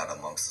were not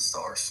amongst the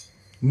stars.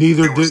 They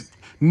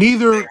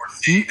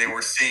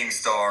were seeing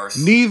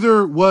stars.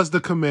 Neither was the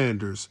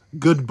Commanders.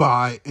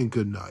 Goodbye and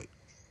good night.